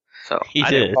 So He I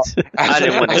did. I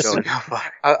didn't want to go in that far.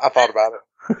 I thought about it.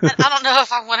 I don't know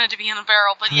if I wanted to be in a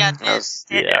barrel, but yeah, That's-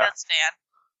 yeah. that's Dan.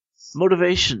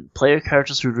 Motivation. Player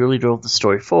characters who really drove the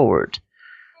story forward.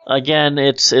 Again,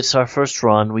 it's our first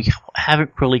run. We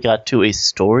haven't really got to a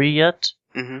story yet.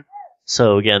 Mm-hmm.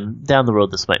 So again, down the road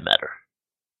this might matter.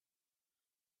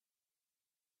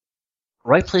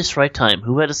 Right place, right time.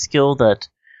 Who had a skill that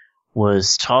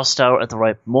was tossed out at the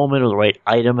right moment or the right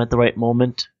item at the right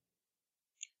moment?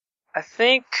 I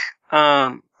think,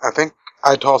 I think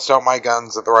I tossed out my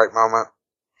guns at the right moment.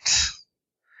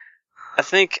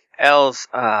 Elle's,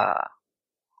 what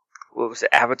was it,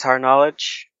 avatar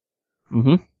knowledge?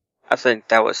 Mm-hmm. I think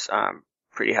that was,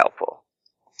 pretty helpful.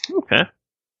 Okay.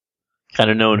 Kind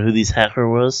of knowing who these hacker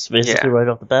was, basically, Yeah. right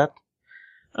off the bat.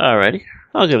 Alrighty.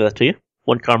 I'll give that to you.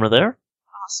 One karma there.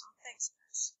 Awesome. Thanks,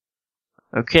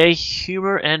 guys. Okay,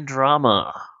 humor and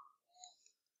drama.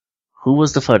 Who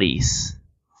was the fuddies?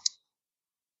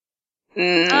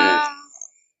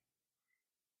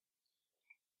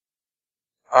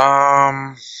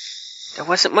 There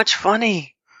wasn't much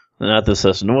funny. Not this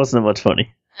session. It wasn't that much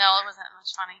funny. No, it wasn't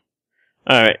much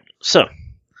funny. Alright, so.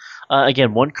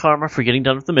 Again, one karma for getting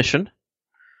done with the mission.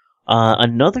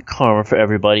 Another karma for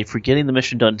everybody for getting the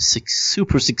mission done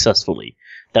super successfully.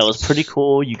 That was pretty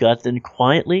cool. You got in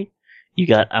quietly. You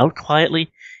got out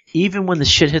quietly. Even when the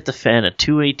shit hit the fan at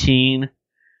 2:18,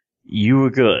 you were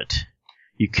good.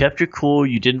 You kept your cool.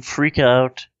 You didn't freak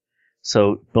out.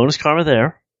 So, bonus karma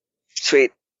there.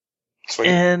 Sweet.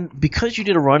 And because you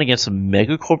did a run against a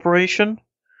mega corporation,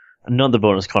 another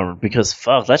bonus karma, because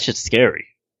fuck, that shit's scary.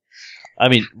 I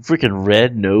mean, freaking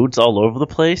red nodes all over the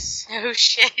place. Oh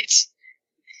shit.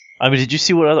 I mean, did you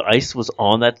see what other ice was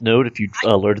on that node if you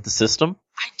alerted the system?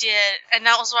 I did, and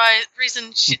that was why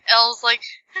reason Elle's like,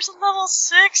 there's a level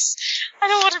 6. I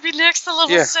don't want to be next to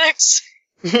level Yeah. 6.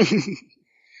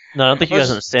 No, I don't think you guys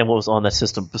understand what was on that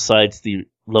system besides the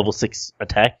level 6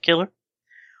 attack killer.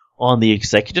 On the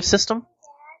executive system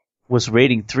was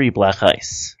rating 3 black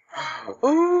ice.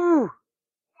 Ooh.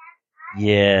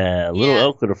 Yeah, little Yeah.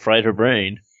 elk would have fried her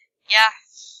brain. Yeah.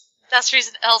 That's the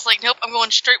reason Elle's like, nope, I'm going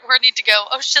straight where I need to go.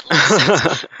 Oh shit, level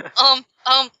 6.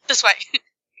 This way.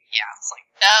 Yeah, it's like,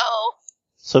 no.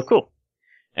 So cool.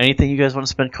 Anything you guys want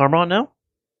to spend karma on now?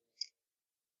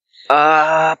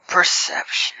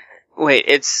 Perception. Wait,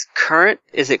 it's current?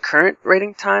 Is it current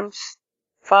rating times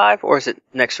 5, or is it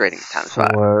next rating times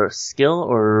 5? For skill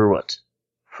or what?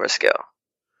 For skill.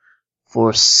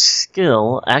 For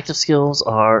skill, active skills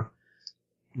are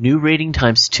new rating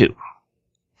times 2.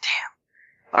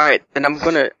 Alright, then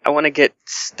I want to get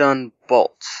Stun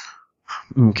Bolt,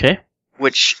 Okay.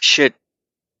 which should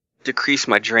decrease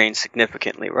my drain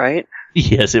significantly, right?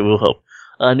 Yes, it will help.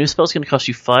 A new spell's going to cost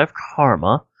you 5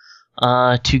 karma.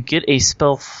 To get a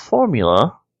spell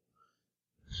formula,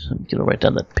 so I'm going to write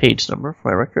down that page number for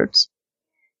my records.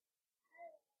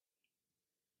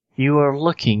 You are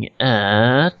looking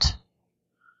at...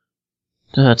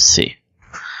 Let's see.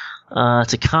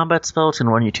 It's a combat spell. It's going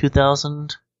to run you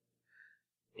 2,000.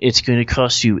 It's going to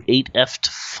cost you 8F to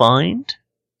find.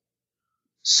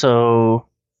 So,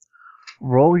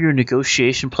 roll your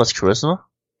negotiation plus charisma,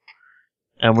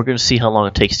 and we're going to see how long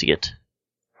it takes to get.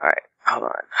 Alright, hold on.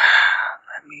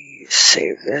 Let me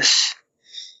save this.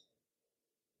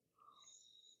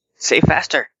 Save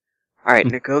faster. Alright,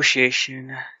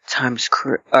 negotiation times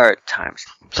plus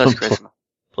charisma.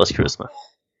 Plus charisma.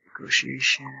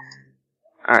 Negotiation.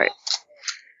 Alright.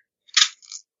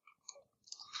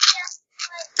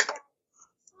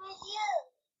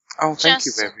 Oh, thank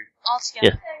you, Just baby.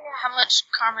 Altogether, how much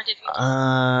karma did we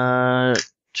get?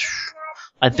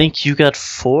 I think you got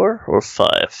 4 or 5.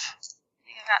 I think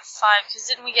I got 5, because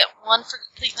didn't we get 1 for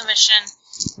completing the mission?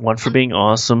 1 for being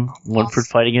awesome, 1 for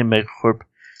fighting in Megacorp,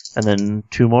 and then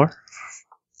 2 more.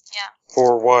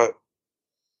 For what?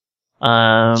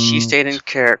 She stayed in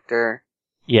character.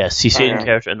 Yes, he stayed in Okay.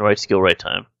 character and the right skill, right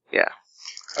time. Yeah.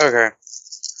 Okay.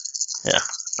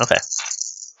 Okay.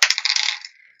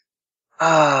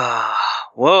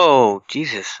 Whoa,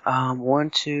 Jesus. 1,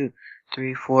 2,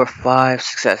 3, 4, 5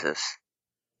 successes.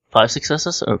 5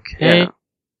 successes? Okay. Yeah.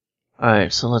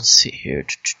 Alright, so let's see here.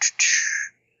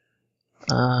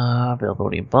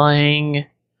 Availability and buying.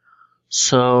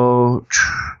 So,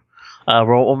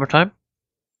 roll one more time.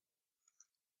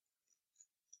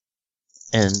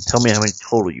 And tell me how many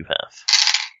total you have.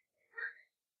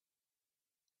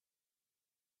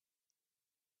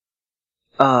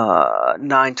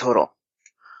 9 total.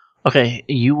 Okay,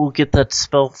 you will get that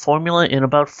spell formula in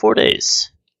about 4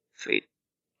 days. Sweet.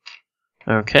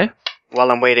 Okay,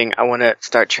 While I'm waiting, I want to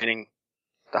start training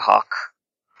the hawk.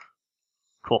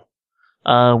 cool.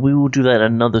 We will do that in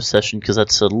another session because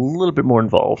that's a little bit more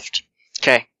involved.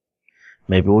 Okay.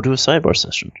 Maybe we'll do a sidebar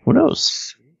session. Who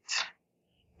knows?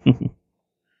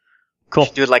 Cool.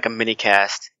 Do it like a mini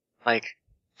cast. Like,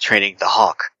 training the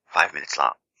hawk. 5 minutes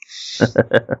long.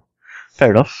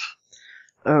 Fair enough.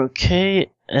 Okay,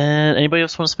 and anybody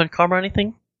else want to spend karma or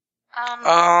anything?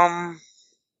 Yeah.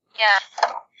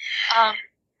 I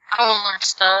want to learn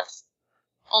stuff.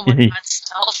 Oh my god,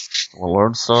 stealth. Want to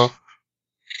learn stuff?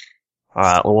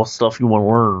 Alright, well, what stuff you want to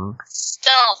learn?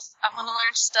 Stealth. I want to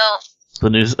learn stealth. The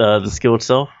new, the skill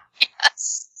itself?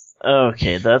 Yes.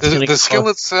 Okay, that's The, gonna the skill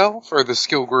cost- itself or the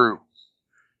skill group?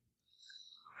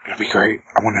 It'd be great.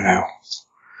 I want to know.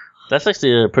 That's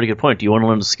actually a pretty good point. Do you want to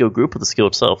learn the skill group or the skill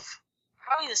itself?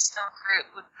 Probably the stealth group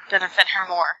would benefit her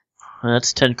more.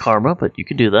 That's 10 karma, but you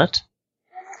can do that.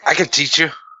 I can teach you.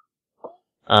 Do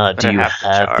I you have to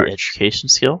have the charge. education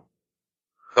skill?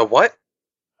 The what?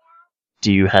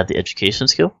 Do you have the education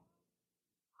skill?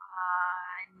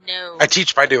 No. I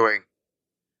teach by doing.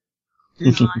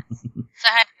 Not. So I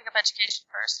had to pick up education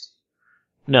first.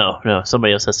 No,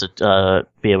 somebody else has to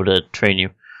be able to train you.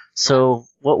 So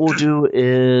what we'll do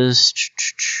is,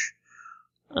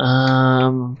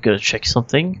 gonna check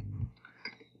something.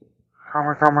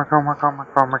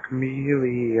 Karma,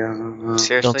 chameleon.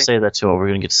 Seriously? Don't say that to him. We're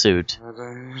gonna get sued.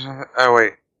 Oh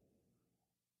wait.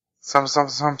 Some. No.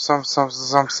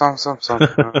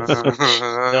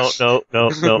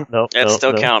 That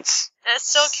still counts. That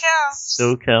still counts.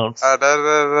 Still counts.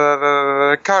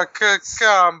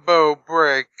 Combo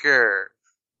breaker.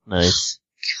 Nice.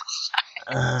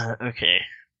 Okay.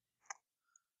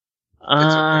 I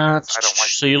don't like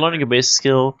So you're learning a basic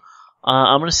skill.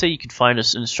 I'm gonna say you can find an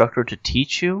instructor to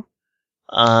teach you.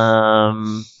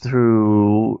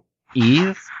 Through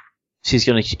Eve. She's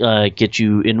gonna get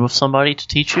you in with somebody to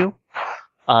teach you.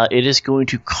 It is going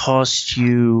to cost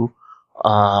you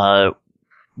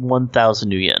 1,000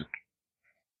 new yen.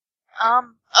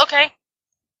 Okay.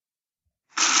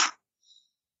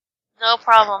 No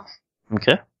problem.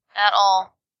 Okay. At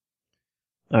all.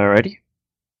 Alrighty.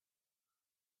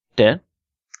 Dan?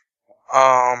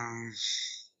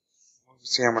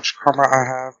 see how much karma I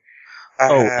have.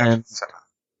 I have and 7.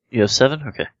 you have 7?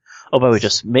 Okay. Oh, by the way,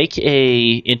 just make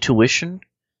a intuition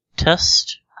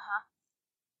test.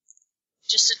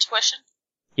 Just intuition?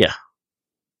 Yeah.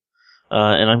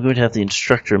 And I'm going to have the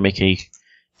instructor make a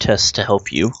test to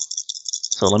help you.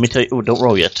 So let me tell you. Oh, don't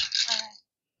roll yet. Okay.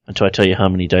 Until I tell you how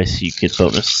many dice you get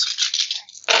bonus.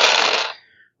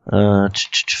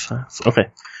 Okay.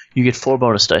 You get 4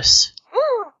 bonus dice.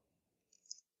 Woo!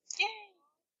 Yay!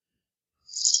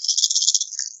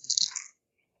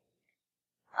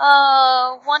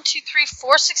 1, 2, 3,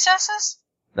 4 successes?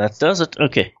 That does it.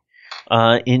 Okay.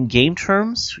 In game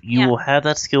terms, you will have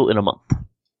that skill in a month.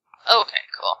 Okay,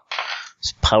 cool.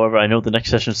 However, I know the next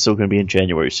session is still going to be in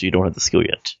January, so you don't have the skill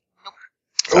yet.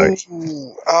 Sorry.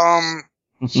 Ooh,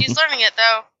 She's learning it,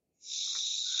 though.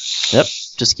 Yep.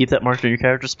 Just keep that marked on your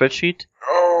character spreadsheet.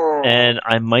 oh. And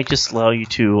I might just allow you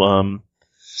to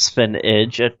spend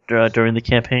edge at during the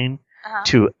campaign Uh-huh.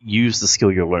 to use the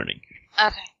skill you're learning.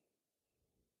 Okay.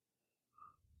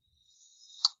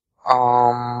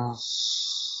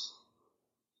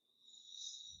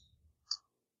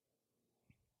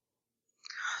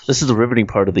 This is the riveting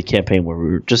part of the campaign where we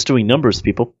were just doing numbers,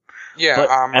 people. Yeah, But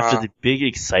after the big,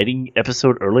 exciting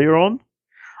episode earlier on,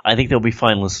 I think they'll be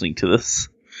fine listening to this.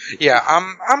 Yeah,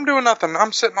 I'm doing nothing.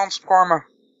 I'm sitting on some karma.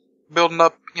 Building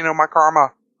up, my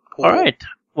karma pool All right.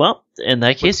 Well, in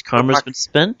that case, karma's been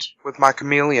spent. with my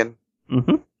chameleon.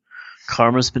 Mm-hmm.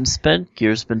 Karma's been spent.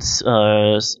 Gear's been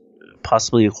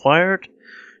possibly acquired.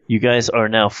 You guys are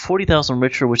now 40,000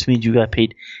 richer, which means you got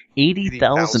paid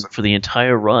 80,000 for the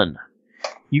entire run.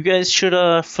 You guys should,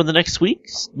 for the next week,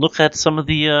 look at some of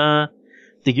the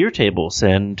gear tables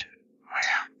and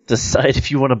decide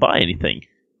if you want to buy anything.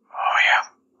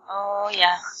 Oh,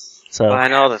 yeah. So,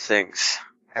 Buying all the things.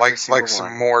 Every Like single some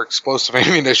one. more explosive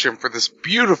ammunition for this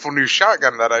beautiful new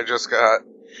shotgun that I just got.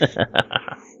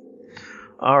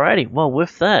 alrighty. Well,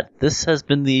 with that, this has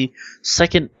been the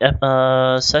second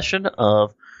session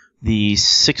of the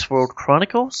Six World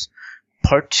Chronicles,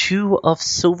 Part 2 of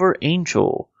Silver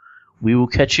Angel. We will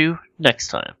catch you next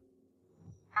time.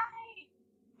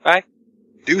 Bye.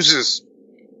 Deuces,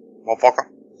 motherfucker.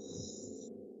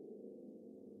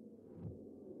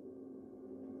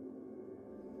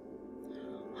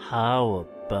 How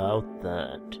about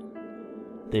that?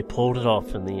 They pulled it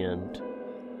off in the end.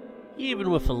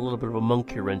 Even with a little bit of a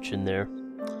monkey wrench in there.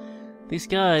 These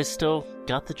guys still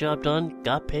got the job done,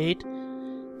 got paid,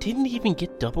 didn't even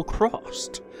get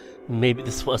double-crossed. Maybe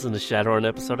this wasn't a Shadowrun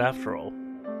episode after all.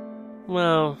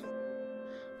 Well,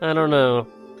 I don't know.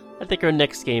 I think our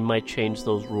next game might change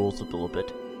those rules a little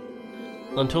bit.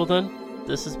 Until then,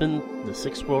 this has been the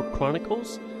Six World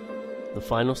Chronicles, the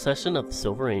final session of the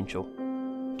Silver Angel.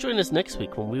 Join us next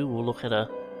week when we will look at a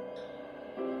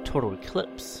total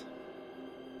eclipse.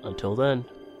 Until then.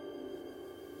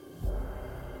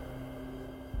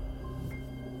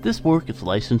 This work is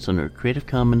licensed under Creative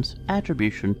Commons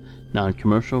Attribution,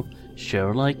 Non-Commercial, Share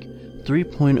Alike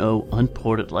 3.0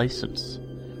 Unported license.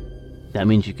 That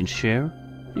means you can share,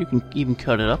 you can even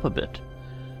cut it up a bit.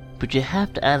 But you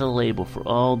have to add a label for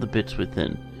all the bits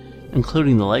within,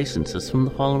 including the licenses from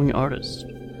the following artists.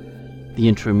 The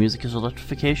intro music is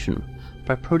Electrification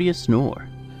by Proteus Nor,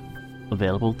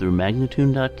 available through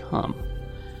Magnatune.com.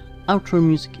 Outro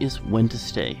music is When to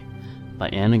Stay by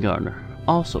Anna Gardner,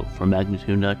 also from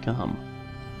Magnatune.com.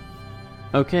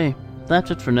 Okay,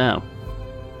 that's it for now.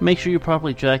 Make sure you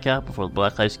properly jack out before the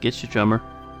black ice gets you, chummer.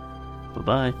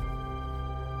 Bye-bye.